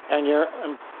 and you're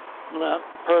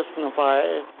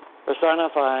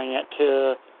personifying it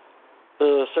to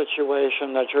the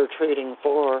situation that you're treating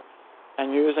for,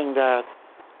 and using that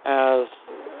as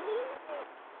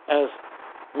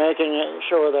making it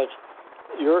sure that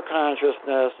your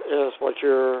consciousness is what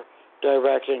you're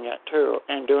directing it to,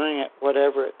 and doing it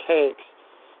whatever it takes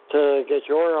to get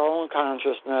your own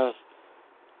consciousness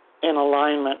in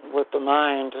alignment with the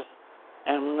mind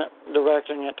and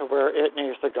directing it to where it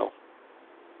needs to go.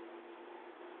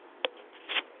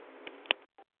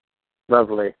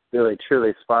 Lovely. Really,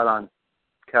 truly spot on.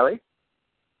 Kelly?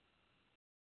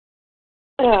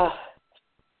 I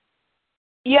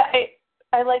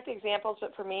like the examples,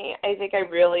 but for me, I think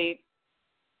the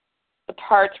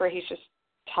parts where he's just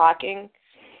talking,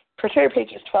 particularly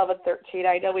pages 12 and 13,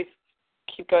 I know we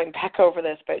keep going back over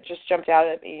this, but it just jumped out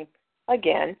at me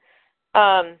again.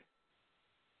 I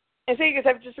think because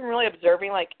I've just been really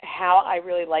observing, how I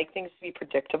really like things to be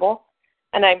predictable.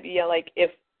 And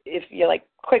if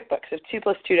QuickBooks, if 2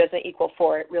 plus 2 doesn't equal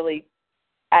 4, it really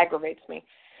aggravates me.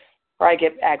 Or I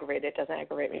get aggravated. It doesn't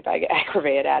aggravate me, but I get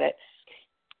aggravated at it.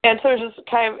 And so it was just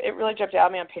it really jumped out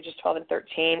at me on pages 12 and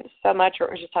 13 so much, where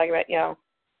it was just talking about,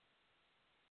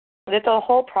 that the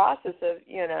whole process of,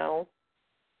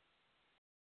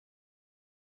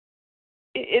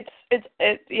 it's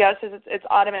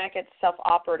automatic, it's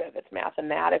self-operative, it's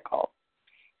mathematical.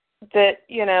 That,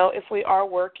 if we are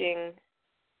working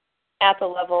at the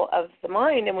level of the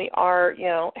mind and we are,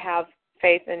 have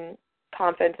faith and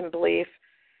confidence and belief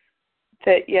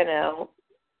that,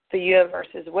 the universe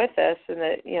is with us and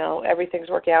that, everything's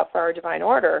working out for our divine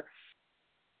order,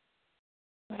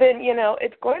 then,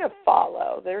 it's going to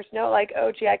follow. There's no I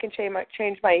can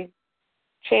change my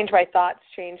thoughts,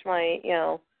 change my,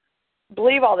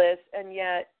 believe all this, and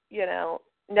yet, no,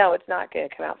 it's not going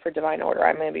to come out for divine order.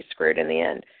 I'm going to be screwed in the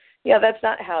end. That's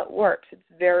not how it works. It's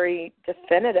very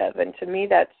definitive, and to me,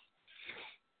 that's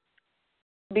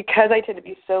because I tend to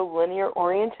be so linear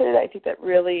oriented, I think that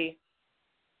really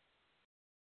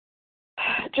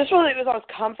it was almost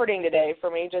comforting today for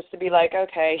me just to be like,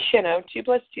 okay, 2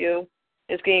 plus 2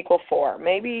 is going to equal 4.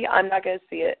 Maybe I'm not going to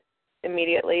see it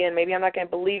immediately, and maybe I'm not going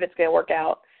to believe it's going to work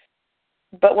out.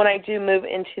 But when I do move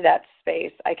into that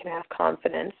space, I can have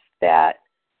confidence that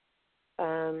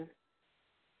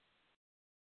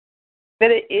that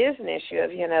it is an issue of,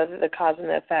 the cause and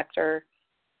the effect are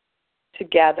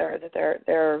together, that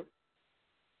they're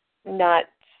not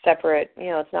separate.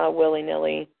 It's not a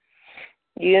willy-nilly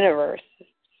universe.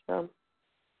 So.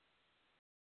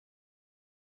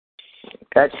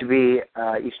 That should be.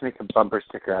 You should make a bumper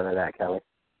sticker out of that, Kelly.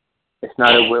 It's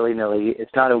not a willy-nilly.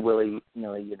 It's not a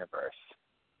willy-nilly universe.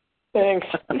 Thanks.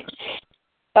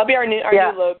 That'll be our new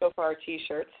logo for our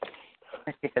T-shirts.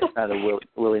 It's not a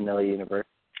willy-nilly universe.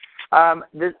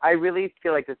 I really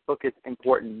feel like this book is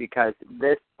important because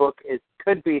this book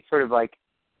could be sort of like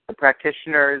the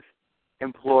practitioner's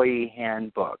employee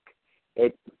handbook.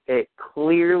 It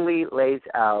clearly lays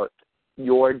out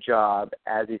your job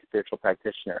as a spiritual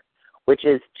practitioner, which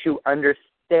is to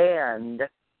understand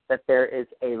that there is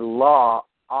a law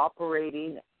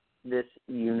operating this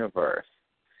universe,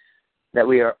 that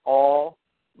we are all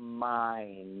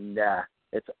mind.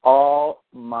 It's all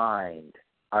mind.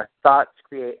 Our thoughts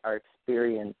create our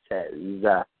experiences.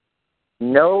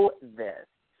 Know this.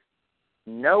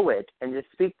 Know it, and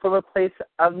just speak from a place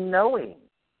of knowing.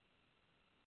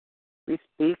 We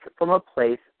speak from a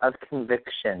place of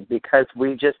conviction because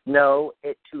we just know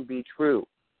it to be true.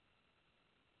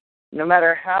 No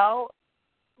matter how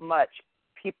much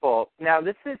people... Now,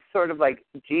 this is sort of like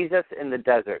Jesus in the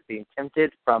desert being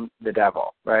tempted from the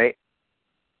devil, right?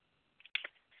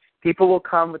 People will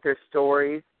come with their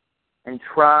stories and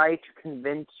try to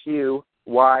convince you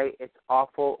why it's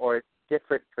awful or it's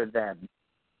different for them.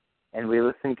 And we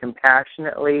listen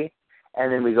compassionately,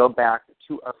 and then we go back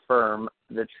to affirm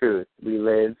the truth. We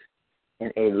live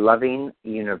in a loving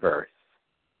universe.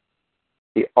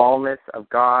 The allness of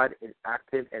God is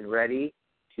active and ready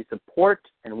to support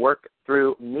and work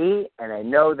through me, and I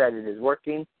know that it is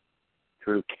working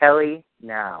through Kelly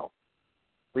now.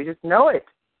 We just know it.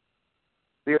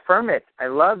 We affirm it. I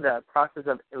love the process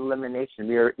of elimination.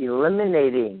 We are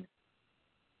eliminating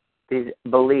these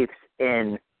beliefs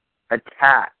in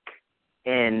attack,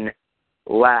 in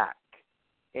lack,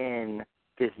 in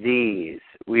disease.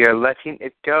 We are letting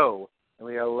it go, and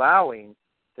we are allowing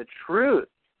the truth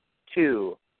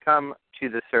to come to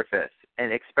the surface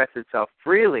and express itself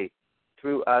freely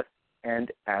through us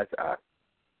and as us.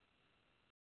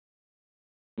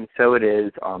 And so it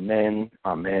is. Amen,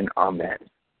 amen, amen.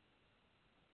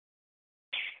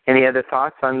 Any other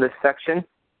thoughts on this section?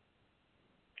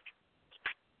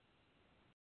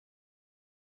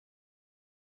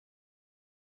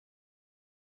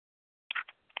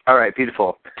 All right,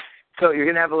 beautiful. So you're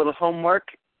going to have a little homework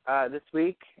this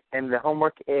week, and the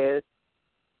homework is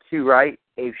to write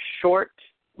a short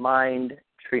mind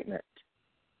treatment.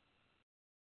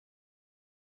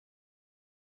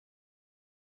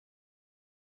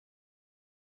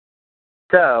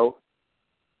 So,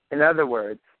 in other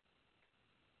words,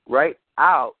 write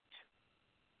out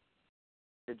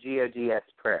the GODS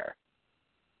prayer.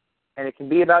 And it can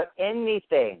be about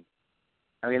anything.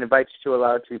 I'm going to invite you to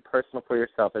allow it to be personal for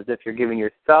yourself, as if you're giving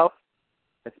yourself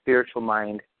a spiritual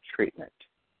mind treatment.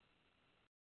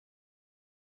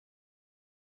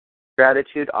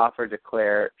 Gratitude, offer,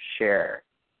 declare, share.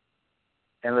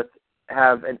 And let's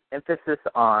have an emphasis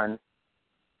on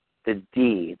the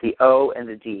D, the O and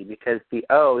the D, because the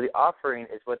O, the offering,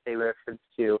 is what they reference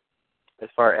to as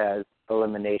far as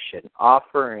elimination.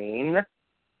 Offering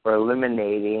or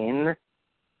eliminating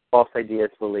false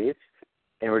ideas, beliefs,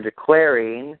 and we're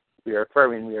declaring, we are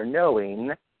affirming, we are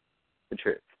knowing the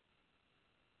truth.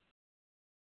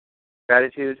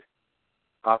 Gratitude,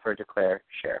 offer, declare,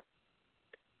 share.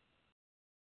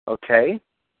 Okay?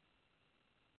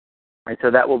 And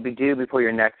so that will be due before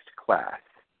your next class.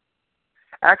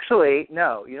 Actually,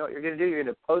 no. You know what you're going to do? You're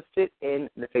going to post it in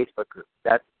the Facebook group.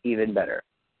 That's even better.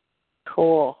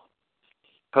 Cool.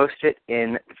 Post it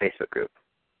in the Facebook group.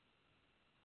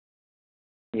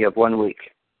 You have 1 week.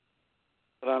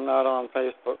 But I'm not on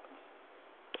Facebook.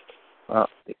 Well,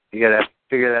 you got to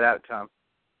figure that out, Tom.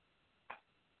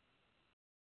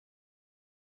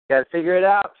 You got to figure it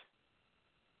out.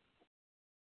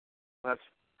 Let's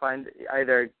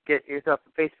either get yourself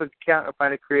a Facebook account or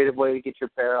find a creative way to get your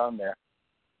prayer on there.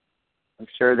 I'm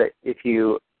sure that if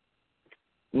you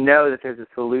know that there's a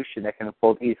solution that can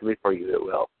unfold easily for you, it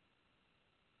will.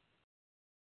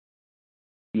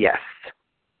 Yes.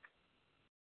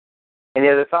 Any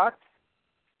other thoughts?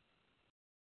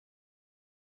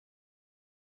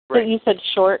 So you said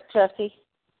short, Jesse?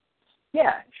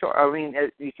 Yeah, short. I mean,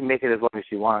 you can make it as long as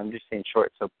you want. I'm just saying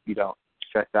short so you don't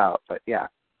stress out. But yeah.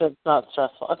 So it's not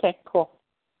stressful. Okay, cool.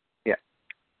 Yeah.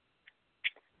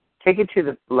 Take it to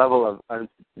the level of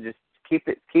just keep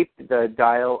the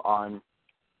dial on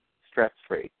stress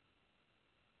free.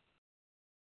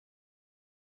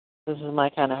 This is my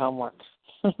kind of homework.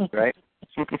 Right?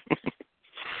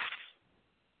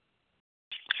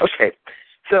 Okay.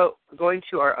 So going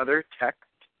to our other text,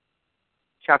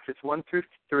 chapters 1 through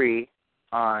 3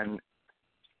 on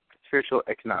spiritual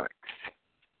economics.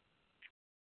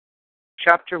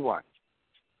 Chapter 1.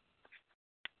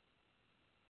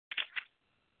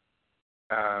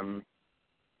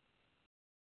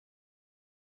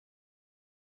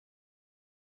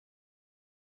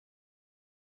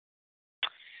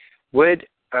 Would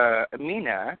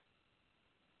Amina,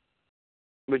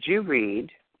 would you read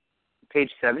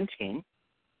page 17,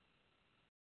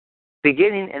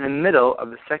 beginning in the middle of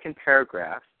the second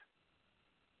paragraph,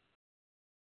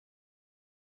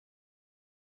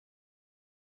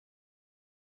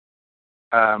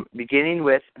 beginning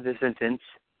with the sentence,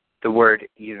 the word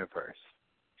universe.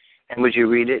 And would you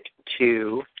read it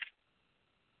to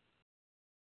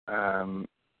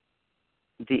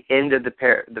the end of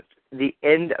the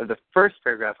end of the first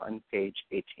paragraph on page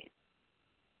 18?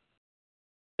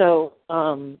 So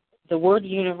the word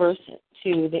universe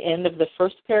to the end of the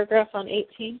first paragraph on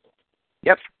 18?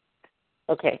 Yep.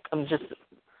 Okay, I'm just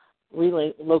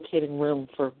locating room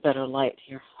for better light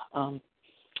here.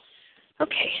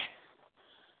 Okay.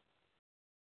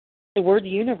 The word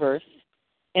universe,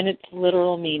 in its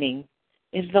literal meaning,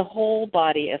 is the whole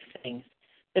body of things,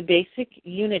 the basic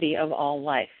unity of all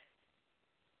life.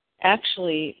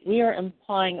 Actually, we are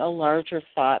implying a larger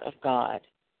thought of God.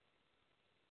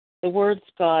 The words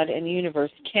God and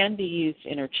universe can be used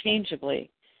interchangeably,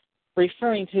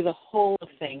 referring to the whole of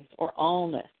things or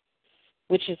allness,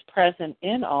 which is present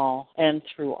in all and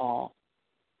through all.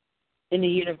 In the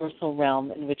universal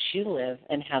realm in which you live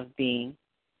and have being,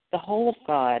 the whole of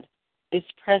God is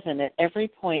present at every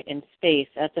point in space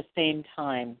at the same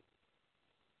time.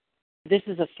 This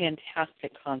is a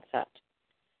fantastic concept.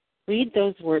 Read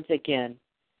those words again.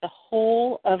 The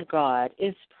whole of God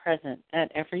is present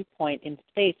at every point in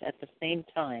space at the same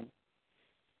time.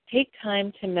 Take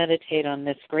time to meditate on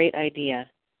this great idea.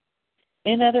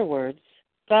 In other words,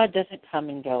 God doesn't come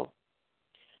and go.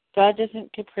 God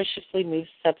doesn't capriciously move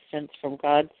substance from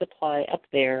God's supply up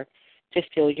there to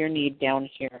fill your need down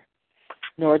here.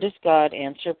 Nor does God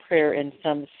answer prayer in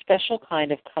some special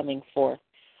kind of coming forth.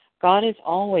 God is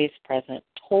always present,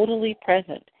 totally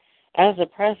present, as a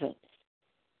presence.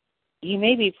 You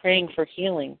may be praying for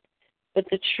healing, but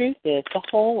the truth is the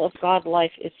whole of God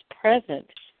life is present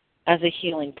as a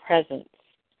healing presence.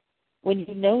 When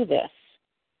you know this,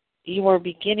 you are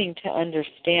beginning to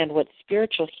understand what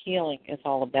spiritual healing is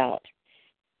all about.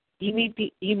 You may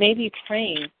be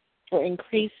praying for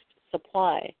increased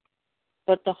supply,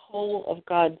 but the whole of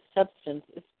God's substance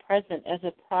is present as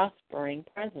a prospering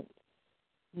presence.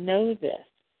 Know this,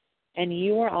 and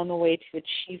you are on the way to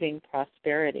achieving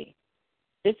prosperity.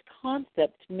 This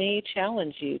concept may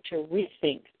challenge you to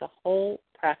rethink the whole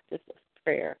practice of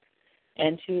prayer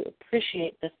and to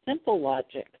appreciate the simple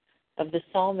logic of the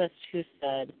psalmist who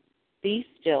said, "Be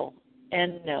still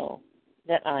and know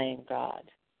that I am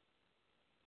God."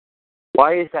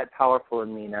 Why is that powerful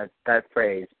in me, that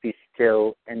phrase, be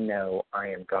still and know I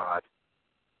am God?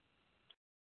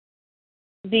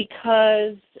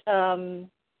 Because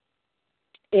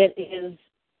it is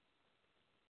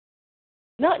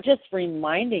not just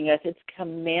reminding us, it's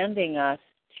commanding us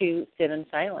to sit in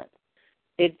silence.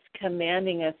 It's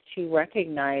commanding us to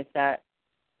recognize that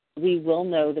we will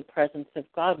know the presence of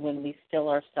God when we still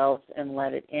ourselves and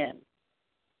let it in.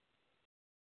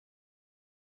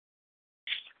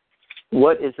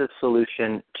 What is the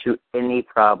solution to any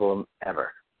problem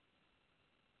ever?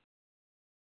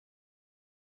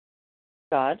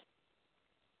 God.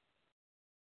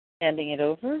 Handing it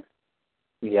over.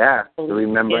 Yeah, the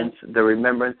remembrance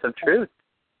of truth.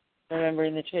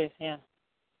 Remembering the truth, yeah.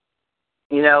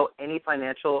 You know, any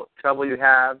financial trouble you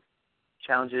have,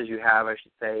 challenges you have, I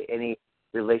should say, any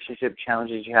relationship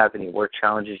challenges you have, any work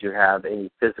challenges you have,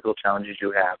 any physical challenges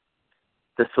you have,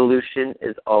 the solution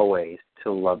is always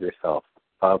to love yourself.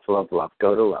 Love, love, love.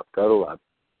 Go to love. Go to love.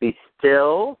 Be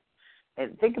still.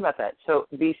 And think about that. So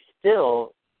be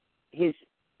still. It's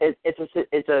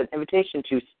an invitation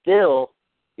to still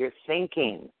your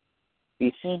thinking.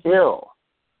 Be still.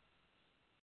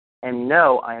 And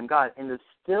know I am God. In the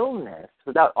stillness,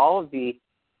 without all of the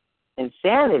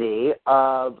insanity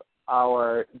of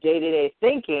our day-to-day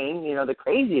thinking, you know, the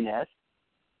craziness,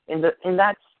 in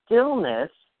that stillness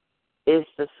is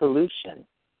the solution.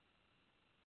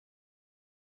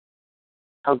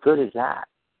 How good is that?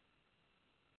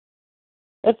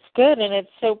 It's good, and it's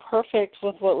so perfect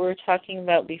with what we were talking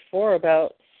about before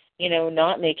about,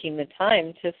 not making the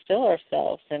time to still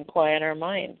ourselves and quiet our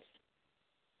minds.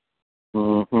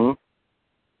 Mm-hmm.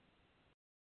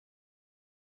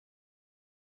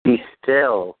 Be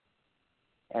still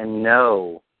and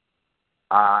know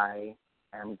I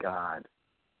am God.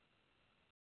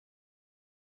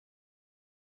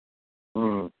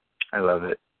 I love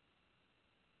it.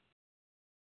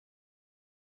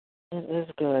 It is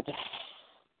good.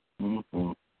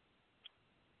 Mm-hmm.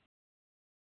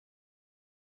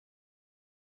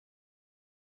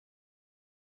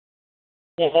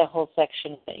 Yeah, that whole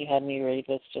section that you had me read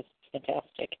was just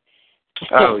fantastic.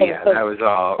 Oh, yeah, that was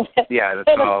all. Yeah,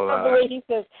 that's all. The way he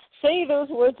says, say those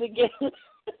words again.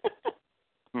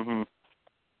 Mm-hmm.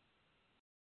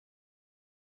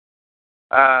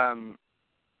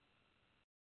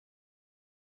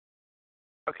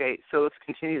 Okay, so let's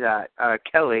continue that.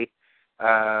 Kelly,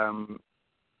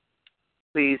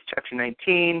 please,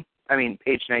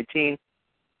 page 19,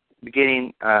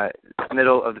 beginning,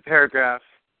 middle of the paragraph,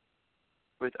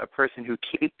 with a person who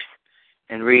keeps,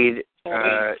 and read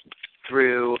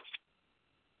through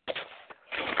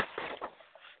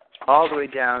all the way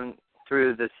down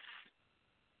through the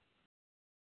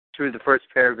first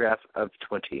paragraph of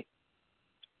 20.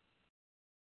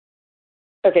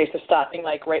 Okay, so stopping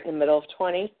right in the middle of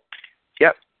 20?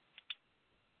 Yep.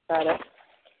 Got it.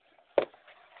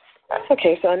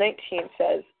 Okay, so 19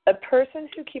 says, a person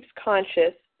who keeps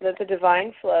conscious that the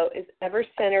divine flow is ever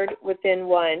centered within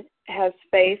one has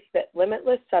faith that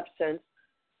limitless substance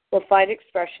will find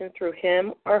expression through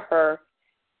him or her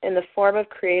in the form of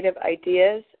creative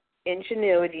ideas,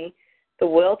 ingenuity, the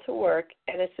will to work,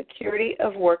 and a security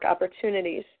of work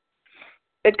opportunities.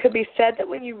 It could be said that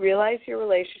when you realize your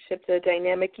relationship to the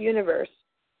dynamic universe,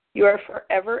 you are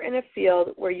forever in a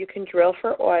field where you can drill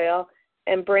for oil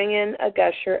and bring in a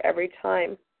gusher every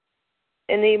time.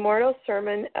 In the immortal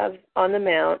Sermon on the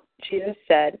Mount, Jesus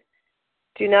said,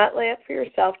 do not lay up for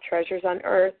yourself treasures on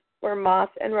earth where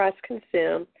moth and rust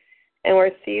consume and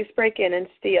where thieves break in and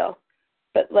steal,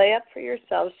 but lay up for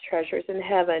yourselves treasures in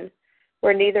heaven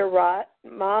where neither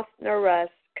moth nor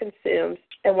rust consumes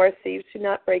and where thieves do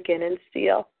not break in and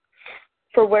steal.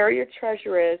 For where your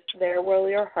treasure is, there will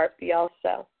your heart be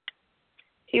also.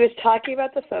 He was talking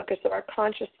about the focus of our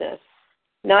consciousness,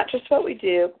 not just what we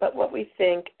do, but what we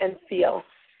think and feel,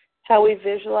 how we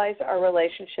visualize our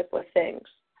relationship with things.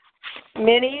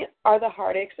 Many are the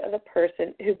heartaches of the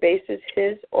person who bases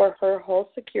his or her whole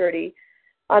security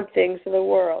on things of the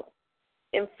world.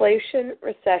 Inflation,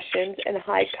 recessions, and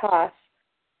high costs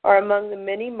are among the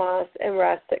many moths and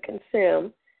rust that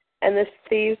consume, and the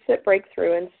thieves that break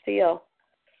through and steal.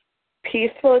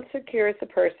 Peaceful and secure is the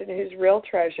person whose real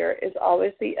treasure is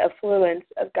always the affluence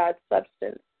of God's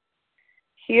substance.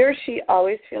 He or she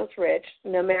always feels rich,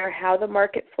 no matter how the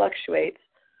market fluctuates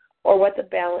or what the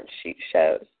balance sheet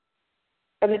shows.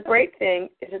 And the great thing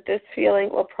is that this feeling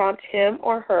will prompt him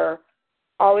or her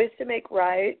always to make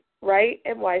right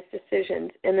and wise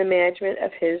decisions in the management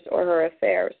of his or her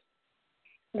affairs.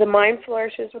 The mind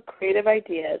flourishes with creative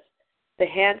ideas, the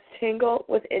hands tingle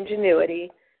with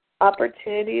ingenuity,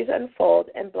 opportunities unfold,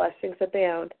 and blessings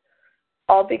abound,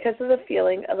 all because of the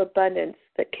feeling of abundance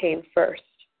that came first.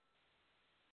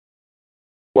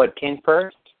 What came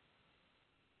first?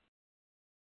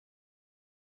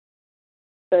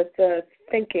 The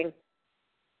thinking.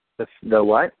 The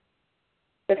what?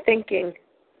 The thinking.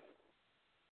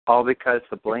 All because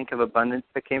the blank of abundance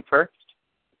that came first?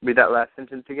 Read that last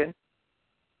sentence again.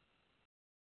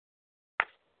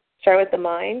 Start with the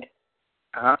mind.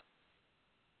 Uh-huh.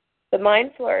 The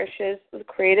mind flourishes with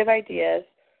creative ideas.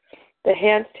 The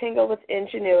hands tingle with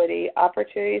ingenuity.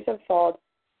 Opportunities unfold,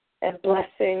 and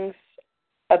blessings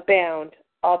abound.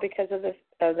 All because of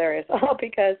all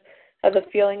because of the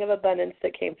feeling of abundance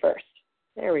that came first.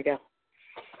 There we go.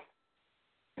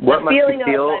 What the must feeling we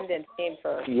feel? of abundance came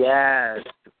first. Yes.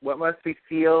 What must we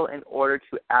feel in order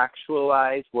to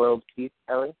actualize world peace,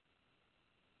 Ellie?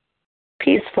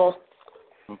 Peaceful.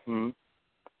 Mm-hmm.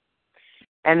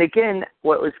 And again,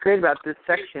 what was great about this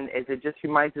section is it just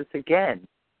reminds us again,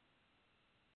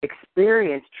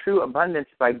 experience true abundance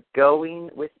by going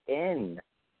within.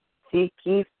 Seek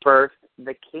ye first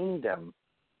the kingdom.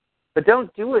 But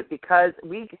don't do it because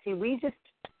we just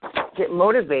get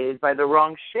motivated by the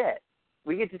wrong shit.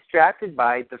 We get distracted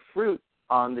by the fruit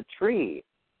on the tree.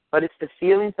 But it's the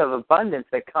feelings of abundance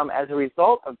that come as a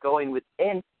result of going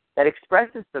within that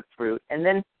expresses the fruit. And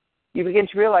then you begin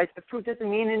to realize the fruit doesn't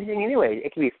mean anything anyway.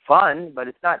 It can be fun, but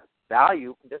it's not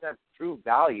value. It doesn't have true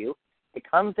value. It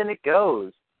comes and it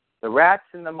goes. The rats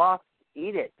and the moths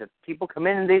eat it. The people come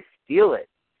in and they steal it.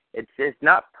 It's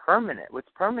not permanent. What's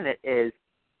permanent is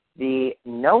the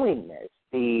knowingness,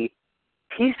 the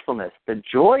peacefulness, the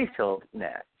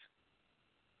joyfulness.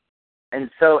 And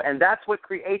that's what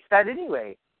creates that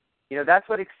anyway. That's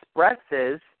what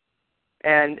expresses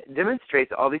and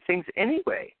demonstrates all these things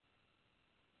anyway.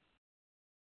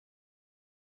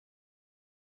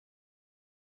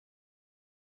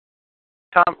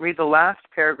 Tom, read the last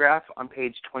paragraph on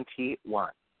page 21.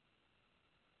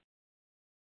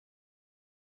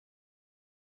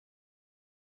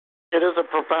 It is a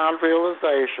profound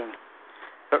realization.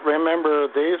 But remember,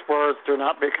 these words do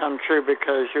not become true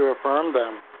because you affirm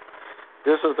them.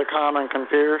 This is the common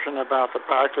confusion about the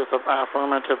practice of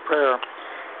affirmative prayer,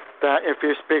 that if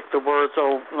you speak the words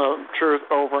of truth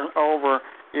over and over,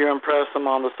 you impress them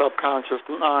on the subconscious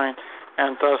mind,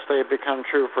 and thus they become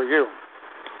true for you.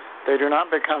 They do not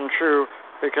become true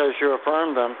because you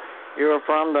affirm them. You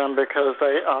affirm them because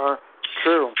they are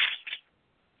true.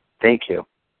 Thank you.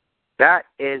 That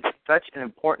is such an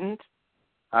important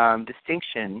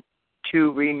distinction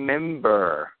to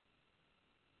remember.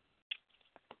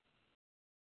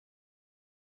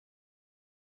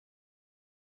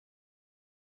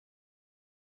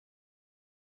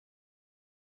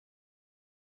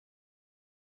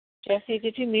 Jesse,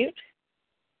 did you mute?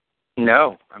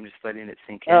 No, I'm just letting it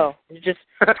sink in. Oh, just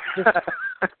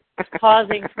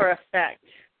pausing for effect.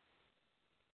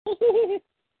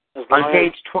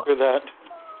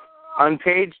 On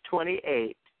page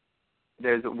 28,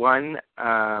 there's a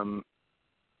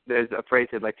phrase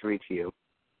I'd like to read to you.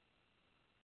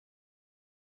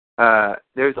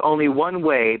 There's only one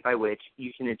way by which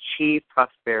you can achieve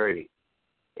prosperity.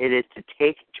 It is to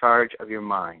take charge of your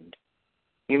mind.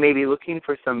 You may be looking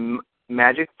for some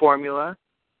magic formula,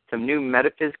 some new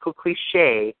metaphysical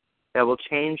cliche that will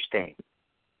change things.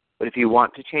 But if you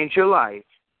want to change your life,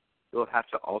 you'll have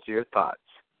to alter your thoughts.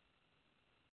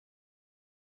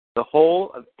 The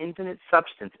whole of infinite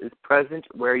substance is present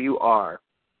where you are,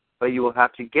 but you will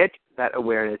have to get that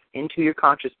awareness into your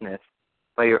consciousness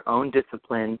by your own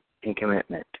discipline and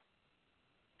commitment.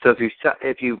 So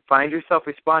if you find yourself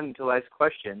responding to life's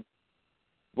question,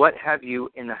 what have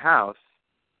you in the house,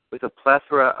 with a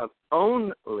plethora of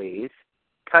onlys,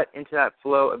 cut into that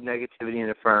flow of negativity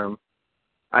and affirm,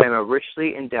 I am a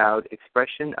richly endowed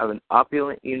expression of an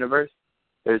opulent universe.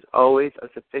 There's always a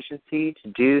sufficiency to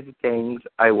do the things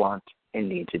I want and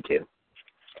need to do.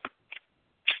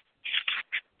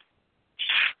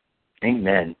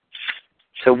 Amen.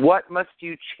 So what must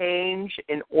you change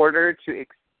in order to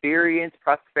experience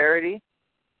prosperity?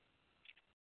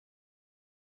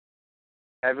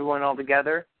 Everyone all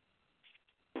together?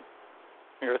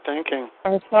 Your thinking.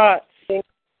 Our thoughts.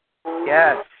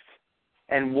 Yes.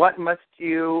 And what must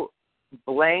you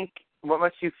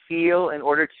feel in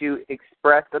order to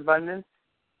express abundance?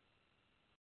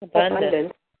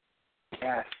 Abundance.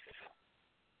 Yes.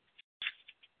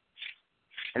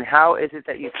 And how is it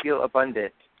that you feel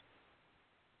abundant?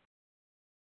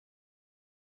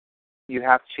 You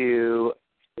have to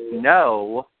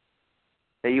know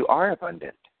that you are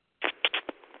abundant.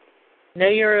 Know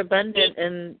you're abundant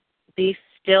and be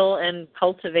still and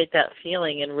cultivate that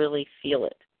feeling and really feel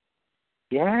it.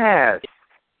 Yes.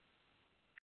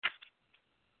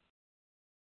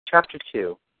 Chapter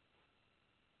 2.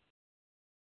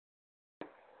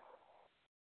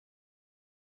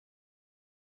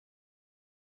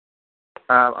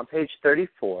 On page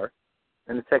 34,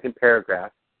 in the second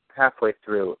paragraph, halfway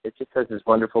through, it just says this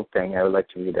wonderful thing. I would like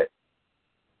to read it.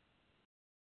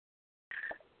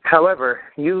 However,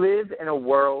 you live in a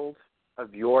world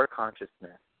of your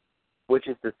consciousness, which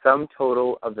is the sum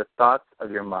total of the thoughts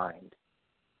of your mind.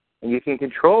 And you can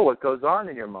control what goes on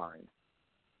in your mind.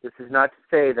 This is not to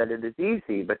say that it is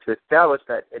easy, but to establish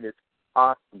that it is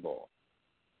possible.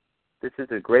 This is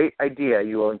a great idea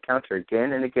you will encounter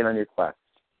again and again on your quest.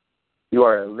 You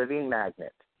are a living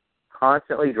magnet,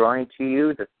 constantly drawing to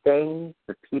you the things,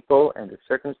 the people, and the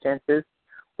circumstances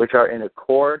which are in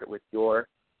accord with your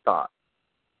thoughts.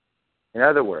 In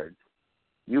other words,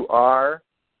 you are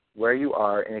where you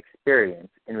are in experience,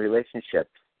 in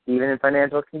relationships, even in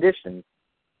financial conditions,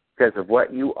 because of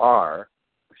what you are,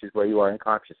 which is where you are in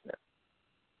consciousness.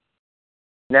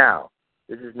 Now,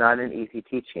 this is not an easy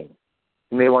teaching.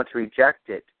 You may want to reject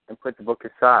it and put the book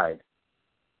aside.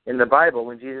 In the Bible,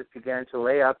 when Jesus began to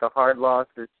lay out the hard laws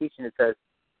of his teaching, it says,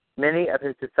 many of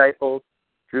his disciples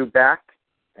drew back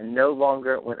and no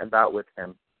longer went about with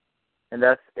him. And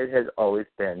thus it has always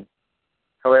been.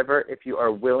 However, if you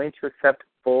are willing to accept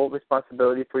full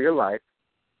responsibility for your life,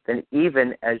 then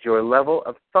even as your level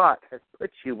of thought has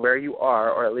put you where you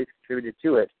are, or at least contributed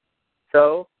to it,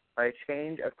 so by a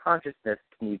change of consciousness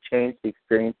can you change the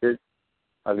experiences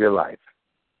of your life.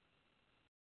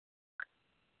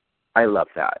 I love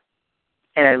that.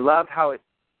 And I love how it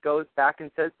goes back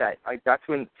and says that. That's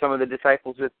when some of the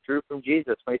disciples withdrew from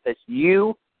Jesus, when he says,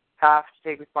 you have to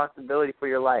take responsibility for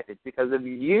your life. It's because of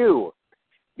you,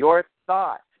 your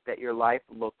thoughts, that your life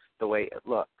looks the way it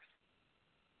looks.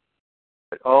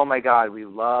 But oh my God, we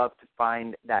love to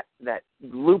find that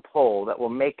loophole that will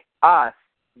make us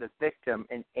the victim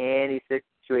in any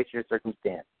situation or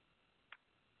circumstance.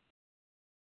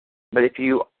 But if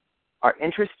you are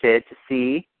interested to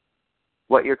see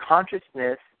where your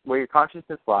consciousness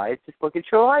lies, just look at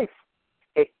your life.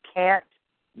 It can't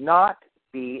not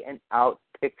be an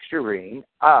out-picturing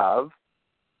of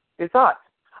your thoughts.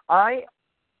 I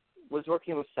was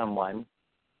working with someone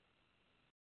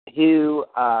who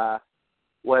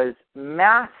was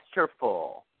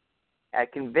masterful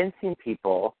at convincing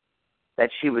people that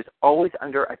she was always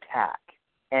under attack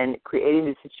and creating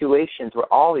these situations where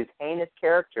all these heinous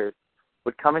characters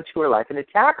would come into her life and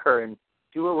attack her and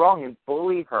do her wrong and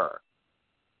bully her.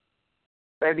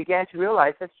 But I began to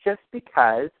realize that's just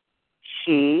because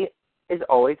she is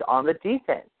always on the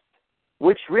defense,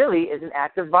 which really is an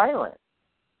act of violence.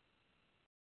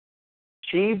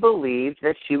 She believed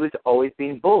that she was always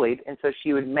being bullied, and so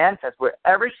she would manifest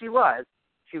wherever she was.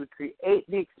 She would create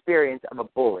the experience of a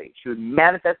bully. She would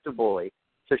manifest a bully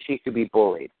so she could be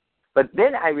bullied. But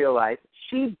then I realized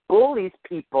she bullies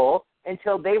people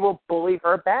until they will bully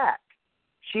her back.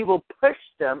 She will push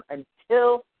them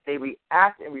until they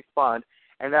react and respond,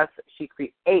 and thus she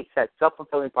creates that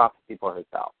self-fulfilling prophecy for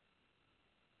herself.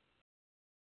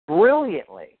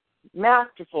 Brilliantly,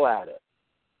 masterful at it.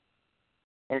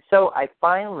 And so I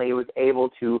finally was able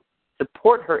to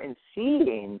support her in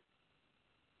seeing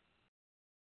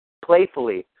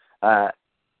playfully.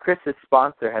 Chris's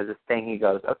sponsor has this thing. He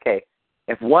goes, okay,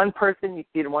 if one person, you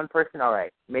see it in one person, all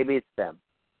right, maybe it's them.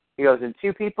 He goes, in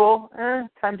two people,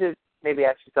 time to maybe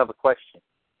ask yourself a question.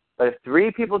 But if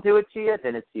three people do it to you,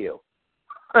 then it's you.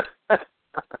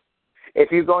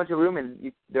 If you go into a room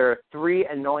and there are three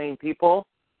annoying people,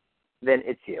 then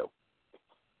it's you.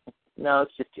 No,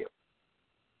 it's just you.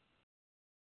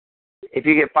 If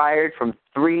you get fired from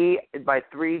by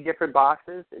three different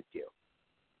bosses, it's you.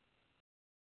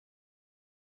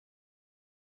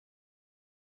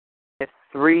 If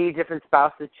three different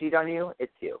spouses cheat on you,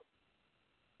 it's you.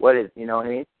 What is, you know what I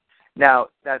mean? Now,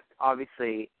 that's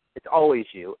obviously, it's always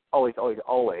you. Always, always,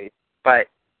 always. But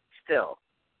still.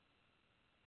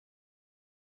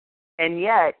 And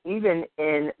yet, even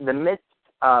in the midst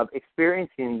of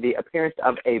experiencing the appearance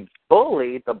of a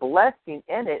bully, the blessing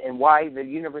in it and why the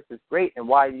universe is great and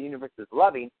why the universe is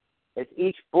loving is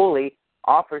each bully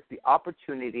offers the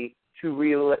opportunity to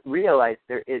realize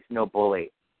there is no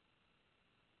bully.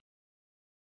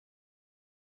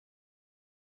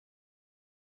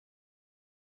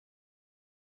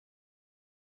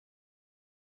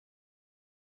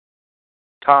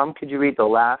 Tom, could you read the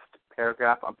last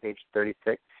paragraph on page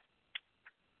 36?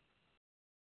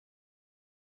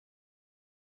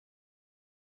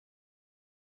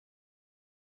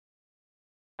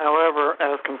 However,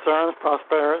 as concerns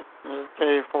prosperity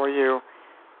for you,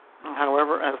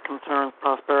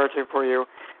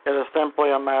 it is simply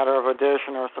a matter of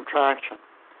addition or subtraction.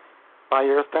 By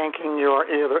your thinking, you are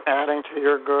either adding to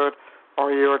your good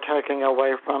or you are taking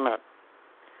away from it.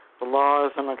 The law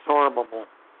is inexorable.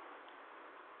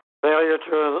 Failure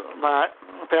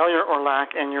or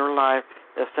lack in your life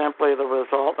is simply the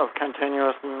result of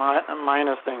continuous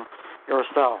minusing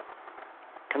yourself.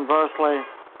 Conversely,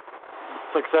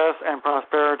 success and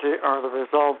prosperity are the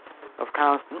result of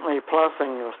constantly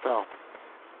plussing yourself.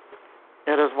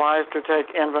 It is wise to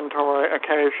take inventory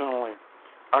occasionally.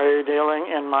 Are you dealing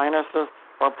in minuses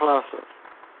or pluses?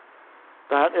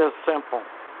 That is simple.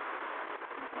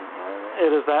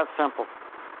 It is that simple.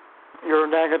 Your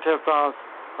negative thoughts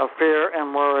of fear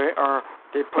and worry are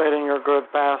depleting your good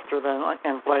faster than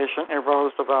inflation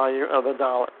erodes the value of the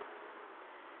dollar.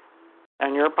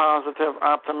 And your positive,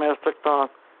 optimistic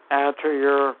thoughts add to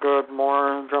your good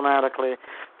more dramatically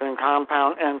than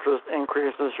compound interest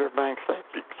increases your bank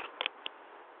savings.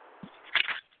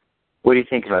 What do you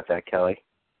think about that, Kelly?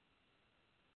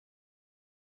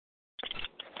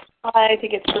 I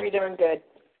think it's pretty darn good.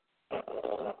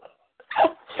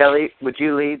 Kelly, would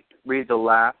you read the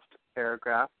last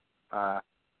paragraph?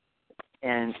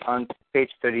 And on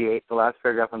page 38, the last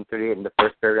paragraph on 38 and the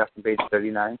first paragraph on page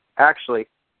 39. Actually,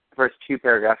 the first two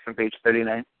paragraphs on page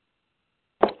 39.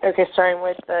 Okay, starting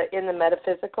with in the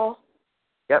metaphysical.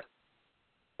 Yep.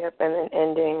 Yep, and then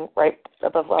ending right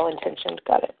above well-intentioned.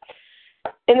 Got it.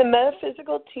 In the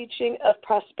metaphysical teaching of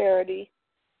prosperity,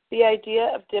 the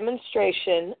idea of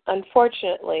demonstration,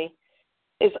 unfortunately,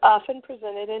 is often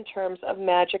presented in terms of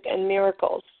magic and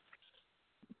miracles.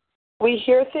 We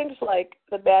hear things like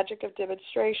the magic of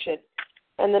demonstration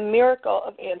and the miracle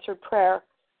of answered prayer.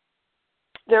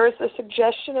 There is the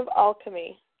suggestion of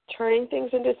alchemy, turning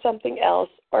things into something else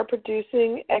or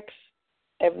producing I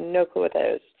have no clue what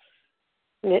that is.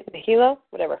 Nihilo?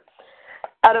 Whatever.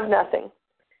 Out of nothing.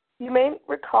 You may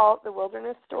recall the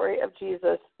wilderness story of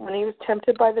Jesus when he was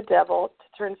tempted by the devil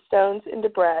to turn stones into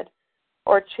bread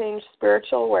or change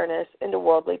spiritual awareness into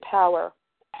worldly power.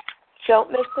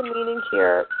 Don't miss the meaning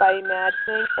here by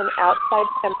imagining an outside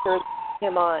tempter leading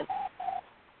him on.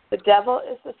 The devil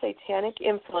is the satanic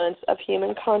influence of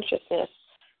human consciousness,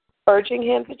 urging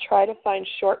him to try to find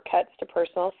shortcuts to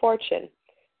personal fortune.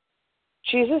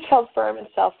 Jesus held firm in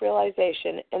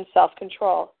self-realization and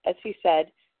self-control, as he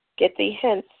said, "Get thee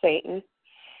hence, Satan."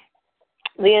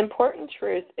 The important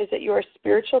truth is that you are a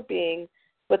spiritual being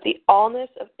with the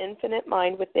allness of infinite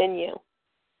mind within you.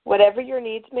 Whatever your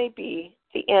needs may be,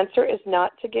 the answer is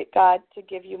not to get God to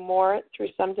give you more through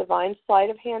some divine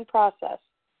sleight of hand process,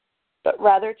 but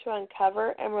rather to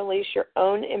uncover and release your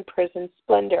own imprisoned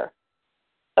splendor.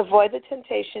 Avoid the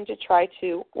temptation to try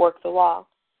to work the law,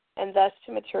 and thus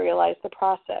to materialize the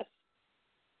process.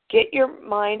 Get your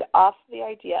mind off the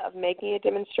idea of making a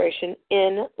demonstration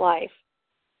in life.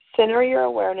 Center your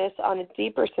awareness on a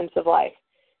deeper sense of life,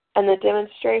 and the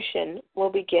demonstration will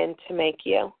begin to make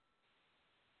you.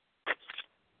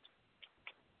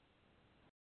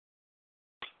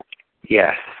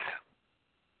 Yes.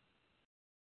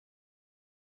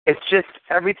 It's just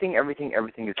everything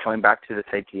is coming back to this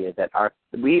idea that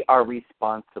we are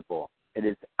responsible. It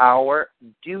is our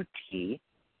duty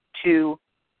to,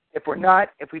 if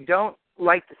we don't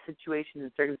like the situations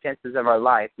and circumstances of our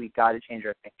life, we got to change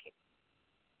our thinking.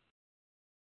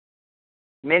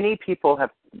 Many people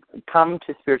have come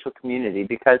to spiritual community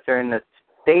because they're in a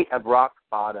state of rock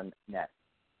bottomness.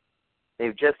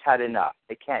 They've just had enough.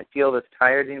 They can't feel this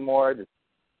tired anymore, this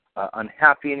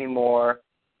unhappy anymore,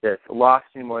 this lost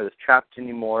anymore, this trapped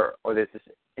anymore, or there's this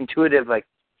intuitive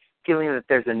feeling that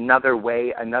there's another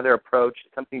way, another approach,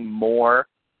 something more.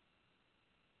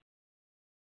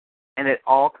 And it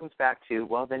all comes back to,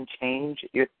 well, then change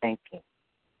your thinking.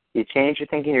 You change your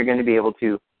thinking, you're going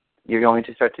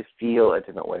to start to feel a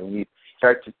different way. When you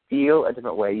start to feel a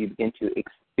different way, you begin to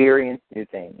experience new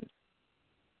things.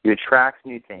 You attract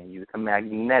new things. You become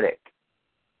magnetic.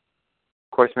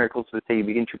 Of Course in Miracles would say you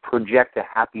begin to project a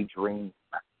happy dream.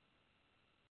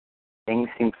 Things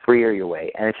seem freer your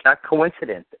way. And it's not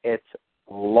coincidence. It's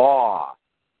law.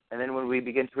 And then when we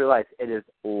begin to realize it is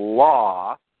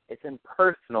law, it's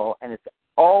impersonal, and it's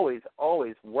always,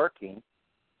 always working,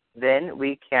 then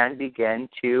we can begin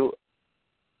to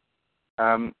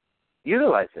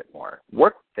utilize it more,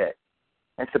 work with it,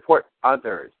 and support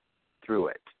others through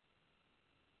it.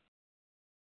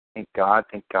 Thank God,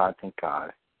 thank God, thank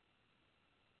God.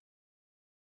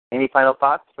 Any final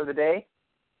thoughts for the day?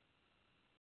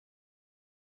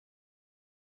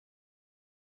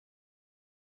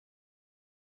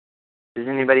 Is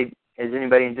anybody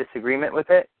in disagreement with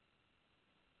it?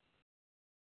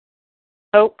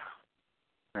 Nope.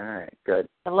 All right, good.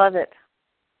 I love it.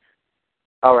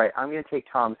 All right, I'm going to take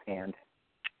Tom's hand.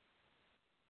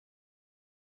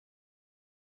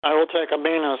 I will take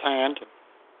Amina's hand.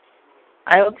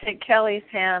 I will take Kelly's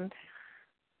hand.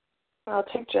 I'll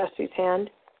take Jesse's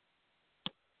hand.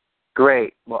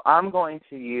 Great. Well, I'm going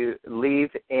to leave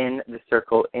in the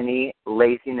circle any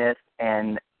laziness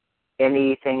and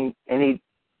any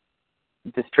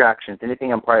distractions,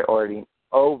 anything I'm prioritizing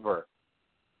over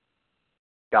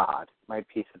God, my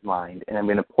peace of mind. And I'm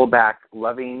going to pull back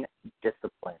loving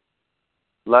discipline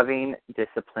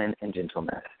and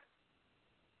gentleness.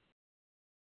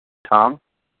 Tom?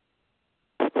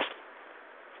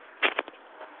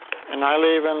 And I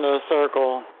leave in the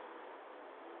circle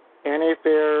any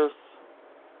fears,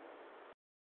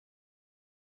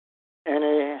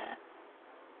 any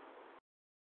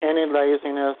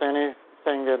laziness,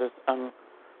 anything that is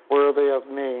unworthy of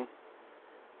me.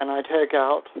 And I take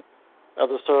out of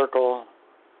the circle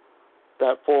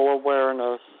that full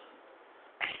awareness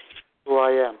who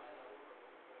I am.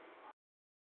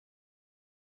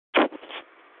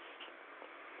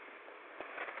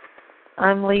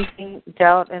 I'm leaving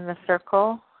doubt in the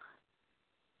circle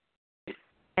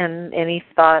and any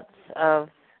thoughts of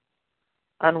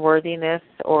unworthiness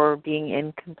or being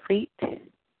incomplete.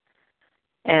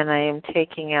 And I am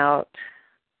taking out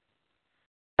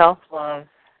self-love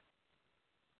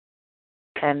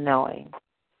and knowing?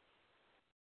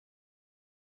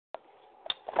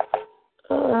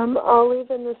 I'll leave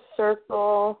in the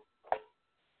circle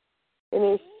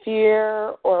any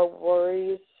fear or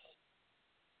worries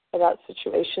about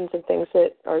situations and things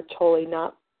that are totally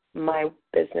not my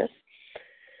business.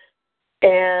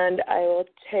 And I will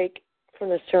take from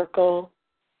the circle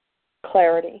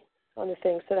clarity on the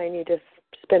things that I need to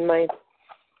spend my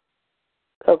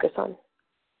focus on.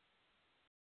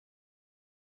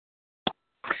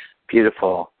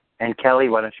 Beautiful. And Kelly,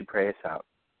 why don't you pray us out?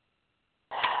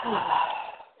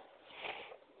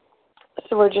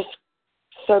 So we're just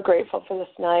so grateful for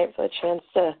this night, for the chance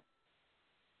to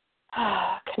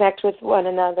connect with one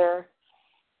another,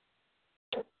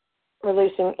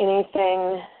 releasing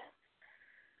anything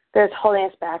that's holding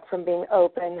us back from being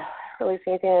open,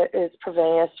 releasing anything that is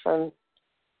preventing us from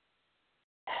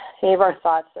any of our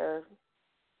thoughts or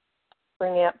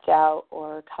bringing up doubt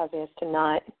or causing us to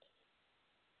not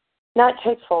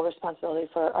take full responsibility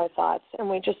for our thoughts. And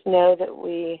we just know that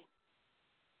we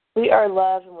are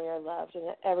loved and we are loved, and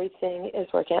that everything is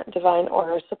working out in divine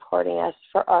order, supporting us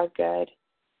for our good,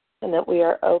 and that we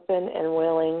are open and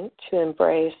willing to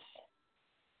embrace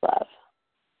love.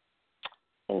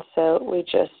 And so we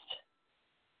just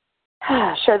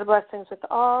share the blessings with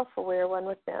all, for we are one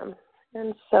with them.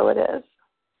 And so it is.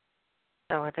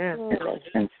 So it is. Amen.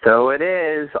 And so it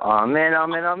is. Amen,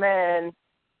 amen, amen.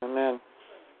 Amen.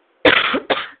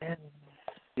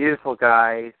 Beautiful,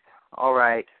 guys. All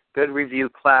right. Good review,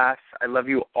 class. I love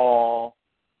you all.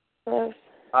 Yes.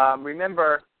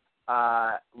 Remember,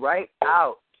 write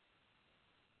out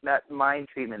that mind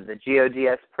treatment, the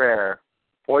GODS prayer,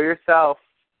 for yourself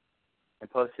and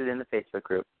post it in the Facebook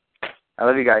group. I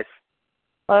love you guys.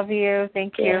 Love you.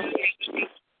 Thank you.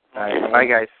 All right. Bye,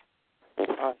 guys.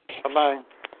 Bye-bye.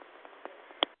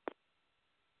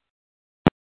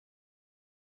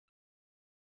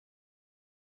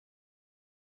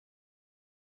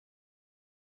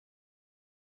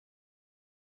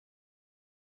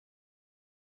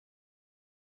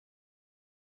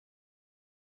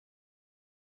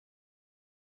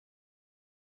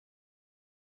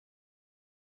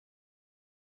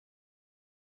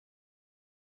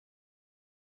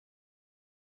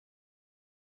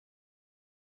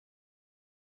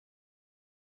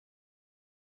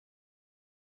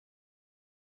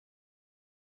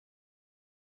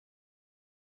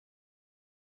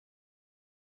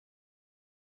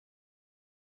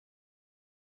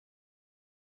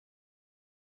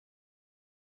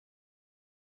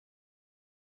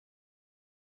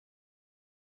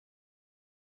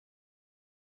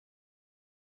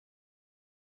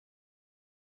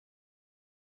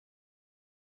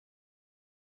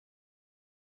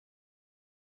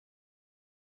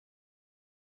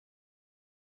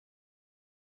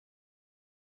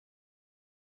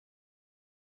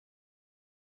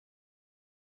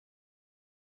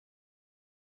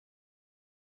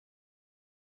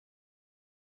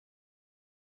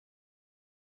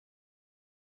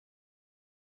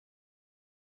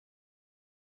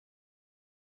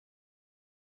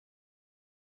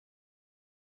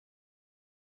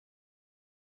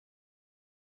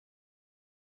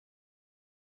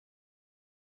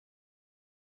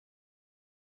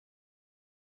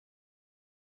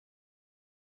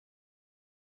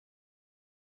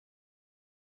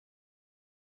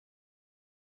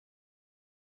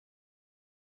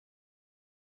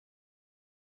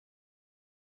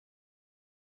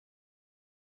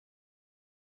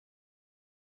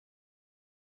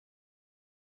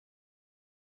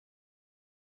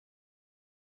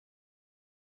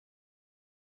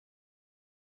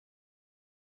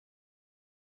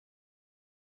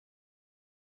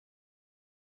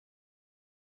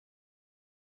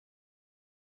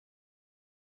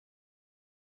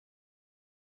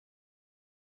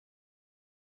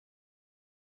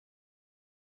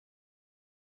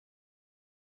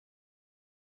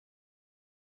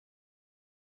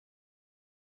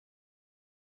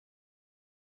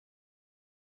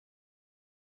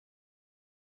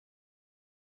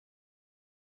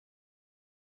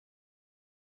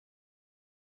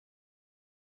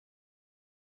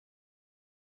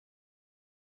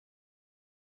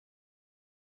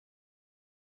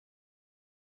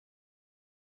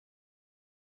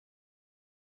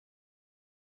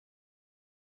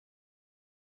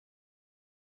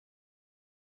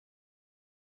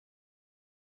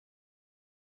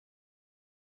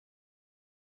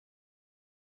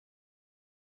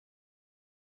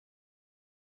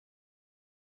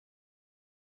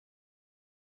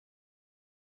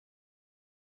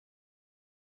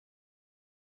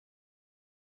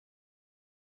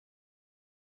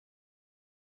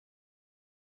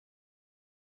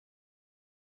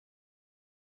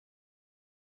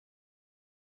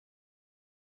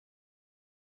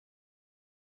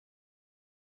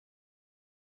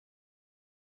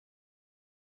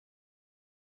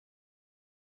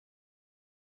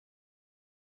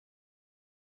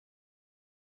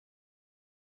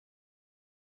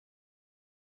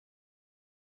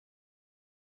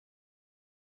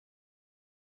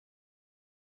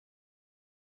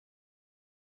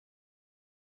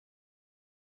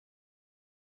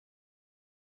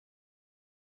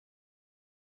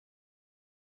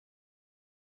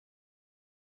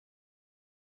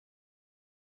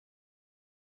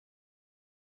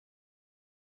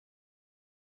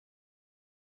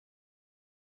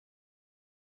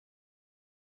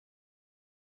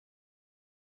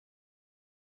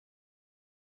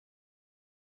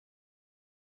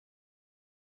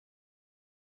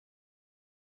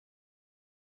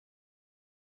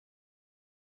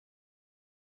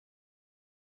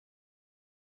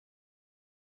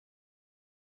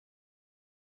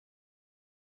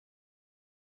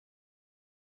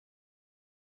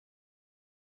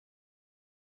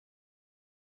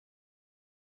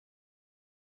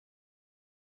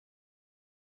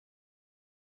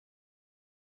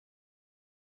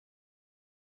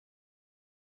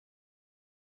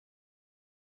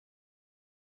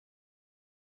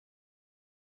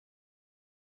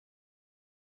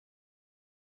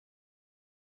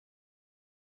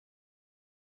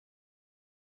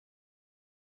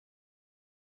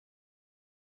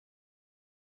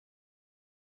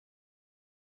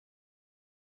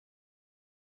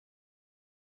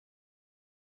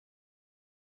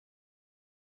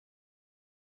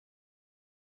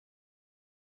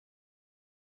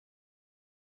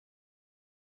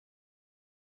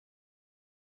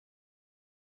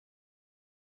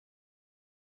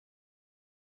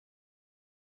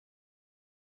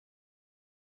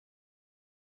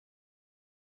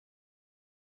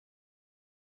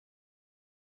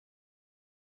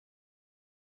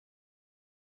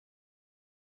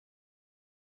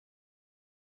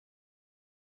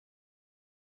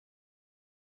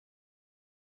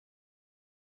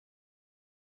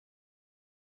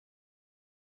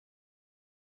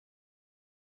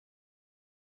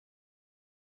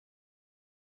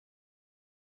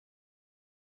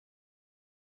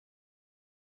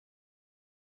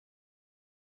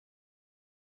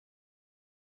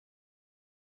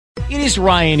 It is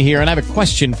Ryan here, and I have a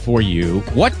question for you.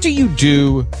 What do you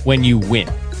do when you win?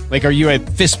 Like, are you a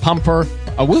fist pumper,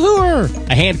 a woohooer,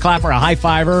 a hand clapper, a high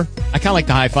fiver? I kind of like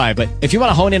the high five, but if you want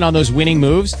to hone in on those winning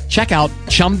moves, check out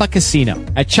Chumba Casino.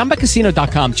 At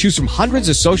ChumbaCasino.com, choose from hundreds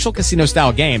of social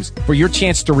casino-style games for your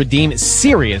chance to redeem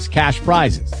serious cash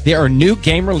prizes. There are new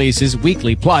game releases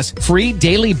weekly, plus free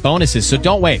daily bonuses. So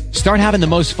don't wait. Start having the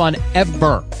most fun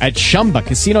ever at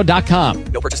ChumbaCasino.com.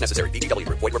 No purchase necessary. VGW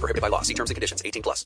Group. Void where prohibited by law. See terms and conditions. 18+.